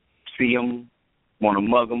see them, want to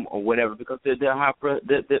mug them or whatever, because they're high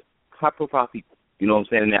profile people. You know what I'm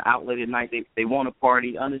saying? And they're out late at night. They want to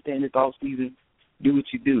party. I understand it's all season. Do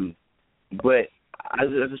what you do. But I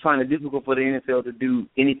just find it difficult for the NFL to do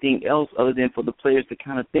anything else other than for the players to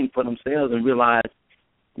kind of think for themselves and realize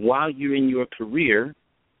while you're in your career,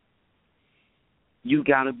 you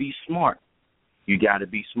got to be smart. You got to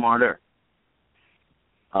be smarter.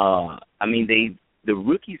 The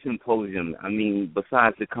rookie symposium,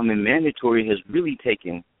 besides becoming mandatory, has really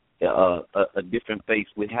taken a different face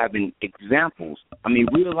with having examples.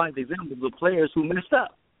 Real-life examples of players who messed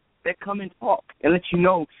up that come and talk and let you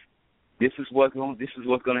know this is what's going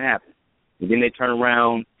to happen. And then they turn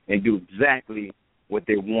around and do exactly what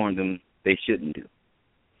they warned them they shouldn't do.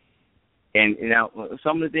 And now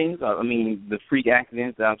some of the things, the freak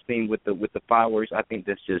accidents that I've seen with the fireworks, I think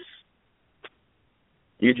that's just,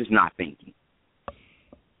 you're just not thinking.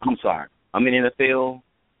 I'm sorry. I'm in NFL.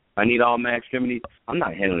 I need all my extremities. I'm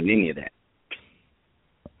not handling any of that.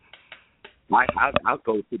 I'll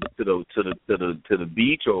go to the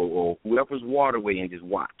beach or whoever's waterway and just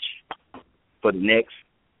watch for the next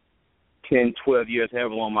 10, 12 years,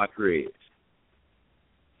 however long my career is.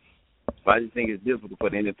 I just think it's difficult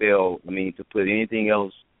for the NFL, to put anything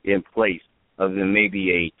else in place other than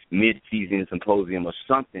maybe a mid-season symposium or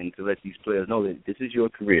something to let these players know that this is your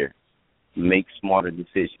career. Make smarter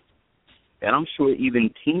decisions. And I'm sure even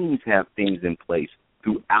teams have things in place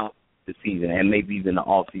throughout the season and maybe even the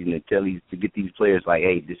off season to get these players like,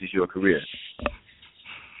 hey, this is your career.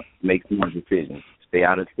 Make smart decisions. Stay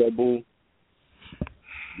out of trouble.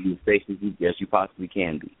 Be as safe as you possibly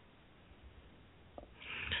can be.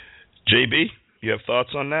 JB, you have thoughts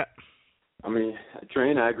on that? I mean,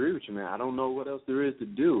 Train, I agree with you, man. I don't know what else there is to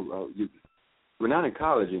do. We're not in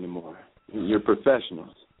college anymore. You're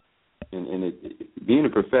professionals. And being a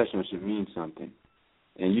professional should mean something.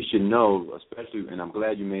 And you should know, especially, and I'm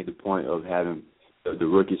glad you made the point of having the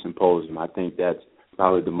rookie symposium. I think that's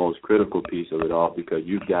probably the most critical piece of it all, because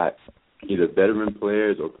you've got either veteran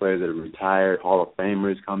players or players that are retired, Hall of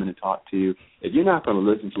Famers coming to talk to you. If you're not going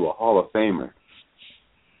to listen to a Hall of Famer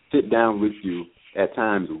sit down with you at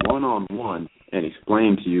times one-on-one and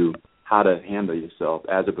explain to you how to handle yourself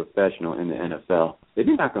as a professional in the NFL, if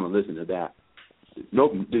you're not going to listen to that,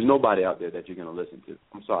 there's nobody out there that you're going to listen to.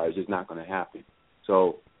 I'm sorry, it's just not going to happen.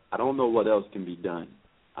 So I don't know what else can be done.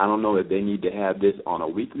 I don't know if they need to have this on a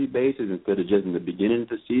weekly basis instead of just in the beginning of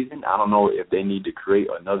the season. I don't know if they need to create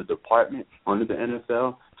another department under the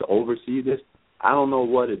NFL to oversee this. I don't know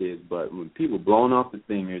what it is, but when people blowing off the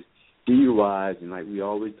fingers, DUIs, and like we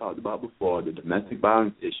always talked about before, the domestic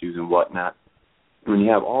violence issues and whatnot, when you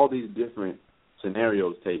have all these different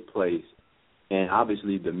scenarios take place, and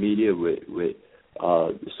obviously the media with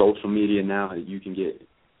social media now, that you can get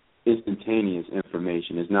instantaneous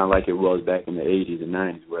information. It's not like it was back in the 80s and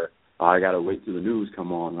 90s where I got to wait till the news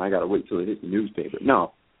come on, or I got to wait till it hits the newspaper.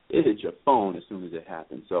 No, it hits your phone as soon as it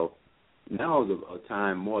happens. So now is a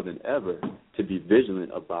time more than ever to be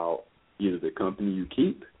vigilant about either the company you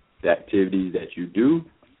keep, the activities that you do,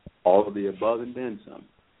 all of the above and then some.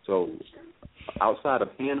 So outside of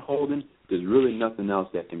hand-holding, there's really nothing else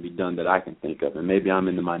that can be done that I can think of. And maybe I'm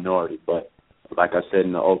in the minority, but like I said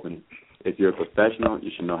in the open, if you're a professional,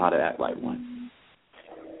 you should know how to act like one.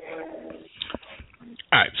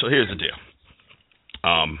 All right, so here's the deal.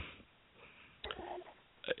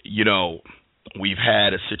 We've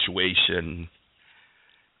had a situation,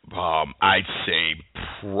 I'd say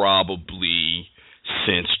probably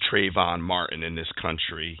since Trayvon Martin in this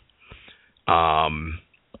country,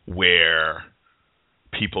 where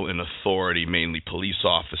people in authority, mainly police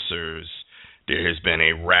officers, there has been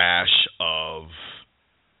a rash of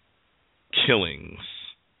killings,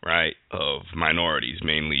 right, of minorities,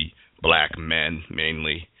 mainly black men,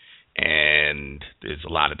 and there's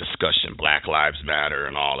a lot of discussion, Black Lives Matter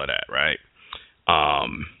and all of that, right?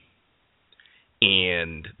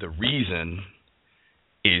 And the reason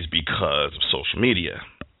is because of social media,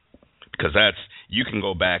 because you can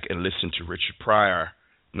go back and listen to Richard Pryor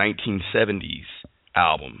 1970s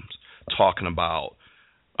albums talking about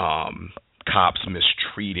cops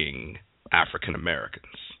mistreating African Americans.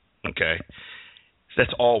 Okay, so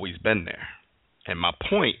that's always been there. And my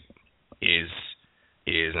point is,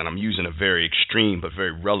 and I'm using a very extreme but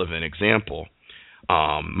very relevant example.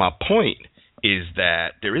 My point is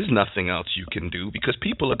that there is nothing else you can do because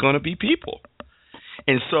people are going to be people.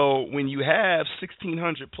 And so when you have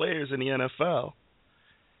 1,600 players in the NFL,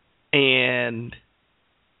 it's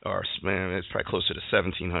probably closer to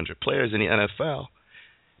 1,700 players in the NFL,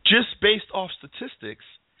 just based off statistics,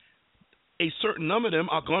 a certain number of them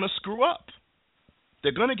are going to screw up.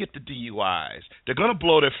 They're going to get the DUIs. They're going to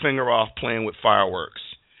blow their finger off playing with fireworks.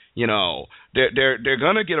 They're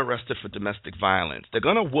going to get arrested for domestic violence. They're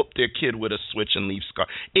going to whoop their kid with a switch and leave scar.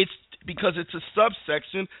 It's because it's a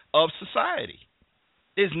subsection of society.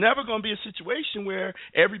 There's never going to be a situation where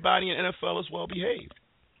everybody in the NFL is well behaved.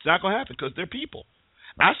 It's not going to happen because they're people.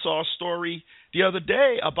 I saw a story the other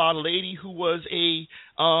day about a lady who was I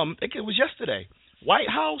think it was yesterday, White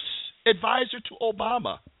House advisor to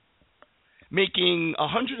Obama, making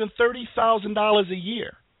 $130,000 a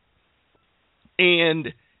year,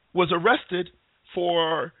 and was arrested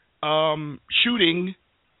for shooting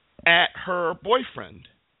at her boyfriend,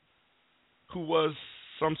 who was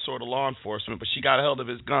some sort of law enforcement, but she got a hold of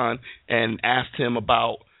his gun and asked him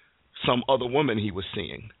about some other woman he was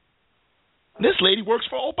seeing. This lady works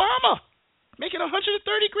for Obama, making $130,000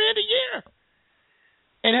 a year,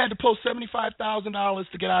 and had to post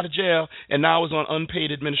 $75,000 to get out of jail, and now is on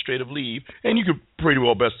unpaid administrative leave. And you could pretty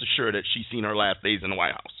well best assure that she's seen her last days in the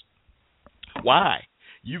White House. Why?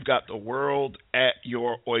 You've got the world at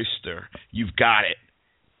your oyster. You've got it.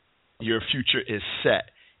 Your future is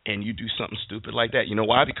set, and you do something stupid like that. You know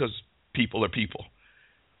why? Because people are people,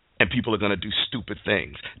 and people are going to do stupid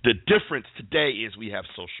things. The difference today is we have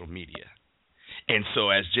social media. And so,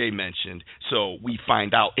 as Jay mentioned, so we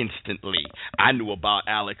find out instantly. I knew about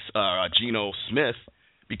Geno Smith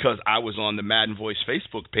because I was on the Maddenn Voice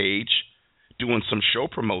Facebook page doing some show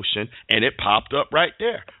promotion, and it popped up right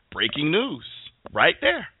there. Breaking news, right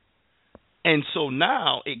there. And so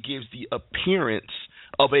now it gives the appearance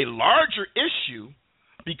of a larger issue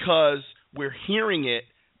because we're hearing it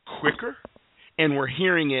quicker and we're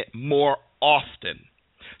hearing it more often.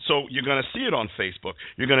 So you're going to see it on Facebook.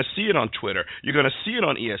 You're going to see it on Twitter. You're going to see it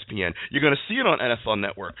on ESPN. You're going to see it on NFL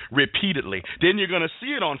Network repeatedly. Then you're going to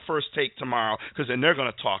see it on First Take tomorrow because then they're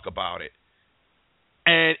going to talk about it.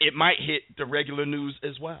 And it might hit the regular news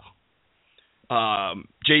as well.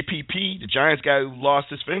 JPP, the Giants guy who lost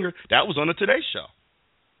his finger, that was on the Today Show.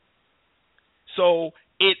 So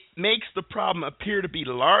it makes the problem appear to be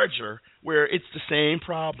larger where it's the same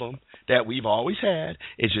problem that we've always had.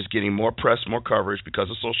 It's just getting more press, more coverage because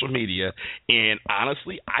of social media. And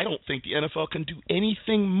honestly, I don't think the NFL can do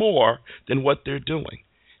anything more than what they're doing.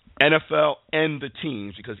 NFL and the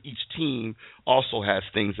teams, because each team also has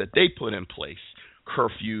things that they put in place,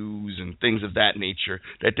 curfews and things of that nature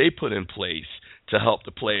that they put in place to help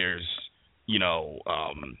the players,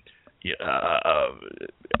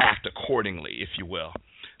 act accordingly, if you will.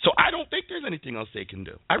 So I don't think there's anything else they can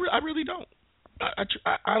do. I really don't.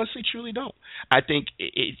 I honestly, truly don't. I think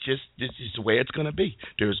this is the way it's going to be.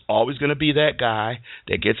 There's always going to be that guy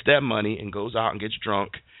that gets that money and goes out and gets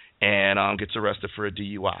drunk and gets arrested for a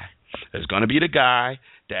DUI. There's going to be the guy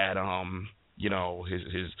that he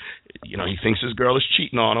thinks his girl is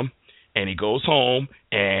cheating on him, and he goes home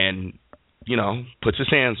and puts his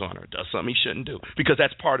hands on her, does something he shouldn't do, because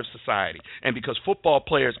that's part of society, and because football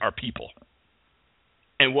players are people.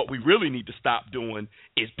 And what we really need to stop doing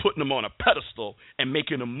is putting them on a pedestal and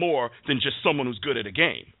making them more than just someone who's good at a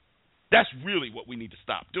game. That's really what we need to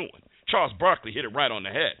stop doing. Charles Barkley hit it right on the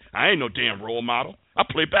head. I ain't no damn role model. I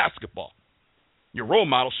play basketball. Your role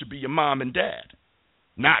model should be your mom and dad,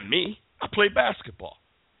 not me. I play basketball.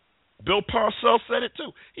 Bill Parcells said it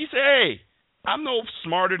too. He said, hey, I'm no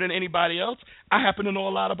smarter than anybody else. I happen to know a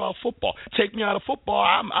lot about football. Take me out of football,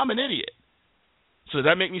 I'm an idiot. So does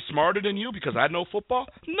that make me smarter than you because I know football?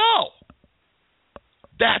 No.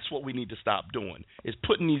 That's what we need to stop doing, is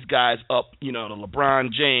putting these guys up, the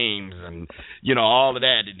LeBron James and, all of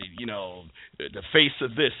that, and, the face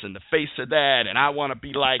of this and the face of that, and I want to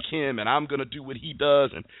be like him, and I'm going to do what he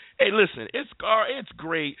does. And, hey, listen, it's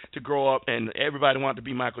great to grow up, and everybody wanted to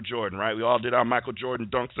be Michael Jordan, right? We all did our Michael Jordan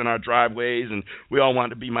dunks in our driveways, and we all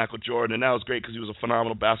wanted to be Michael Jordan, and that was great because he was a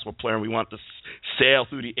phenomenal basketball player, and we wanted to sail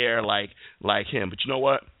through the air like him. But you know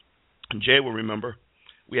what? Jay will remember.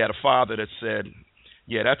 We had a father that said,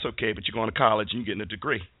 yeah, that's okay, but you're going to college and you're getting a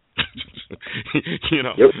degree.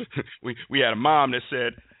 Yep. We had a mom that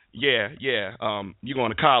said, you're going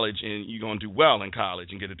to college and you're going to do well in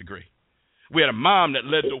college and get a degree. We had a mom that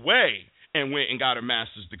led the way and went and got her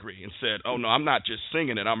master's degree and said, oh, no, I'm not just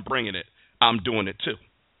singing it, I'm bringing it, I'm doing it too.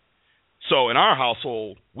 So in our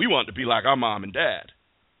household, we want to be like our mom and dad.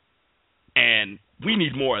 And we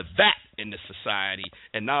need more of that in this society,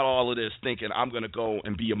 and not all of this thinking I'm going to go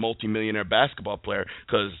and be a multimillionaire basketball player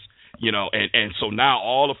because, and so now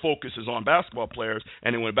all the focus is on basketball players,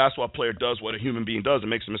 and then when a basketball player does what a human being does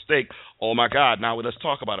and makes a mistake, oh, my God, now let's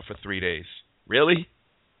talk about it for 3 days. Really?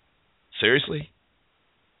 Seriously?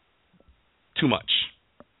 Too much.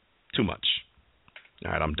 Too much.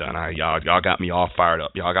 All right, I'm done. Y'all got me all fired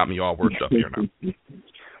up. Y'all got me all worked up here now.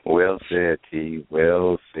 Well said, T.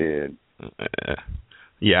 Well said.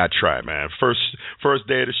 Yeah, I try, man. First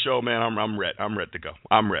day of the show, man. I'm ready. I'm ready to go.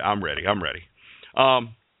 I'm ready. All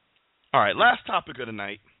right, last topic of the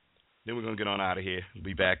night. Then we're gonna get on out of here. We'll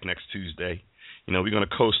be back next Tuesday. We're gonna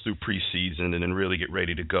coast through preseason and then really get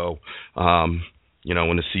ready to go. When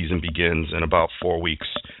the season begins in about 4 weeks.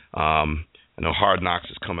 I know Hard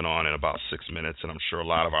Knocks is coming on in about 6 minutes, and I'm sure a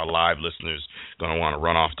lot of our live listeners gonna want to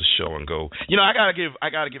run off the show and go. I gotta give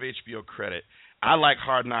HBO credit. I like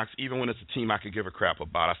Hard Knocks even when it's a team I could give a crap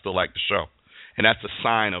about. I still like the show. And that's a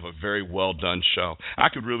sign of a very well-done show. I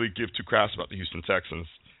could really give two craps about the Houston Texans,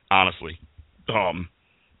 honestly. But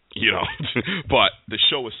the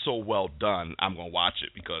show is so well done, I'm going to watch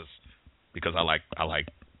it because I like the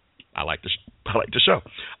show.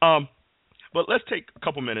 But let's take a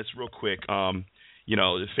couple minutes real quick.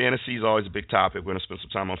 The fantasy is always a big topic. We're going to spend some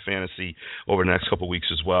time on fantasy over the next couple of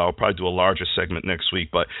weeks as well. I'll probably do a larger segment next week,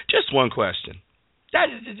 but just one question.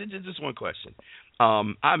 Just one question.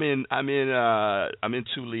 I'm in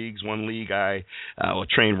 2 leagues. One league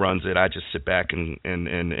Train runs it. I just sit back and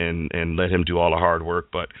let him do all the hard work.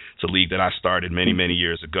 But it's a league that I started many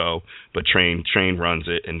years ago. But Train runs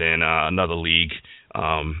it, and then another league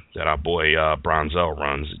that our boy Bronzell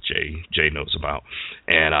runs, that Jay knows about.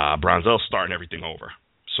 And Bronzell's starting everything over.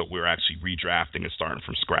 So we're actually redrafting and starting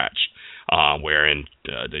from scratch. Where in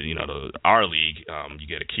our league, you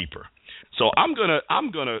get a keeper. So I'm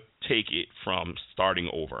gonna take it from starting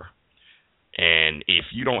over. And if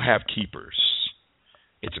you don't have keepers,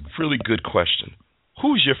 it's a really good question.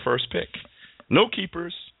 Who's your first pick? No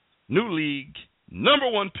keepers, new league, number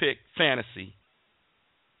one pick, fantasy.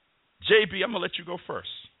 JB, I'm gonna let you go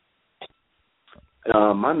first.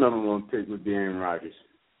 My number one pick would be Aaron Rodgers,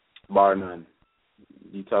 bar none.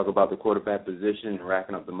 You talk about the quarterback position and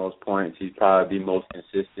racking up the most points. He's probably the most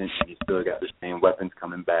consistent, and he's still got the same weapons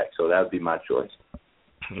coming back. So that would be my choice.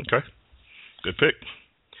 Okay. Good pick.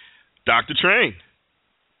 Dr. Train.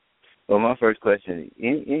 Well, my first question,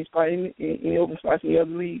 any open spots in the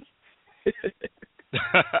other league?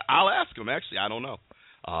 I'll ask him, actually. I don't know.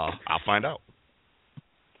 I'll find out.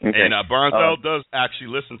 Okay. And Barnzell does actually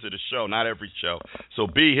listen to the show, not every show. So,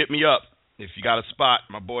 B, hit me up. If you got a spot,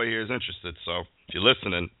 my boy here is interested. So if you're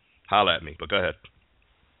listening, holler at me. But go ahead.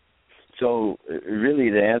 So really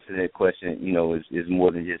the answer to that question, is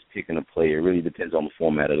more than just picking a player. It really depends on the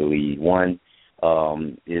format of the league. One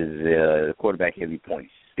is quarterback-heavy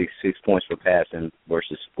points, six points for passing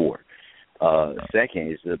versus 4.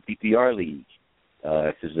 Second is the PPR league.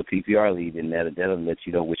 If it's a PPR league, then that'll let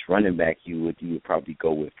you know which running back you would probably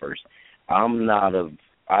go with first. I don't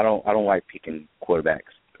like picking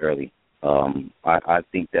quarterbacks early. I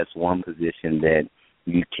think that's one position that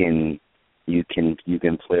you can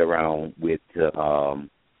play around with.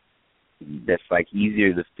 That's like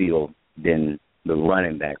easier to field than the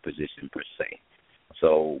running back position per se.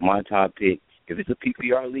 So my top pick, if it's a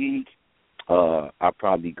PPR league, I'll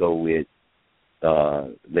probably go with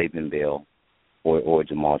Le'Veon Bell or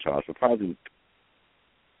Jamal Charles, but probably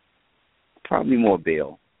more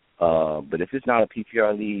Bell. But if it's not a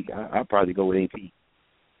PPR league, I'll probably go with AP.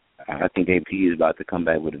 I think AP is about to come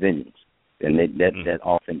back with a vengeance, and that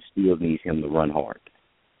offense still needs him to run hard.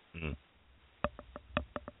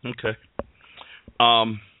 Okay.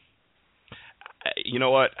 You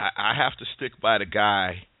know what? I have to stick by the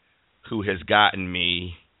guy who has gotten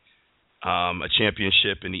me a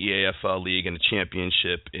championship in the EAFL league and a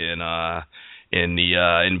championship in the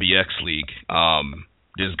NBX league.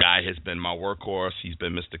 This guy has been my workhorse. He's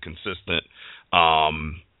been Mr. Consistent,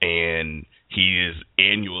 and he is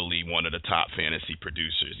annually one of the top fantasy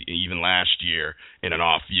producers. Even last year, in an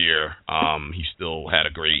off year, he still had a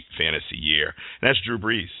great fantasy year. And that's Drew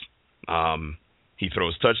Brees. He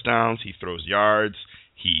throws touchdowns. He throws yards.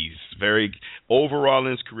 He's overall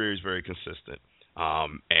in his career, he's very consistent.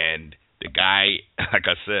 And the guy, like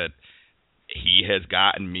I said, he has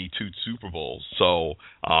gotten me 2 Super Bowls. So,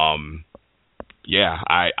 yeah,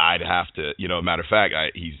 I'd have to, matter of fact,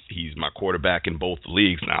 he's my quarterback in both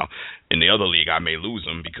leagues now. In the other league, I may lose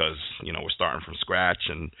him because, we're starting from scratch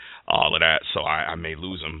and all of that, so I may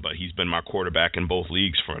lose him. But he's been my quarterback in both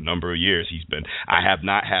leagues for a number of years. I have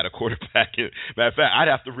not had a quarterback. Matter of fact, I'd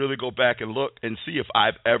have to really go back and look and see if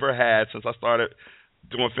I've ever had, since I started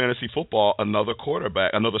doing fantasy football, another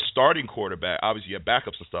starting quarterback. Obviously, you have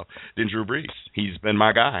backups and stuff, than Drew Brees. He's been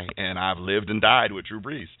my guy, and I've lived and died with Drew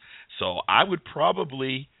Brees. So I would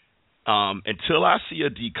probably, until I see a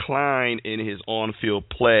decline in his on-field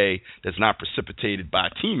play that's not precipitated by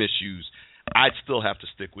team issues, I'd still have to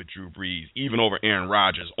stick with Drew Brees, even over Aaron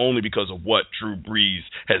Rodgers, only because of what Drew Brees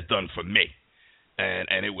has done for me.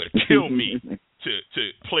 And it would kill me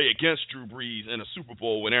to play against Drew Brees in a Super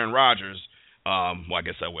Bowl with Aaron Rodgers. Well, I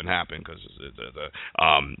guess that wouldn't happen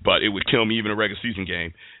but it would kill me even a regular season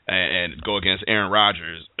game and go against Aaron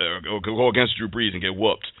Rodgers or go against Drew Brees and get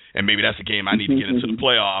whooped. And maybe that's a game I need to get into the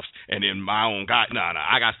playoffs. And then my own guy,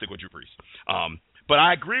 I got to stick with Drew Brees. But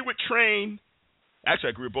I agree with Train. Actually,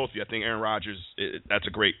 I agree with both of you. I think Aaron Rodgers, that's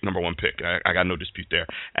a great number one pick. I got no dispute there.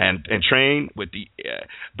 And Train with the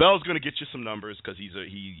Bell's going to get you some numbers because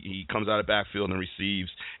he comes out of backfield and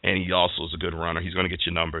receives, and he also is a good runner. He's going to get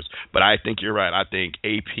you numbers. But I think you're right. I think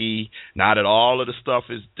AP, now that all of the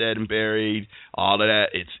stuff is dead and buried, all of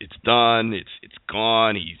that, it's done. It's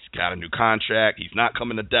gone. He's got a new contract. He's not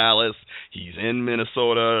coming to Dallas. He's in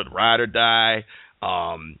Minnesota, ride or die.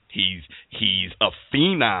 He's a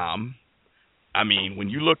phenom. I mean, when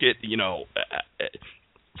you look at,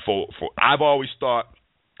 I've always thought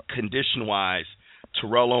condition-wise,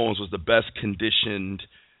 Terrell Owens was the best conditioned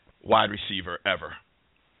wide receiver ever,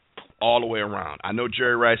 all the way around. I know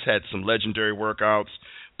Jerry Rice had some legendary workouts,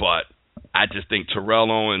 but I just think Terrell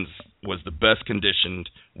Owens was the best conditioned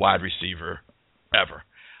wide receiver ever.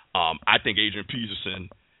 I think Adrian Peterson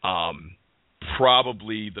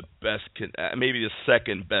probably the best, maybe the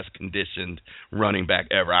second best conditioned running back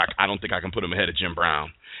ever. I don't think I can put him ahead of Jim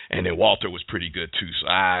Brown. And then Walter was pretty good too. So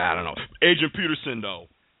I don't know. Adrian Peterson though,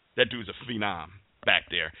 that dude's a phenom back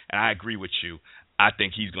there. And I agree with you. I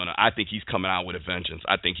think he's coming out with a vengeance.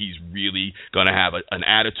 I think he's really gonna have an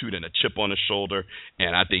attitude and a chip on his shoulder,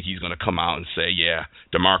 and I think he's gonna come out and say, "Yeah,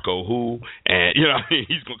 DeMarco who?" And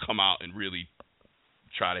he's gonna come out and really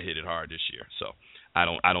try to hit it hard this year. So I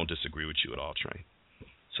don't disagree with you at all, Train.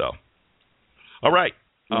 So, all right.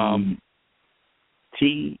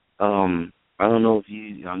 T, I don't know if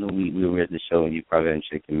you. I know we were at the show and you probably hadn't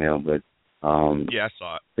checked your mail, but yeah, I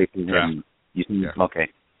saw it. Yeah.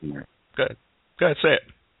 Okay. Good. Go ahead, say it.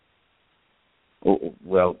 Oh,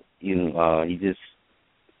 well, he just,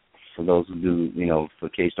 for those who do, for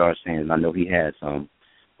KStarr fans, I know he has some.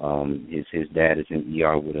 His dad is in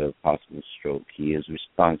ER with a possible stroke. He is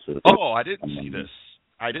responsible. Oh, I didn't see this.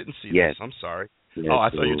 Yes. I'm sorry. Yes, I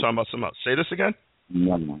thought you were talking about something else. Say this again.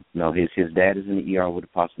 No. His dad is in the ER with a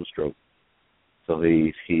possible stroke. So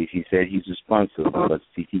he said he's responsible, but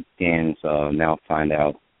CT scans now find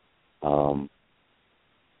out.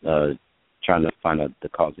 Trying to find out the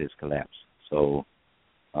cause of his collapse. So,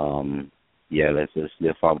 let's just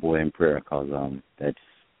lift our boy in prayer because that's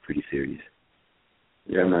pretty serious.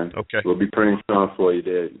 Yeah, man. Okay. We'll be praying strong for you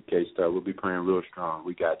there, KStarr. We'll be praying real strong.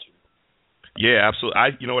 We got you. Yeah,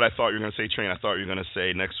 absolutely. You know what I thought you were going to say, Train? I thought you were going to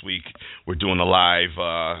say next week we're doing a live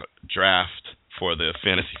draft for the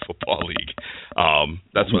Fantasy Football League.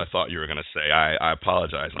 That's what I thought you were going to say. I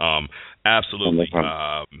apologize. Absolutely.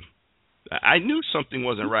 I knew something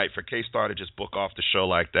wasn't right for KStarr to just book off the show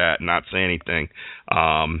like that and not say anything.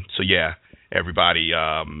 So, yeah, everybody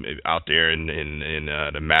out there in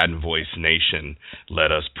the Maddenn Voice Nation,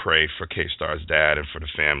 let us pray for KStarr's dad and for the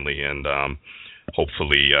family, and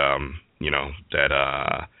hopefully,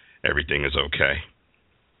 that everything is okay.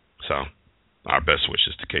 So, our best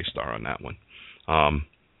wishes to KStarr on that one.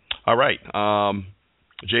 All right.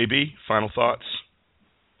 JB, final thoughts?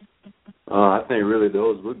 I think really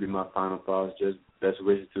those would be my final thoughts. Just best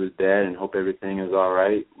wishes to his dad, and hope everything is all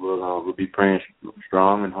right. We'll be praying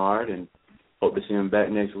strong and hard, and hope to see him back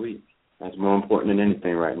next week. That's more important than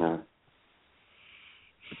anything right now.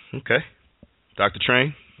 Okay, Dr.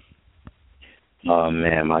 Train.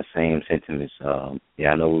 Man, my same sentiments. I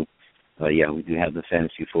know. We do have the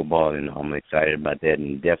fantasy football, and I'm excited about that,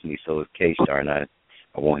 and definitely so is KStarr, and I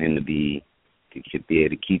want him to be able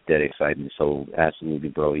to keep that excitement. So absolutely,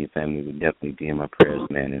 bro, your family would definitely be in my prayers,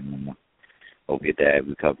 man, and hope your dad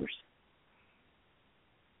recovers.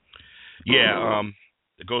 Yeah,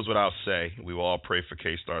 it goes without say. We will all pray for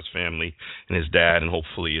KStarr's family and his dad, and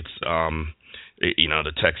hopefully it's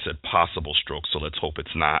the text said possible stroke, so let's hope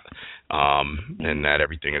it's not, and that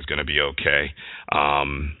everything is going to be okay.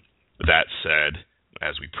 That said,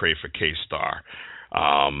 as we pray for KStarr,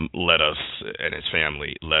 let us and his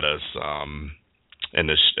family, let us end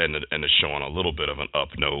the show on a little bit of an up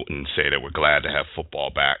note and say that we're glad to have football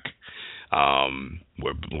back.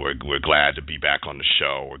 We're glad to be back on the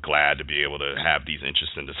show. We're glad to be able to have these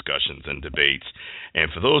interesting discussions and debates.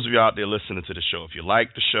 And for those of you out there listening to the show, if you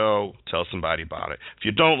like the show, tell somebody about it. If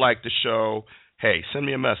you don't like the show, hey, send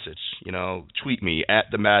me a message. Tweet me at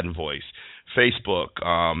the Maddenn Voice. Facebook,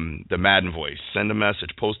 the Maddenn Voice. Send a message,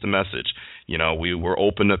 post a message. We're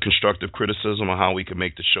open to constructive criticism on how we can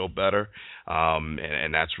make the show better,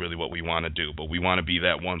 and that's really what we want to do. But we want to be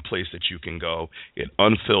that one place that you can go get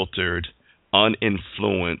unfiltered,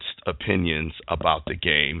 uninfluenced opinions about the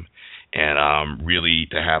game, and really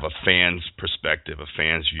to have a fan's perspective, a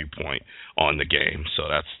fan's viewpoint on the game. So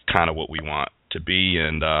that's kind of what we want to be,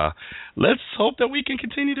 and let's hope that we can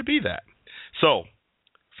continue to be that. So,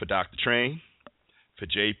 for Dr. Train, for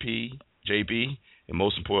JB, and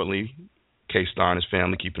most importantly, KStarr and his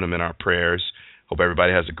family, keeping them in our prayers. Hope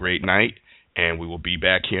everybody has a great night, and we will be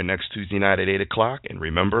back here next Tuesday night at 8 o'clock. And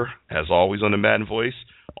remember, as always on the Maddenn Voice,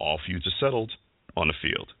 all feuds are settled on the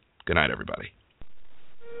field. Good night, everybody.